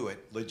they do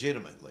it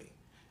legitimately,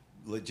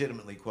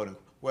 quote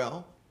unquote?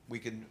 Well, we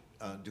can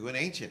do an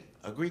ancient,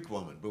 a Greek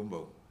woman, boom,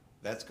 boom,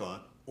 that's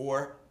gone,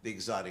 or the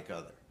exotic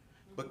other.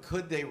 But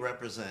could they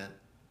represent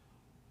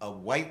a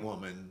white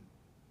woman,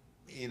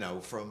 you know,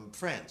 from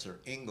France or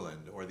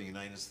England or the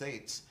United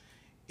States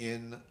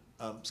in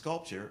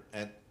sculpture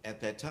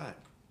at that time?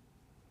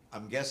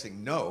 I'm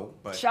guessing no,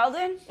 but...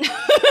 Sheldon?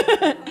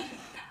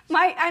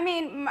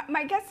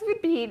 My guess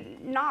would be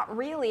not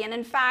really. And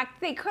in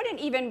fact, they couldn't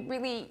even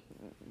really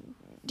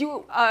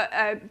do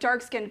a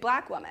dark-skinned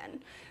black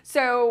woman.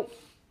 So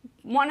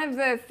one of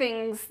the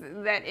things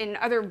that in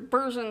other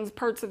versions,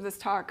 parts of this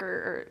talk,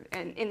 or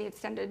in the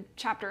extended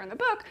chapter in the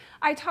book,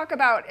 I talk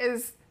about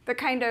is the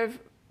kind of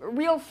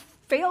real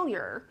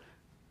failure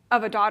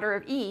of A Daughter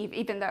of Eve,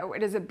 even though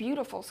it is a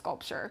beautiful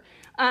sculpture,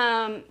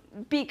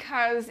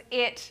 because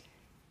it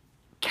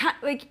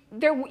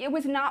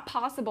was not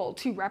possible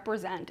to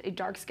represent a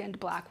dark-skinned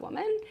black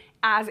woman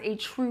as a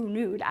true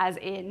nude, as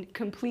in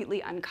completely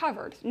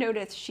uncovered.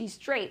 Notice she's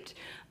draped.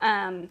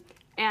 And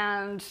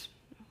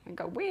I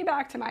go way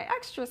back to my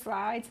extra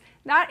slides.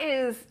 That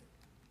is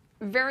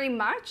very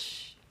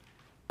much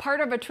part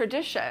of a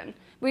tradition.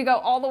 We go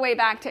all the way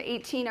back to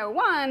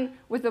 1801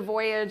 with the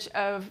voyage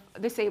of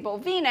the Sable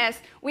Venus.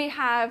 We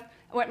have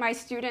what my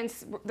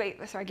students,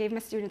 so I gave my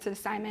students an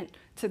assignment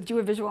to do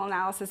a visual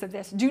analysis of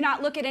this. Do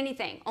not look at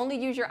anything, only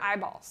use your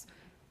eyeballs.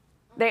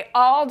 They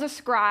all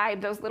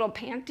describe those little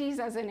panties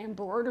as an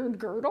embroidered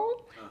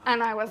girdle,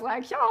 and I was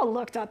like, y'all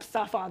looked up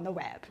stuff on the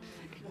web.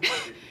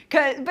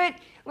 But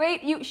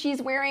wait,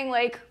 she's wearing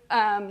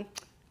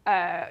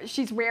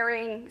she's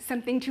wearing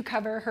something to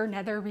cover her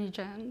nether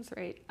regions,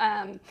 right?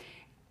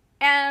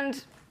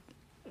 And,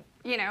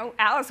 you know,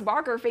 Alice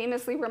Walker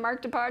famously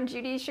remarked upon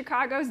Judy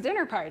Chicago's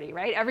dinner party,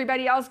 right?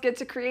 Everybody else gets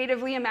a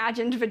creatively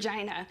imagined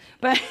vagina,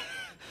 but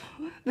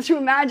to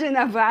imagine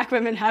that black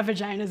women have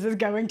vaginas is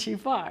going too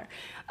far.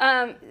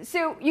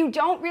 So you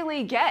don't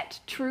really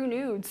get true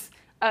nudes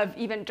of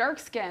even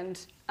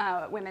dark-skinned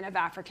women of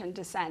African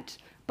descent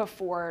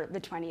before the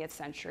 20th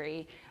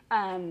century.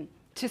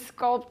 To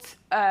sculpt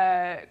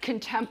a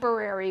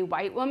contemporary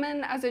white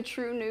woman as a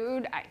true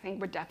nude, I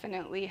think would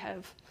definitely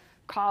have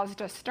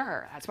caused a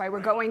stir. That's why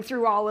we're going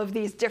through all of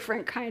these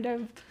different kind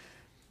of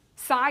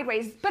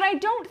sideways. But I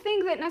don't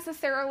think that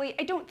necessarily,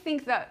 I don't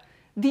think that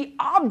the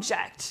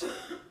object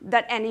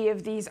that any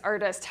of these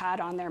artists had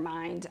on their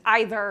mind,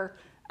 either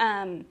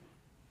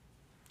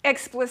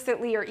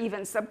explicitly or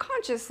even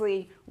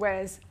subconsciously,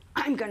 was,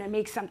 I'm gonna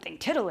make something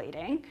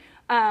titillating.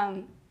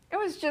 It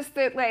was just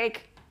that,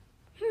 like,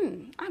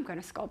 I'm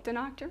going to sculpt an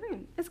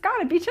octoroon. It's got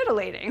to be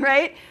titillating,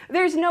 right?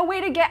 There's no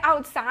way to get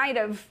outside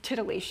of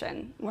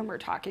titillation when we're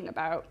talking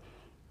about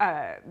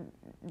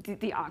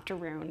the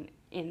octoroon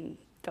in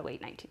the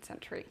late 19th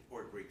century.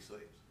 Or Greek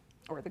slaves.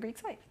 Or the Greek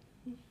slave.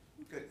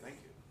 Good, thank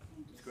you.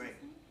 It's great.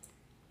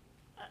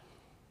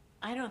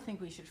 I don't think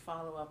we should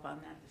follow up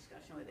on that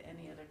discussion with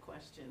any other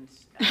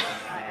questions.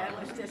 It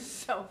was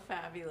just so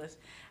fabulous.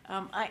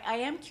 I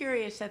am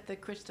curious at the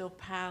Crystal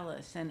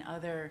Palace and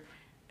other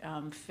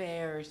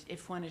fairs,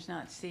 if one is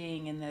not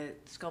seeing in the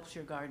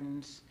sculpture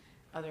gardens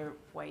other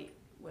white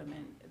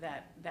women,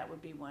 that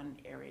would be one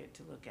area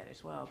to look at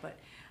as well. But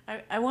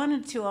I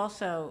wanted to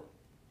also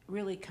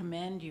really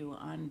commend you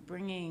on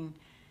bringing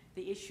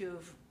the issue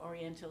of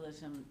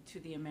Orientalism to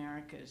the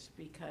Americas,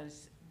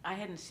 because I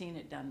hadn't seen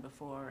it done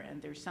before,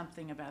 and there's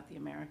something about the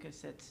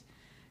Americas that's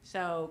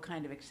so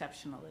kind of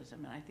exceptionalism,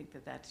 and I think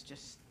that that's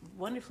just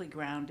wonderfully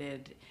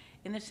grounded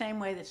in the same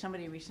way that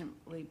somebody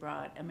recently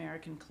brought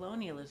American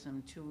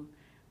colonialism to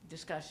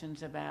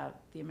discussions about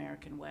the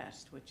American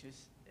West, which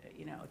is,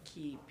 you know, a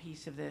key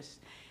piece of this.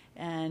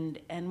 And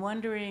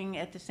wondering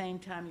at the same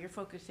time, you're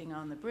focusing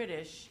on the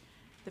British,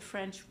 the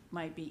French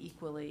might be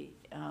equally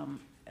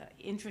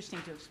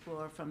interesting to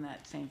explore from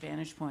that same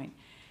vantage point.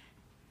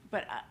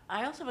 But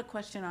I also have a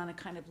question on a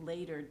kind of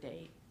later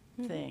date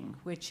thing,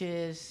 which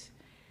is,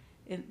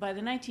 by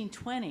the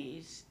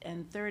 1920s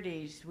and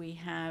 30s, we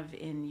have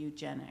in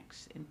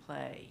eugenics in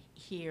play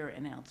here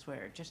and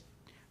elsewhere, just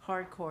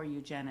hardcore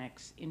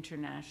eugenics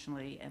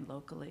internationally and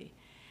locally,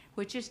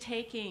 which is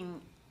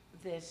taking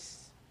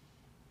this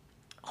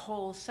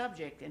whole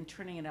subject and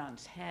turning it on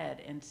its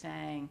head and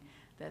saying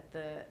that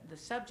the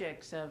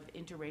subjects of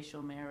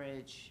interracial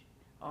marriage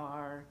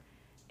are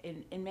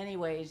in many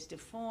ways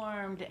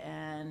deformed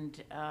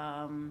and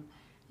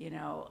you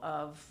know,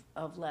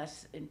 of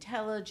less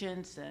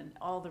intelligence and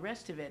all the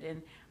rest of it.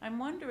 And I'm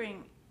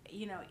wondering,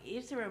 you know,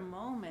 is there a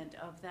moment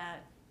of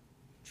that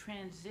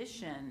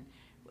transition,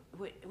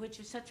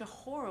 which is such a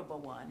horrible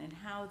one, and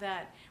how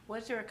that,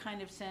 was there a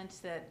kind of sense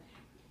that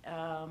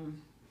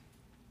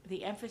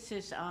the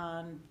emphasis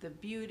on the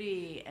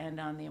beauty and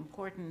on the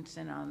importance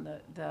and on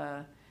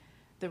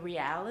the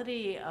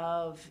reality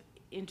of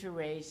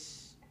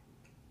interrace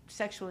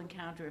sexual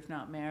encounter, if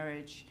not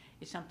marriage,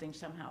 is something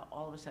somehow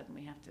all of a sudden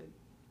we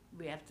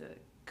have to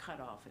cut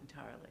off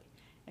entirely?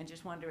 And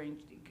just wondering,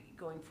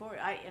 going forward,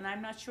 and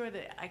I'm not sure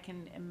that I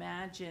can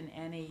imagine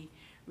any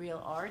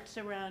real arts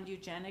around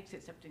eugenics,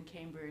 except in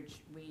Cambridge,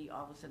 we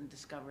all of a sudden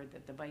discovered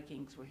that the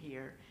Vikings were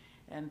here,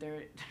 and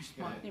there's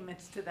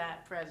monuments to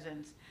that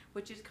presence,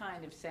 which is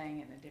kind of saying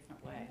it in a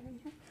different way.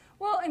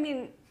 Well, I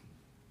mean,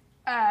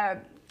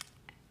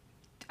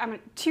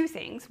 two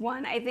things.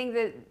 One, I think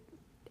that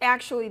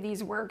actually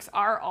these works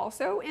are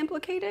also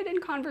implicated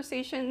in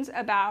conversations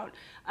about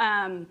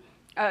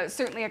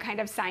certainly a kind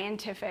of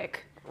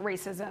scientific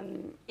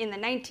racism in the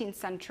 19th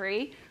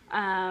century.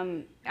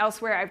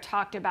 Elsewhere, I've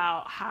talked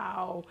about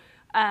how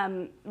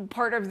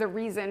part of the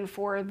reason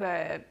for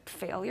the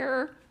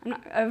failure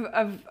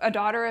of A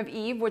Daughter of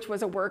Eve, which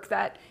was a work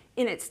that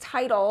in its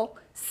title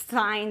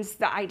signs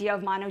the idea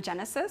of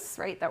monogenesis,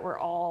 right? That we're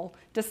all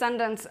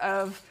descendants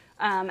of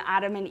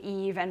Adam and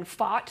Eve and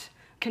fought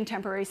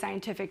contemporary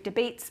scientific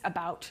debates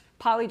about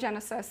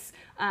polygenesis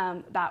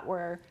that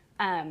were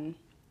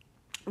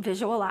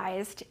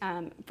visualized,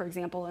 for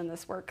example, in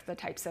this work, The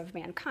Types of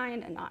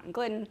Mankind and Knott and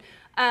Glidden.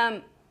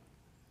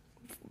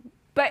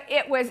 But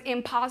it was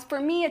impossible. For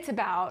me, it's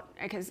about,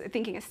 because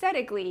thinking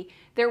aesthetically,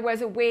 there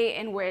was a way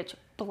in which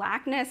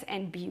blackness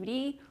and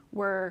beauty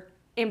were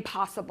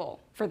impossible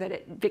for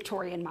the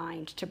Victorian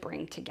mind to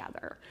bring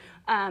together.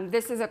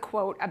 This is a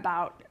quote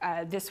about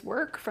this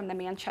work from the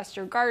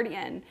Manchester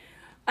Guardian,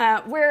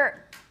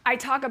 where I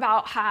talk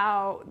about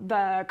how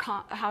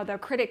the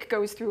critic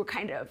goes through a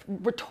kind of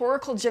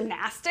rhetorical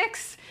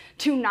gymnastics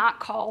to not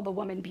call the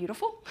woman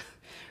beautiful,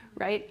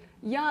 right?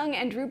 Young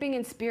and drooping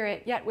in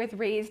spirit, yet with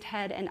raised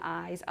head and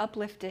eyes,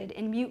 uplifted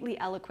in mutely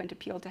eloquent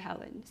appeal to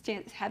heaven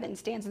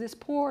stands this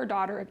poor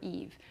daughter of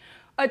Eve,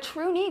 a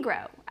true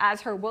Negro,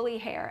 as her woolly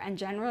hair and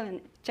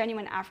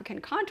genuine African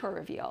contour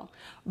reveal.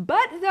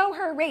 But though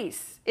her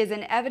race is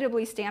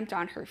inevitably stamped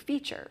on her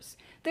features,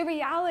 the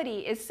reality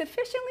is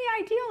sufficiently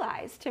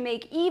idealized to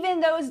make even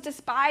those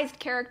despised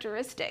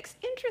characteristics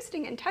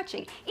interesting and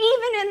touching,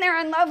 even in their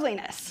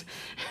unloveliness,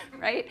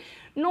 right?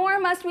 Nor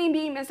must we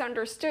be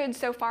misunderstood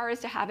so far as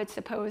to have it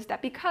supposed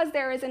that because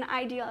there is an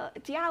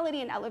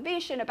ideality and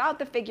elevation about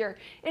the figure,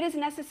 it is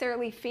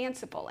necessarily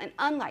fanciful and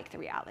unlike the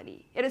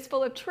reality. It is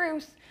full of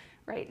truth,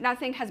 right?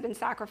 Nothing has been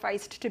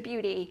sacrificed to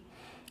beauty.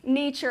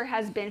 Nature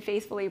has been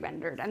faithfully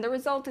rendered, and the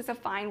result is a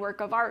fine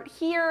work of art.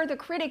 Here, the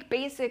critic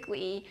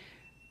basically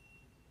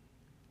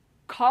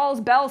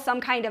calls Bell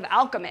some kind of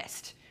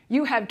alchemist.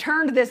 You have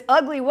turned this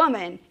ugly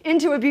woman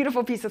into a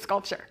beautiful piece of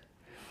sculpture.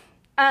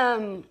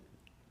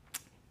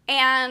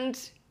 And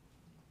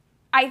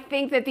I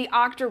think that the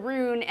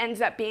octoroon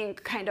ends up being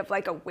kind of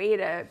like a way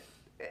to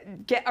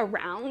get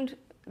around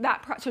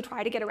that, to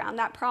try to get around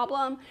that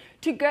problem.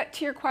 To get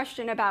to your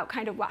question about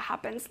kind of what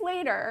happens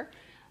later,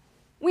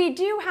 We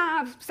do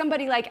have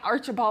somebody like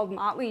Archibald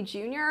Motley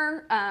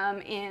Jr.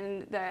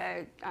 In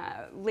the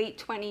late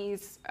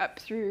 20s up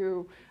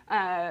through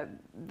the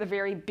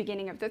very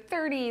beginning of the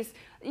 30s,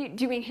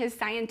 doing his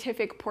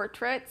scientific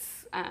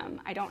portraits.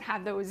 I don't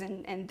have those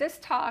in this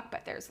talk,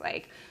 but there's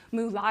like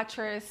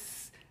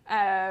Mulatress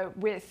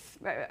with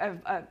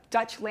a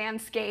Dutch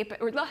landscape,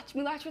 or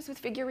Mulatress with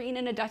figurine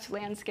in a Dutch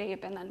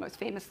landscape, and then most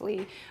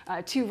famously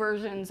 2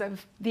 versions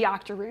of the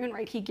Octoroon,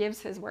 right? He gives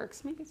his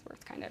works, maybe it's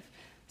worth kind of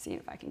seeing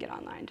if I can get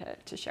online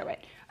to show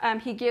it.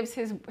 He gives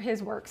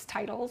his works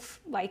titles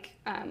like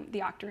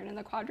the Octoroon and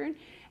the Quadroon,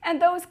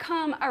 and those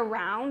come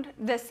around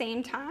the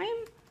same time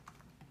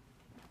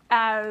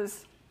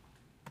as,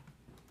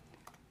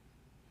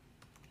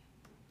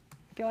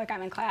 I feel like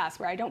I'm in class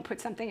where I don't put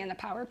something in the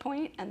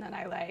PowerPoint and then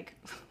I like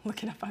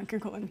look it up on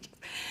Google Images.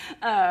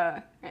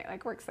 Right,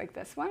 like works like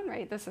this one,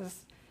 right? This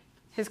is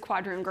his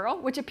Quadroon Girl,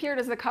 which appeared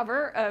as the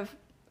cover of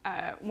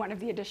one of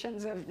the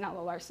editions of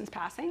Nella Larsen's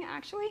Passing,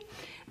 actually.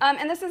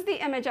 And this is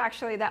the image,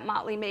 actually, that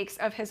Motley makes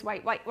of his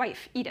white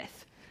wife,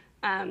 Edith.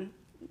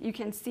 You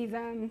can see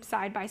them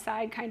side by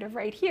side kind of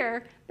right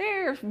here.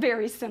 They're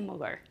very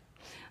similar.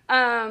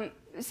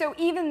 So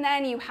even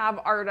then, you have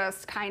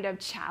artists kind of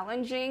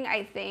challenging,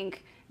 I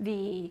think,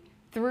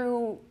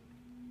 through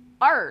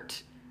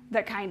art,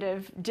 the kind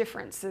of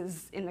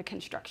differences in the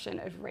construction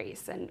of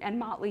race. And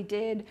Motley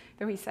did,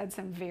 though he said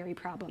some very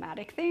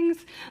problematic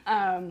things,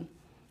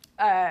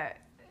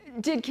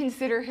 did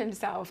consider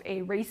himself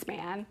a race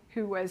man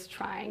who was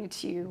trying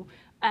to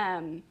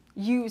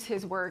use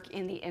his work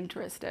in the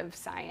interest of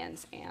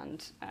science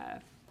and,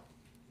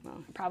 well,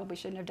 I probably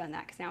shouldn't have done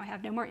that because now I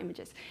have no more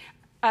images,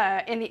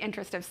 in the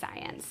interest of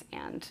science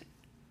and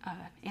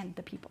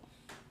the people.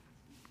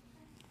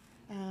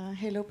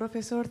 Hello,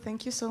 Professor.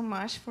 Thank you so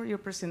much for your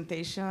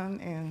presentation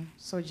and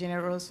so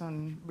generous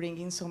on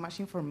bringing so much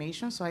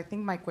information. So I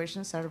think my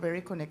questions are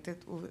very connected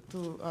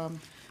to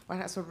what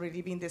has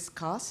already been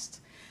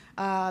discussed.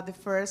 The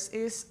first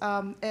is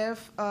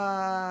if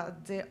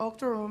the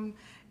Octoroon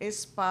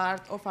is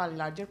part of a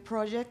larger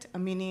project,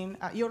 meaning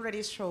you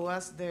already showed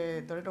us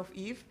the Daughter of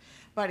Eve,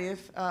 but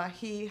if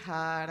he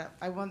had,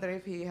 I wonder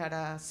if he had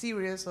a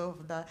series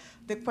of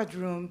the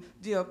Quadroon,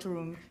 the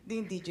Octoroon, the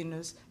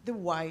Indigenous, the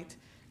White,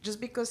 just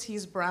because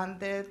he's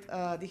branded,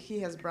 he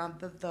has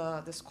branded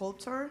the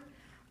sculptor.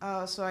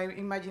 So I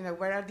imagine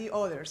where are the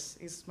others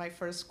is my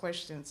first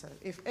question, so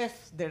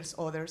if there's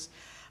others.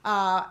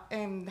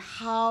 And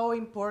how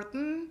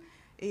important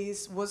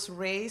was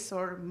race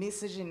or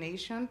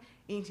miscegenation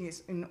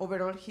in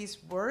overall his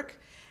work?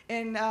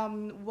 And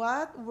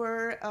what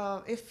were,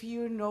 if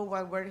you know,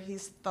 what were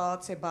his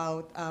thoughts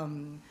about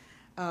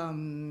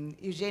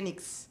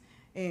eugenics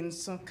and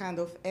some kind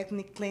of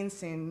ethnic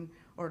cleansing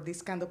or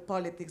this kind of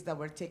politics that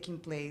were taking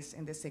place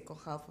in the second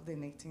half of the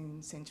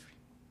 19th century?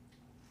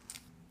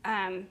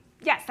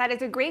 Yes, that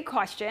is a great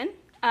question.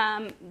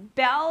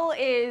 Bell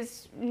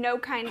is no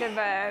kind of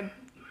a,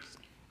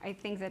 I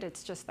think that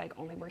it's just like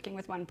only working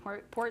with one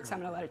port, so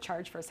I'm gonna let it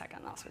charge for a second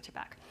and I'll switch it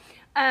back.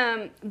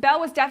 Bell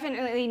was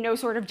definitely no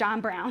sort of John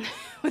Brown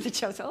with a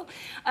chisel.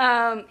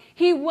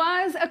 He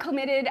was a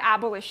committed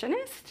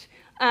abolitionist,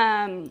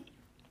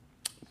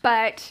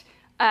 but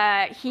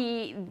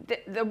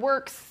the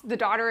works, The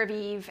Daughter of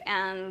Eve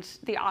and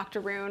The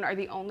Octoroon, are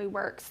the only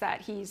works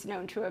that he's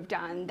known to have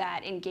done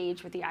that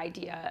engage with the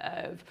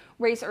idea of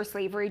race or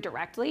slavery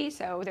directly.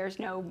 So there's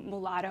no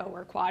mulatto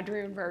or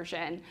quadroon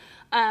version.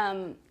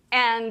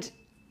 And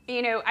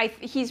you know,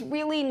 he's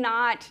really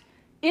not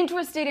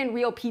interested in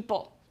real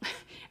people,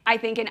 I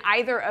think, in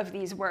either of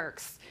these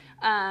works.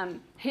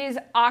 His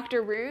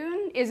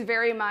Octoroon is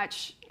very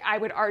much, I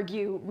would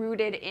argue,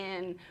 rooted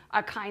in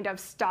a kind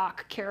of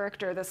stock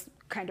character, this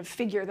kind of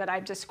figure that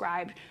I've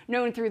described,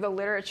 known through the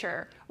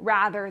literature,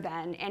 rather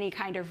than any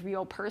kind of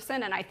real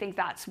person. And I think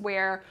that's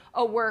where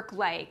a work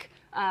like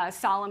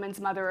Solomon's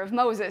Mother of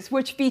Moses,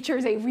 which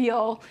features a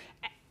real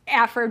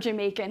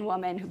Afro-Jamaican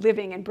woman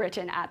living in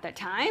Britain at the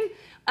time,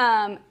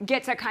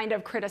 gets a kind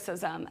of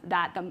criticism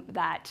that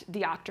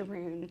the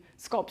Octoroon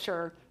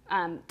sculpture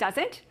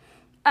doesn't.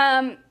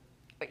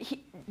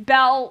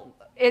 Bell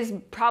is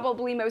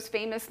probably most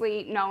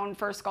famously known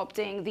for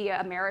sculpting the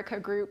America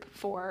group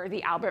for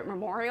the Albert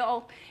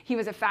Memorial. He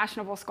was a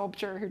fashionable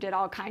sculptor who did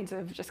all kinds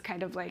of just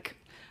kind of like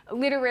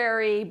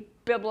literary,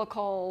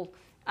 biblical,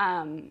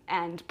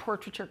 and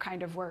portraiture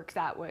kind of work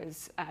that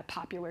was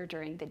popular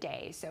during the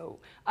day. So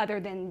other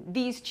than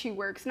these two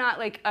works, not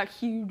like a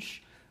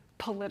huge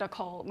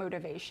political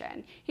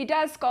motivation. He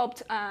does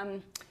sculpt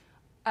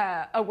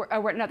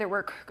another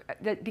work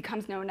that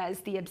becomes known as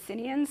the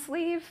Abyssinian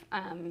sleeve,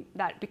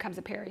 that becomes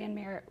a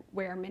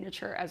Perrier-Ware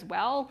miniature as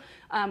well,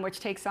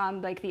 which takes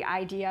on like the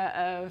idea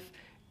of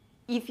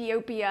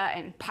Ethiopia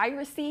and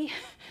piracy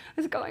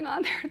was going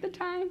on there at the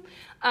time.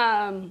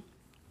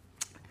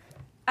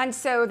 And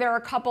so there are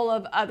a couple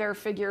of other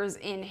figures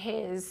in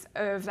his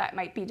that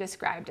might be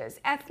described as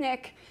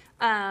ethnic,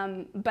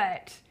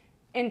 but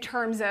in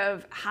terms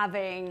of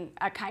having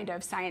a kind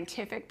of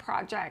scientific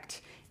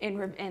project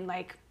in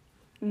like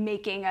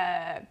making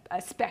a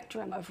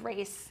spectrum of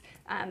race.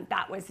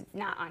 That was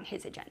not on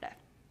his agenda.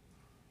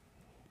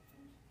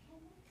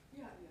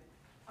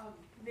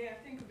 Leah,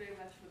 thank you very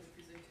much for the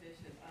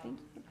presentation. Thank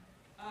you.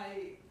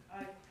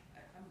 I'm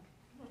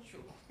not sure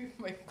if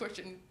my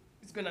question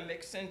is going to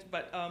make sense,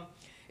 but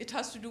it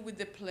has to do with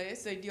the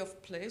place, the idea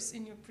of place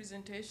in your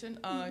presentation.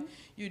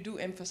 You do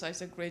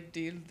emphasize a great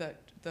deal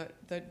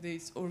that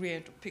this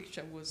Oriental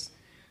picture was,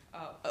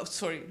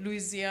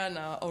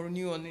 Louisiana or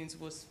New Orleans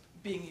was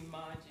being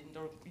imagined,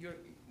 or you're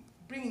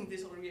bringing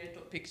this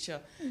Oriental picture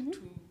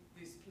to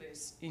this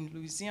place in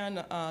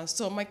Louisiana.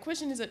 So my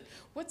question is that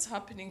what's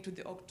happening to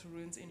the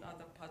octoroons in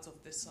other parts of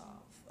the South?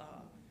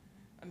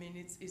 I mean,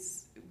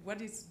 it's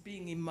what is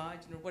being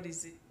imagined, or what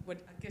is it? What,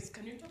 I guess,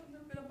 can you talk a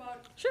little bit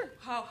about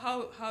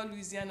how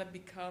Louisiana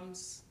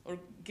becomes or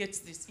gets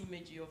this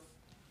image of,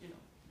 you know?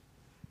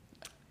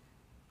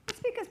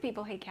 It's because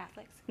people hate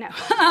Catholics. No.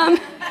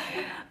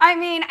 I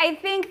mean, I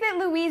think that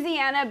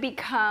Louisiana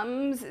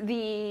becomes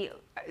the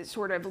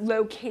sort of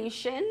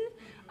location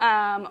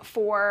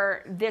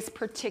for this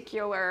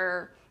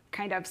particular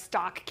kind of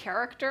stock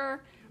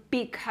character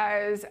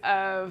because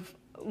of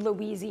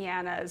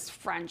Louisiana's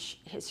French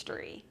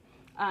history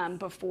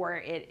before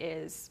it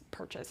is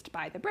purchased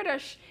by the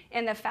British,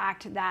 and the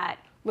fact that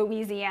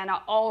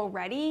Louisiana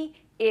already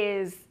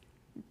is,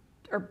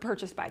 or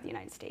purchased by the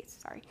United States,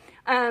 sorry,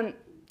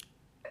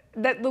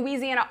 that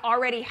Louisiana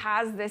already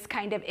has this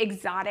kind of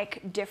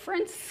exotic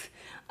difference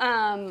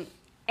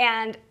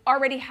and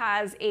already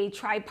has a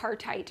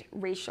tripartite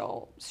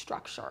racial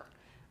structure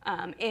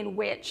in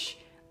which,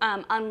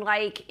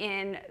 unlike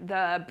in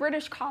the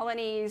British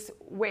colonies,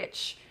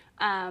 which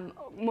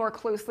more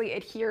closely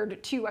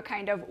adhered to a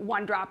kind of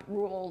one-drop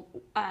rule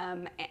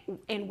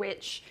in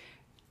which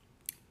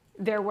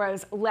there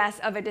was less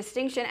of a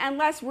distinction and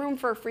less room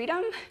for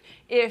freedom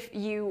if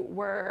you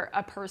were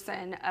a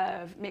person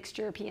of mixed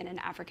European and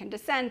African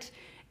descent.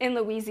 In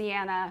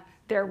Louisiana,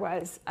 there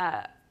was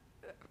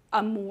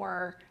a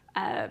more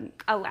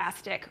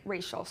elastic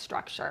racial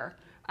structure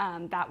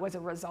that was a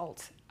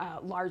result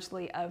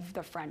largely of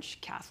the French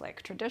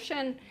Catholic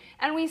tradition.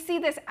 And we see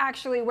this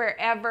actually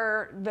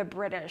wherever the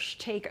British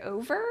take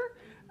over,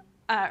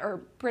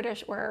 or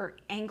British or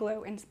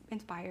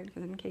Anglo-inspired,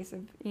 because in case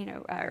of, you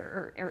know,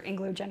 or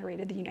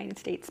Anglo-generated, the United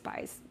States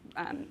buys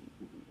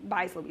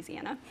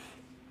Louisiana.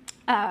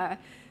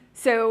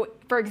 So,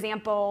 for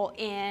example,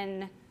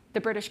 in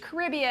the British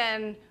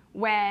Caribbean,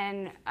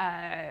 when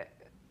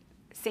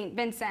St.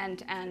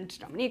 Vincent and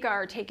Dominica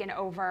are taken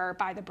over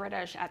by the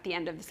British at the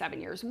end of the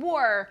 7 Years'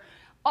 War,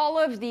 all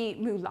of the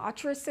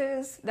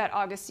mulattresses that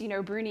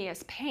Agostino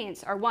Brunius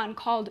paints are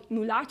called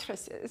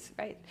mulattresses,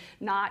 right?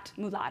 Not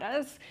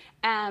mulattas,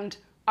 and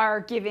are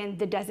given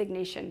the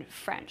designation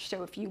French.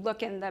 So if you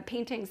look in the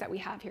paintings that we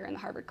have here in the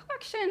Harvard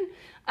collection,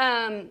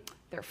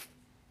 there are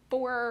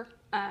 4,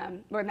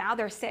 well now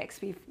there are 6.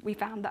 We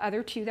found the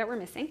other 2 that were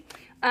missing.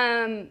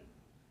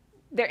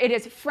 It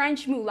is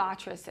French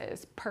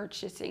mulattresses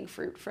purchasing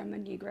fruit from a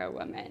Negro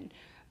woman.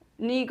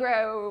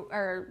 Negro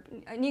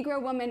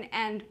woman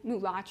and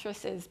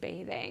mulattresses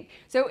bathing.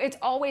 So it's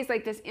always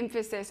like this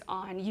emphasis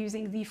on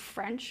using the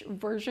French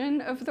version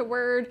of the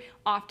word,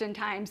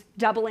 oftentimes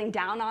doubling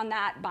down on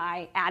that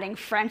by adding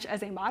French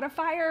as a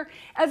modifier,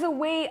 as a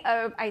way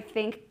of, I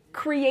think,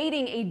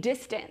 creating a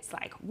distance.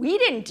 Like, we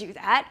didn't do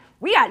that.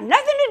 We had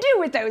nothing to do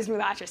with those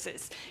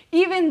mulattresses,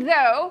 even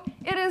though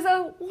it is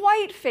a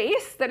white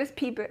face that is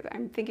peeping.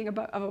 I'm thinking of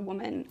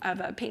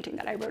a painting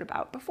that I wrote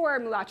about before,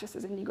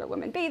 Mulattresses and Negro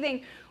Women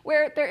Bathing,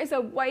 where there is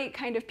a white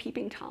kind of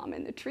peeping Tom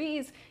in the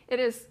trees. It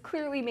is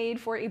clearly made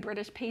for a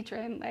British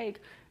patron. Like,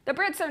 the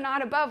Brits are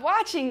not above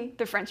watching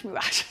the French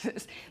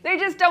mulattresses. They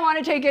just don't want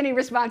to take any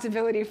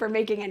responsibility for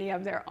making any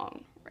of their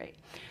own, right?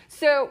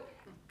 So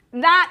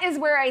that is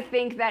where I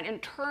think that in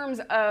terms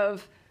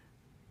of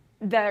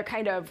the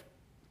kind of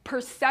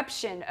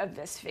perception of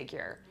this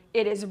figure,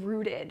 it is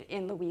rooted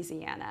in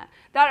Louisiana.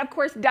 That, of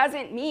course,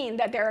 doesn't mean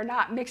that there are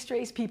not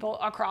mixed-race people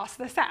across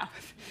the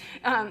South.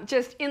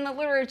 Just in the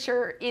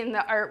literature, in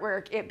the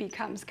artwork, it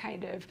becomes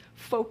kind of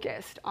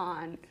focused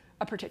on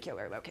a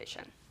particular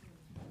location.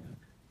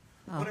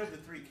 What are the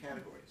 3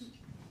 categories?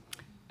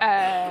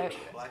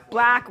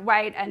 Black,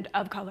 white, and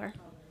of color.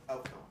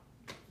 Of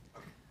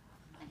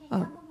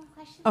color.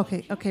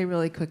 Okay,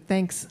 really quick.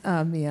 Thanks,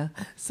 Mia,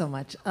 so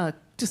much.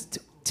 Just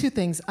 2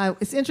 things.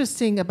 It's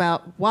interesting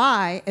about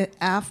why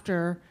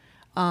after,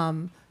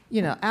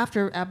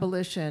 after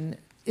abolition,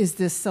 is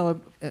this so,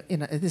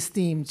 this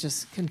theme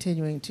just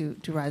continuing to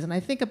rise? And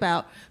I think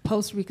about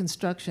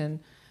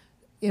post-Reconstruction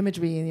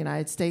imagery in the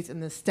United States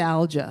and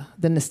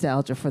the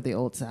nostalgia for the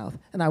Old South.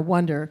 And I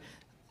wonder,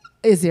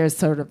 is there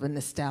sort of a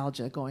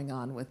nostalgia going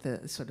on with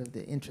the sort of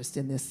the interest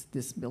in this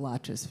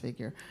mulattre's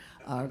figure?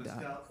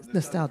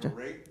 Nostalgia.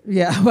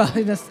 Yeah, well,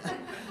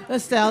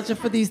 nostalgia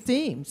for these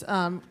themes,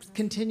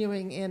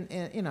 continuing in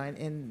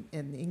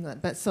England.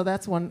 But so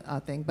that's one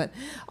thing. But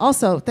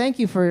also, thank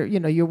you for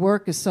your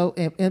work is so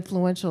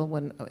influential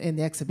in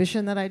the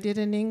exhibition that I did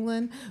in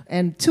England.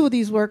 And 2 of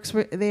these works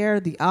were there.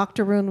 The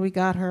octoroon, we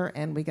got her,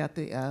 and we got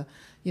the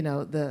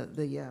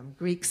the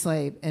Greek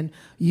slave, and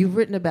you've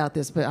written about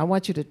this, but I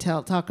want you to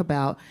talk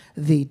about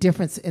the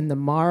difference in the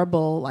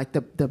marble, like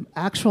the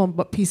actual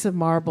piece of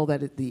marble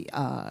that the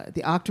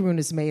octoroon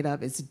is made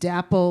of. It's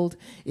dappled.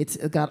 It's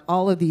got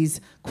all of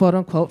these quote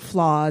unquote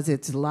flaws.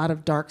 It's a lot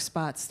of dark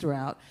spots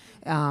throughout.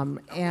 And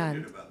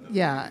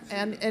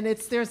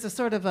there's a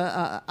sort of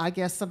I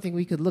guess something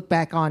we could look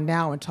back on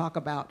now and talk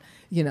about,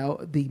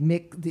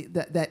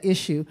 that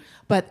issue.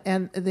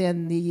 And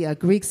then the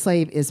Greek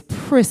slave is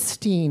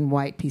pristine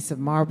white piece of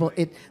marble.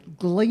 It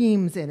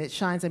gleams and it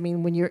shines. I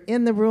mean, when you're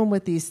in the room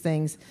with these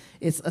things,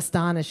 it's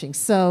astonishing.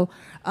 So,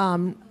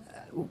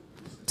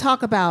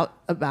 talk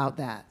about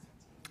that.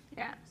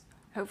 Yeah,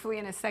 hopefully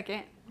in a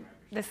second.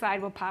 The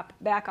slide will pop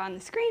back on the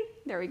screen.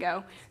 There we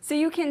go. So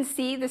you can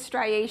see the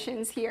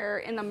striations here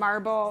in the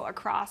marble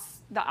across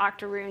the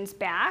octoroon's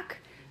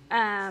back,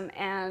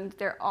 and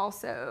they're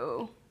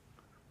also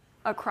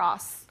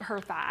across her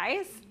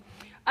thighs.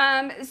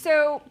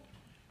 So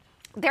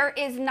there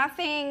is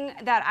nothing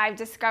that I've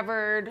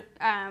discovered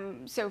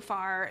so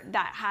far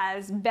that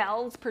has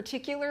Belle's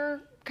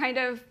particular kind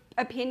of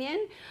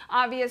opinion.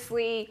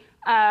 Obviously,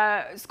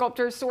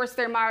 sculptors source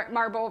their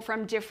marble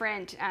from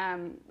different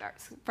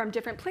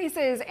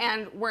places,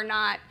 and we're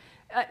not.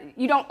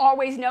 You don't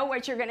always know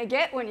what you're going to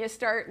get when you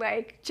start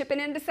like chipping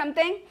into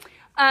something.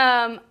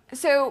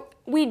 So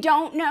we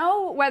don't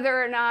know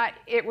whether or not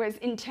it was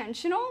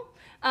intentional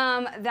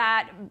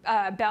that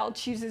Belle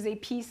chooses a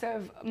piece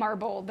of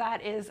marble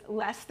that is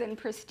less than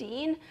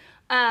pristine.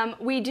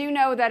 We do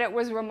know that it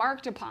was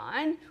remarked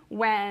upon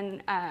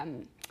when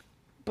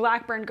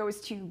Blackburn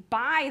goes to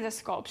buy the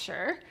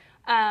sculpture.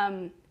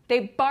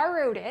 They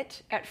borrowed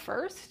it at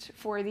first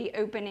for the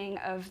opening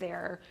of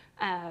their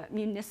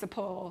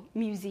municipal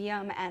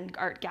museum and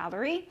art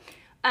gallery.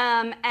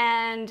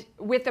 And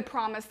with the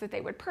promise that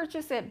they would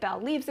purchase it,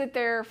 Belle leaves it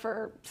there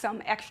for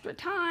some extra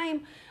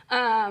time.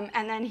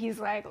 And then he's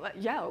like,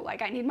 yo,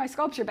 like I need my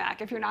sculpture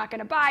back if you're not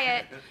gonna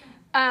buy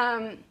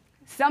it.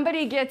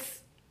 Somebody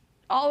gets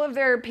all of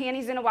their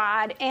panties in a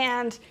wad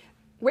and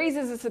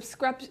raises a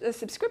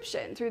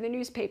subscription through the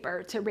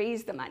newspaper to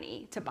raise the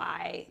money to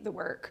buy the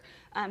work,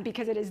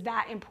 because it is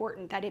that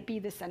important that it be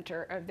the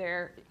center of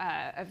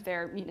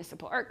their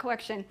municipal art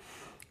collection.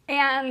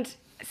 And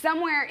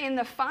somewhere in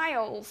the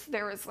files,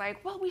 there was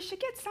like, well, we should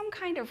get some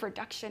kind of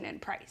reduction in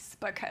price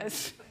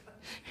because,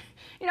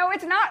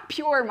 it's not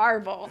pure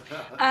marble.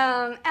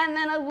 And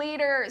then a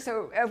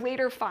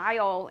later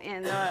file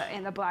in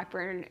the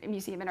Blackburn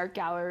Museum and Art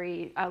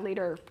Gallery,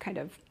 later kind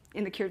of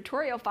in the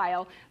curatorial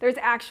file, there's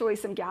actually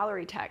some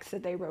gallery text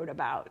that they wrote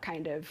about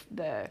kind of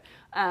the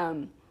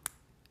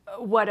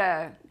what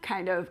a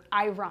kind of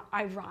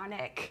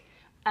ironic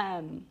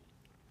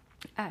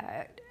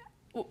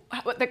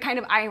the kind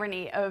of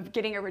irony of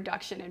getting a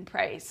reduction in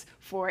price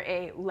for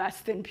a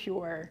less than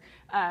pure,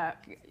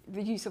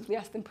 the use of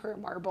less than pure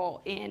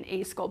marble in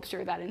a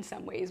sculpture that in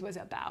some ways was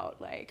about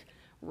like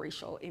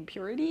racial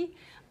impurity.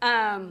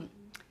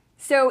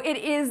 So it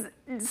is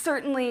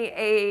certainly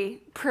a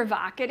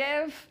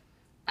provocative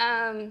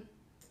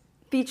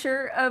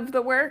feature of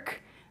the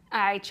work.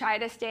 I try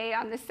to stay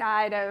on the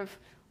side of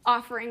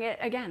offering it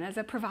again as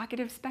a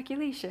provocative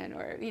speculation,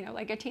 or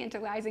like a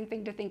tantalizing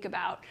thing to think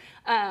about,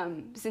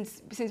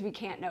 since we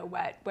can't know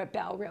what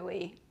Belle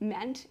really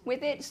meant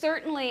with it.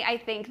 Certainly, I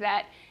think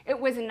that it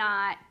was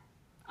not,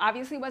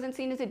 obviously wasn't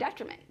seen as a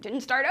detriment.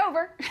 Didn't start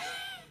over,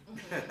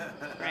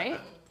 right?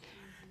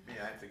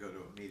 Yeah, I have to go to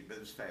a meeting, but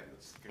it was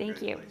fabulous.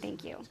 Thank you,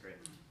 thank you. It's great.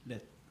 Will you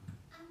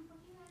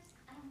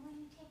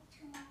take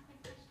 2 more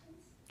quick questions?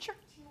 Sure.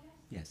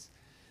 Yes.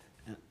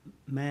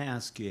 May I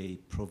ask you a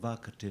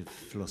provocative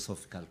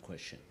philosophical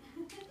question?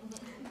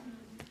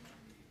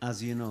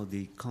 As you know,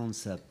 the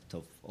concept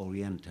of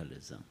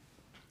Orientalism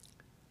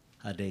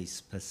had a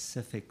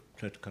specific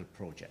political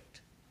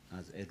project,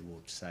 as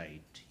Edward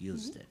Said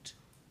used it.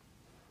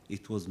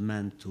 It was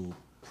meant to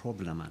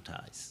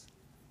problematize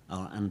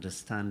our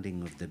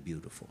understanding of the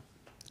beautiful,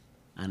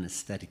 an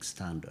aesthetic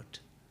standard,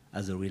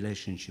 as a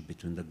relationship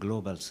between the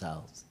global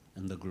South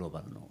and the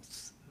global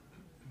North.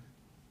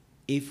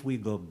 If we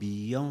go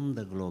beyond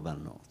the global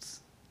North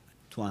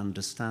to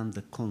understand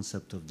the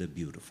concept of the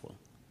beautiful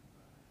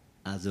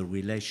as a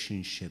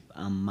relationship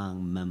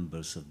among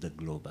members of the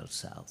global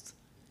South,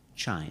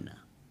 China,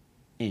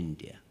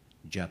 India,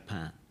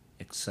 Japan,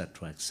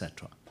 etc.,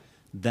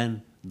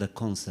 then the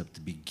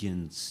concept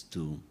begins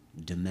to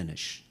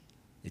diminish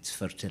its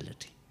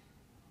fertility,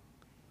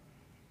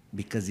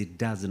 because it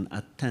doesn't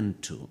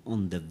attend to,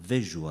 on the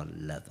visual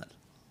level,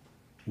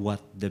 what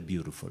the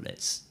beautiful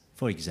is.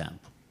 For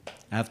example,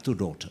 I have 2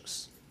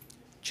 daughters,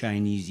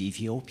 Chinese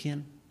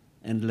Ethiopian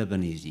and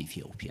Lebanese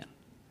Ethiopian.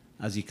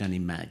 As you can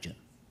imagine,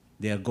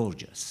 they are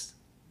gorgeous,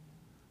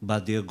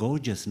 but their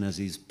gorgeousness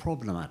is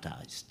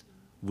problematized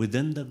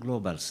within the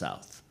global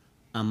South,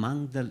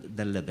 among the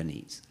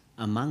Lebanese,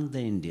 among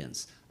the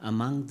Indians,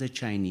 among the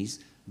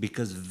Chinese,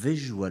 because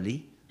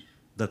visually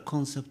the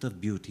concept of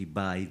beauty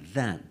by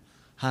then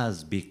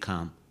has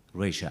become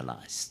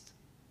racialized.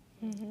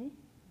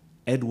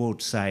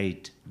 Edward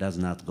Said does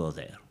not go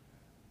there.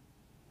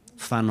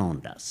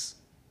 Fanon does.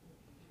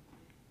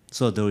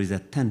 So there is a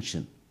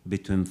tension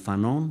between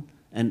Fanon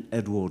and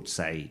Edward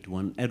Said.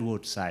 When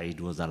Edward Said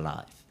was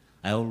alive,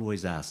 I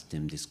always asked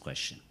him this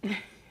question,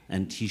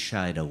 and he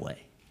shied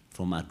away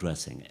from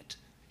addressing it.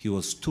 He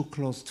was too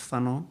close to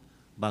Fanon,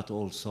 but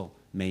also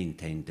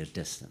maintained the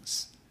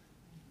distance,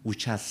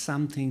 which has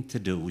something to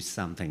do with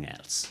something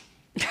else.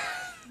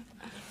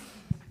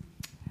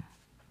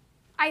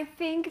 I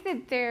think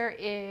that there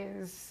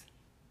is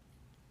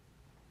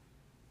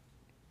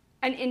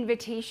an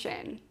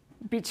invitation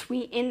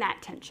in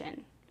that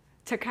tension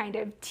to kind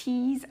of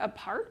tease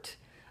apart,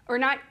 or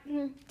not,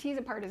 tease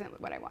apart isn't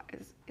really what I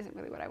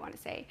want to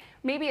say.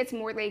 Maybe it's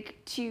more like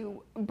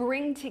to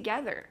bring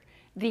together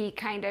the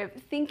kind of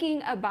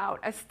thinking about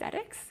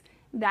aesthetics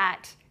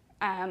that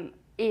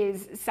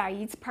is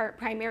Said's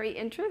primary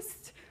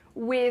interest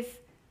with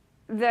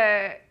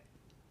to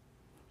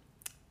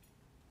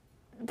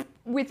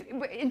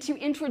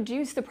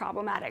introduce the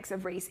problematics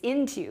of race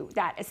into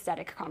that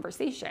aesthetic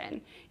conversation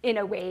in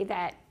a way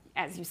that,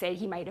 as you say,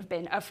 he might have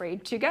been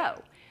afraid to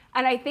go.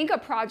 And I think a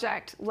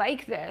project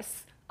like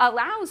this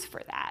allows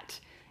for that,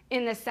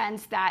 in the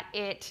sense that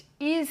it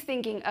is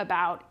thinking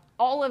about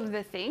all of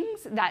the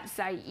things that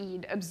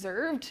Said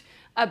observed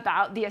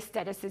about the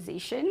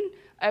aestheticization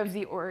of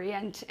the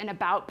Orient and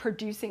about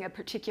producing a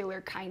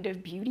particular kind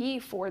of beauty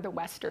for the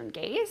Western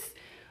gaze,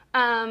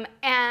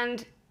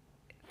 and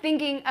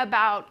thinking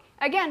about,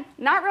 again,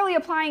 not really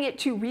applying it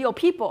to real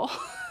people,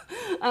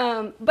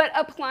 but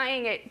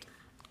applying it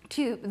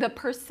to the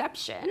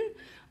perception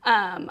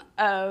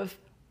of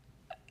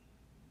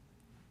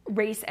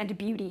race and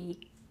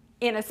beauty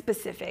in a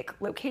specific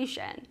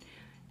location.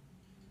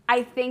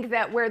 I think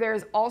that where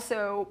there's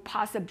also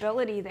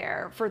possibility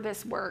there for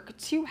this work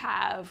to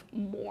have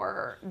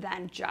more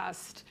than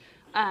just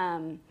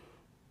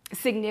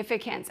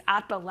significance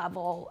at the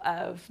level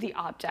of the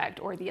object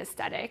or the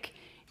aesthetic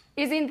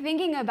is in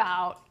thinking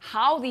about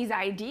how these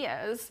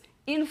ideas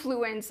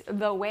influence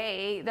the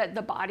way that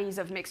the bodies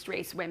of mixed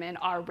race women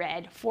are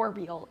read for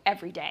real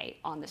every day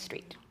on the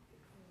street.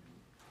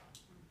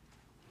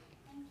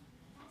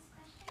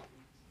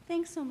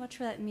 Thanks so much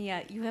for that,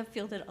 Mia. You have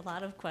fielded a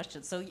lot of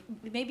questions. So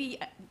maybe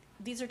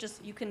these are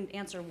just, you can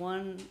answer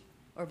one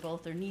or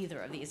both or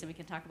neither of these, and we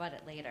can talk about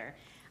it later.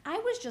 I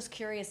was just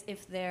curious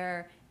if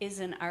there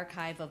is an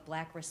archive of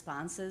Black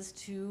responses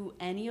to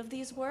any of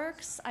these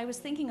works. I was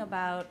thinking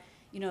about,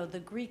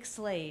 the Greek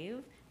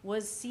slave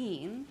was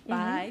seen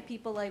by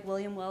people like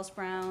William Wells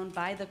Brown,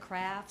 by the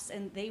Crafts,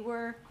 and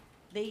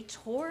they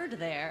toured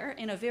there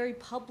in a very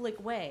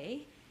public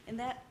way, and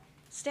that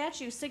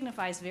statue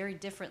signifies very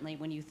differently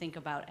when you think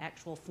about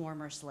actual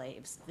former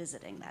slaves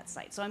visiting that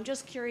site. So I'm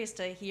just curious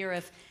to hear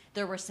if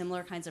there were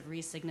similar kinds of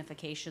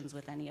re-significations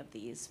with any of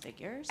these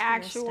figures.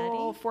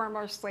 Actual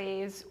former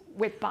slaves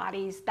with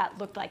bodies that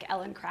looked like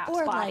Ellen Craft's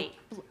or body.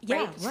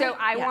 Right? So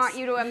I want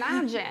you to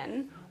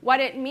imagine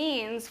what it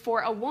means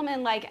for a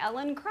woman like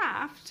Ellen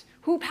Craft,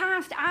 who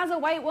passed as a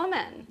white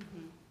woman,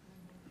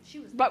 She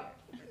was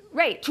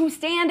to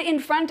stand in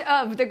front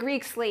of the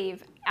Greek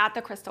slave at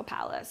the Crystal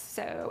Palace.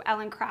 So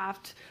Ellen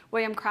Craft,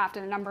 William Craft,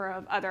 and a number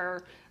of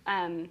other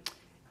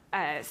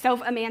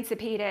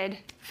self-emancipated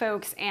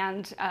folks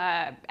and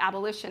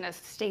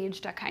abolitionists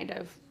staged a kind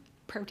of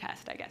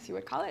protest, I guess you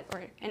would call it,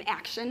 or an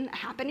action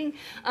happening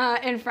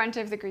in front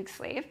of the Greek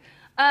slave.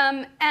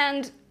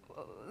 And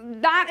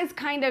that is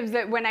kind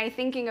of when I'm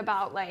thinking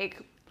about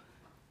like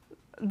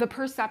the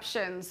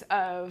perceptions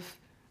of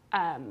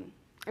the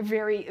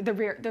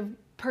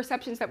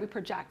perceptions that we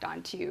project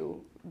onto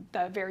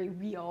the very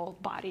real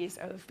bodies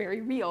of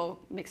very real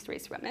mixed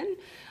race women.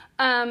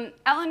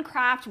 Ellen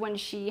Craft, when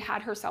she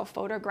had herself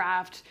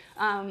photographed,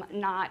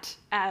 not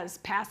as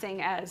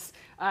passing as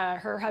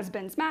her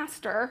husband's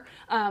master,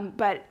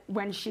 but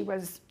when she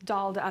was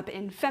dolled up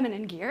in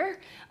feminine gear,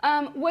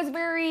 was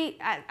very,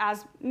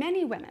 as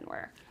many women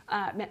were,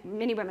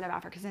 many women of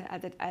Africa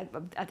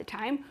at the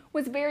time,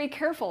 was very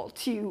careful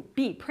to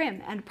be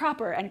prim and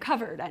proper and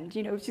covered. And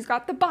she's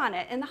got the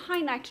bonnet and the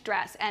high-necked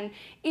dress, and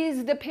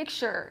is the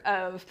picture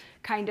of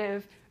kind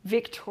of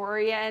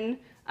Victorian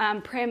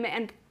prim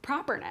and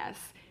properness,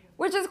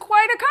 which is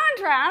quite a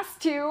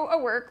contrast to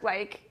a work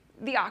like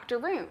the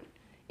Octoroon,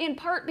 in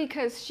part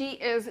because she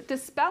is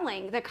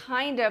dispelling the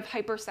kind of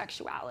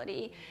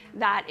hypersexuality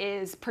that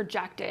is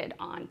projected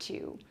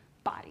onto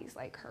bodies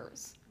like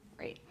hers,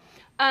 right?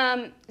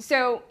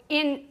 So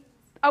in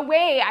a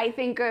way, I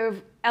think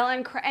of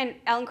Ellen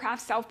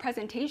Craft's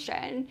self-presentation,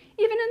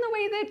 even in the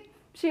way that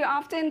she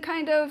often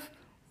kind of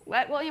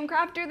let William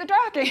Craft do the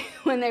talking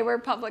when they were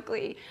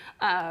publicly,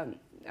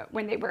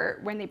 when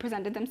they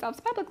presented themselves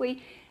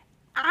publicly,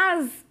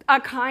 as a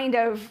kind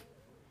of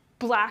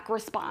Black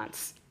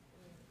response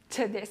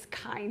to this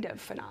kind of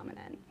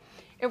phenomenon.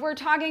 If we're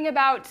talking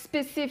about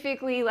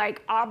specifically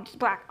like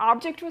Black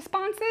object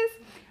responses,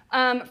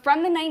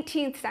 from the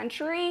 19th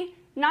century,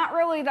 not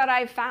really that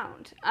I've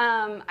found.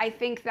 I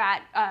think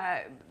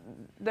that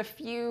the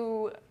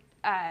few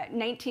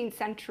 19th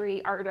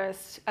century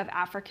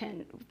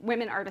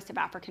women artists of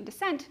African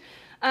descent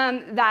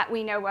that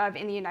we know of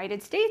in the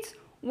United States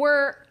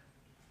were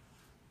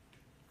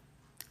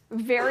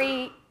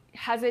very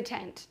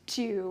hesitant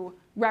to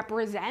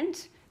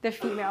represent the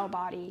female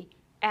body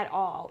at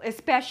all,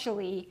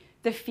 especially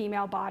the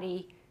female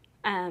body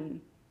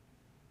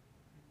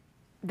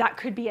that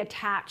could be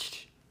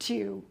attached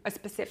to a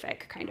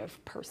specific kind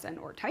of person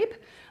or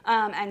type.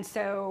 And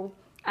so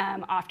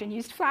often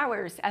used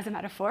flowers as a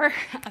metaphor,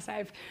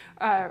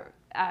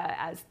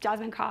 as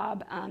Jasmine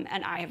Cobb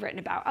and I have written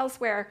about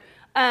elsewhere.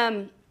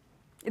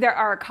 There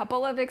are a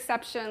couple of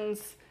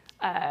exceptions.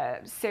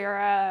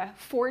 Sarah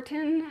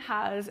Fortin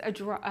has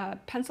a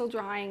pencil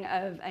drawing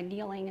of a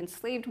kneeling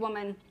enslaved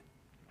woman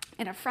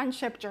in a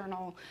friendship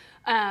journal,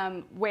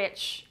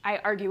 which I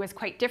argue is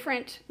quite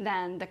different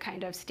than the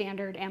kind of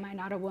standard "Am I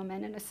Not a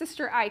Woman" and a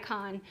sister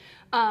icon.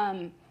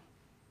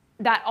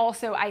 That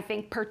also, I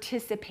think,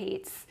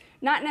 participates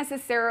not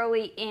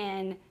necessarily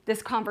in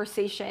this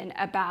conversation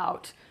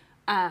about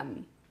a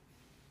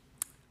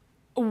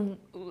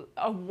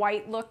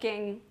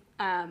white-looking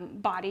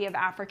body of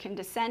African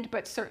descent,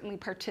 but certainly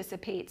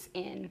participates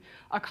in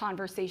a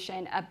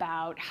conversation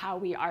about how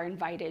we are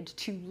invited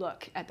to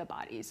look at the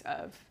bodies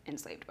of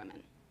enslaved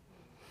women.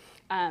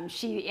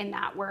 She, in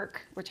that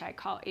work, which I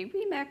call a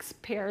remix,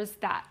 pairs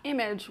that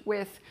image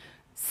with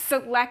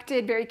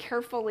selected, very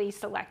carefully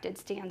selected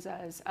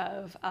stanzas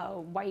of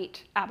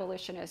white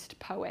abolitionist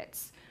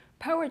poets'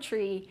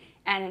 poetry.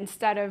 And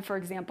instead of, for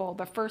example,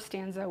 the first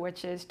stanza,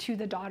 which is "To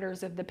the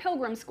daughters of the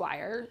Pilgrim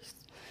Squires,"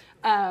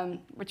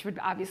 which would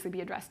obviously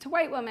be addressed to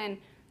white women,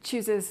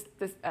 chooses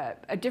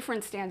a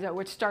different stanza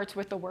which starts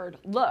with the word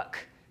 "look"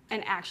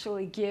 and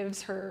actually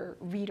gives her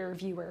reader,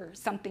 viewer,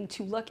 something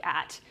to look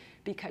at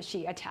because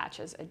she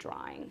attaches a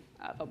drawing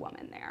of a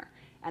woman there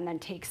and then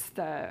takes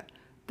the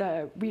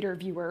reader,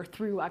 viewer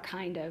through a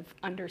kind of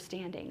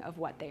understanding of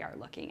what they are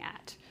looking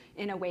at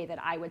in a way that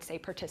I would say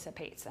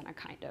participates in a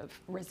kind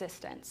of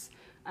resistance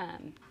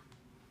by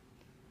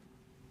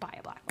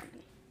a Black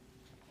woman.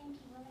 Thank you.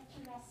 We'll let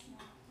you rest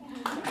now.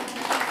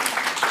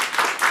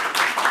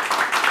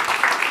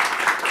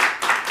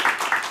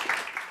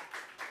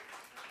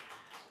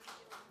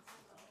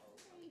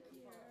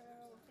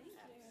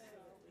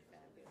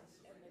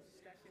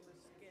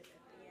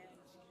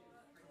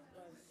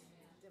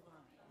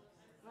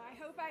 Well, I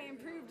hope I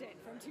improved it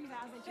from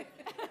 2002. It's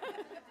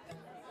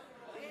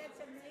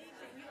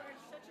amazing. You are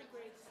such a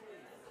great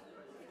student.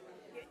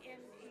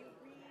 And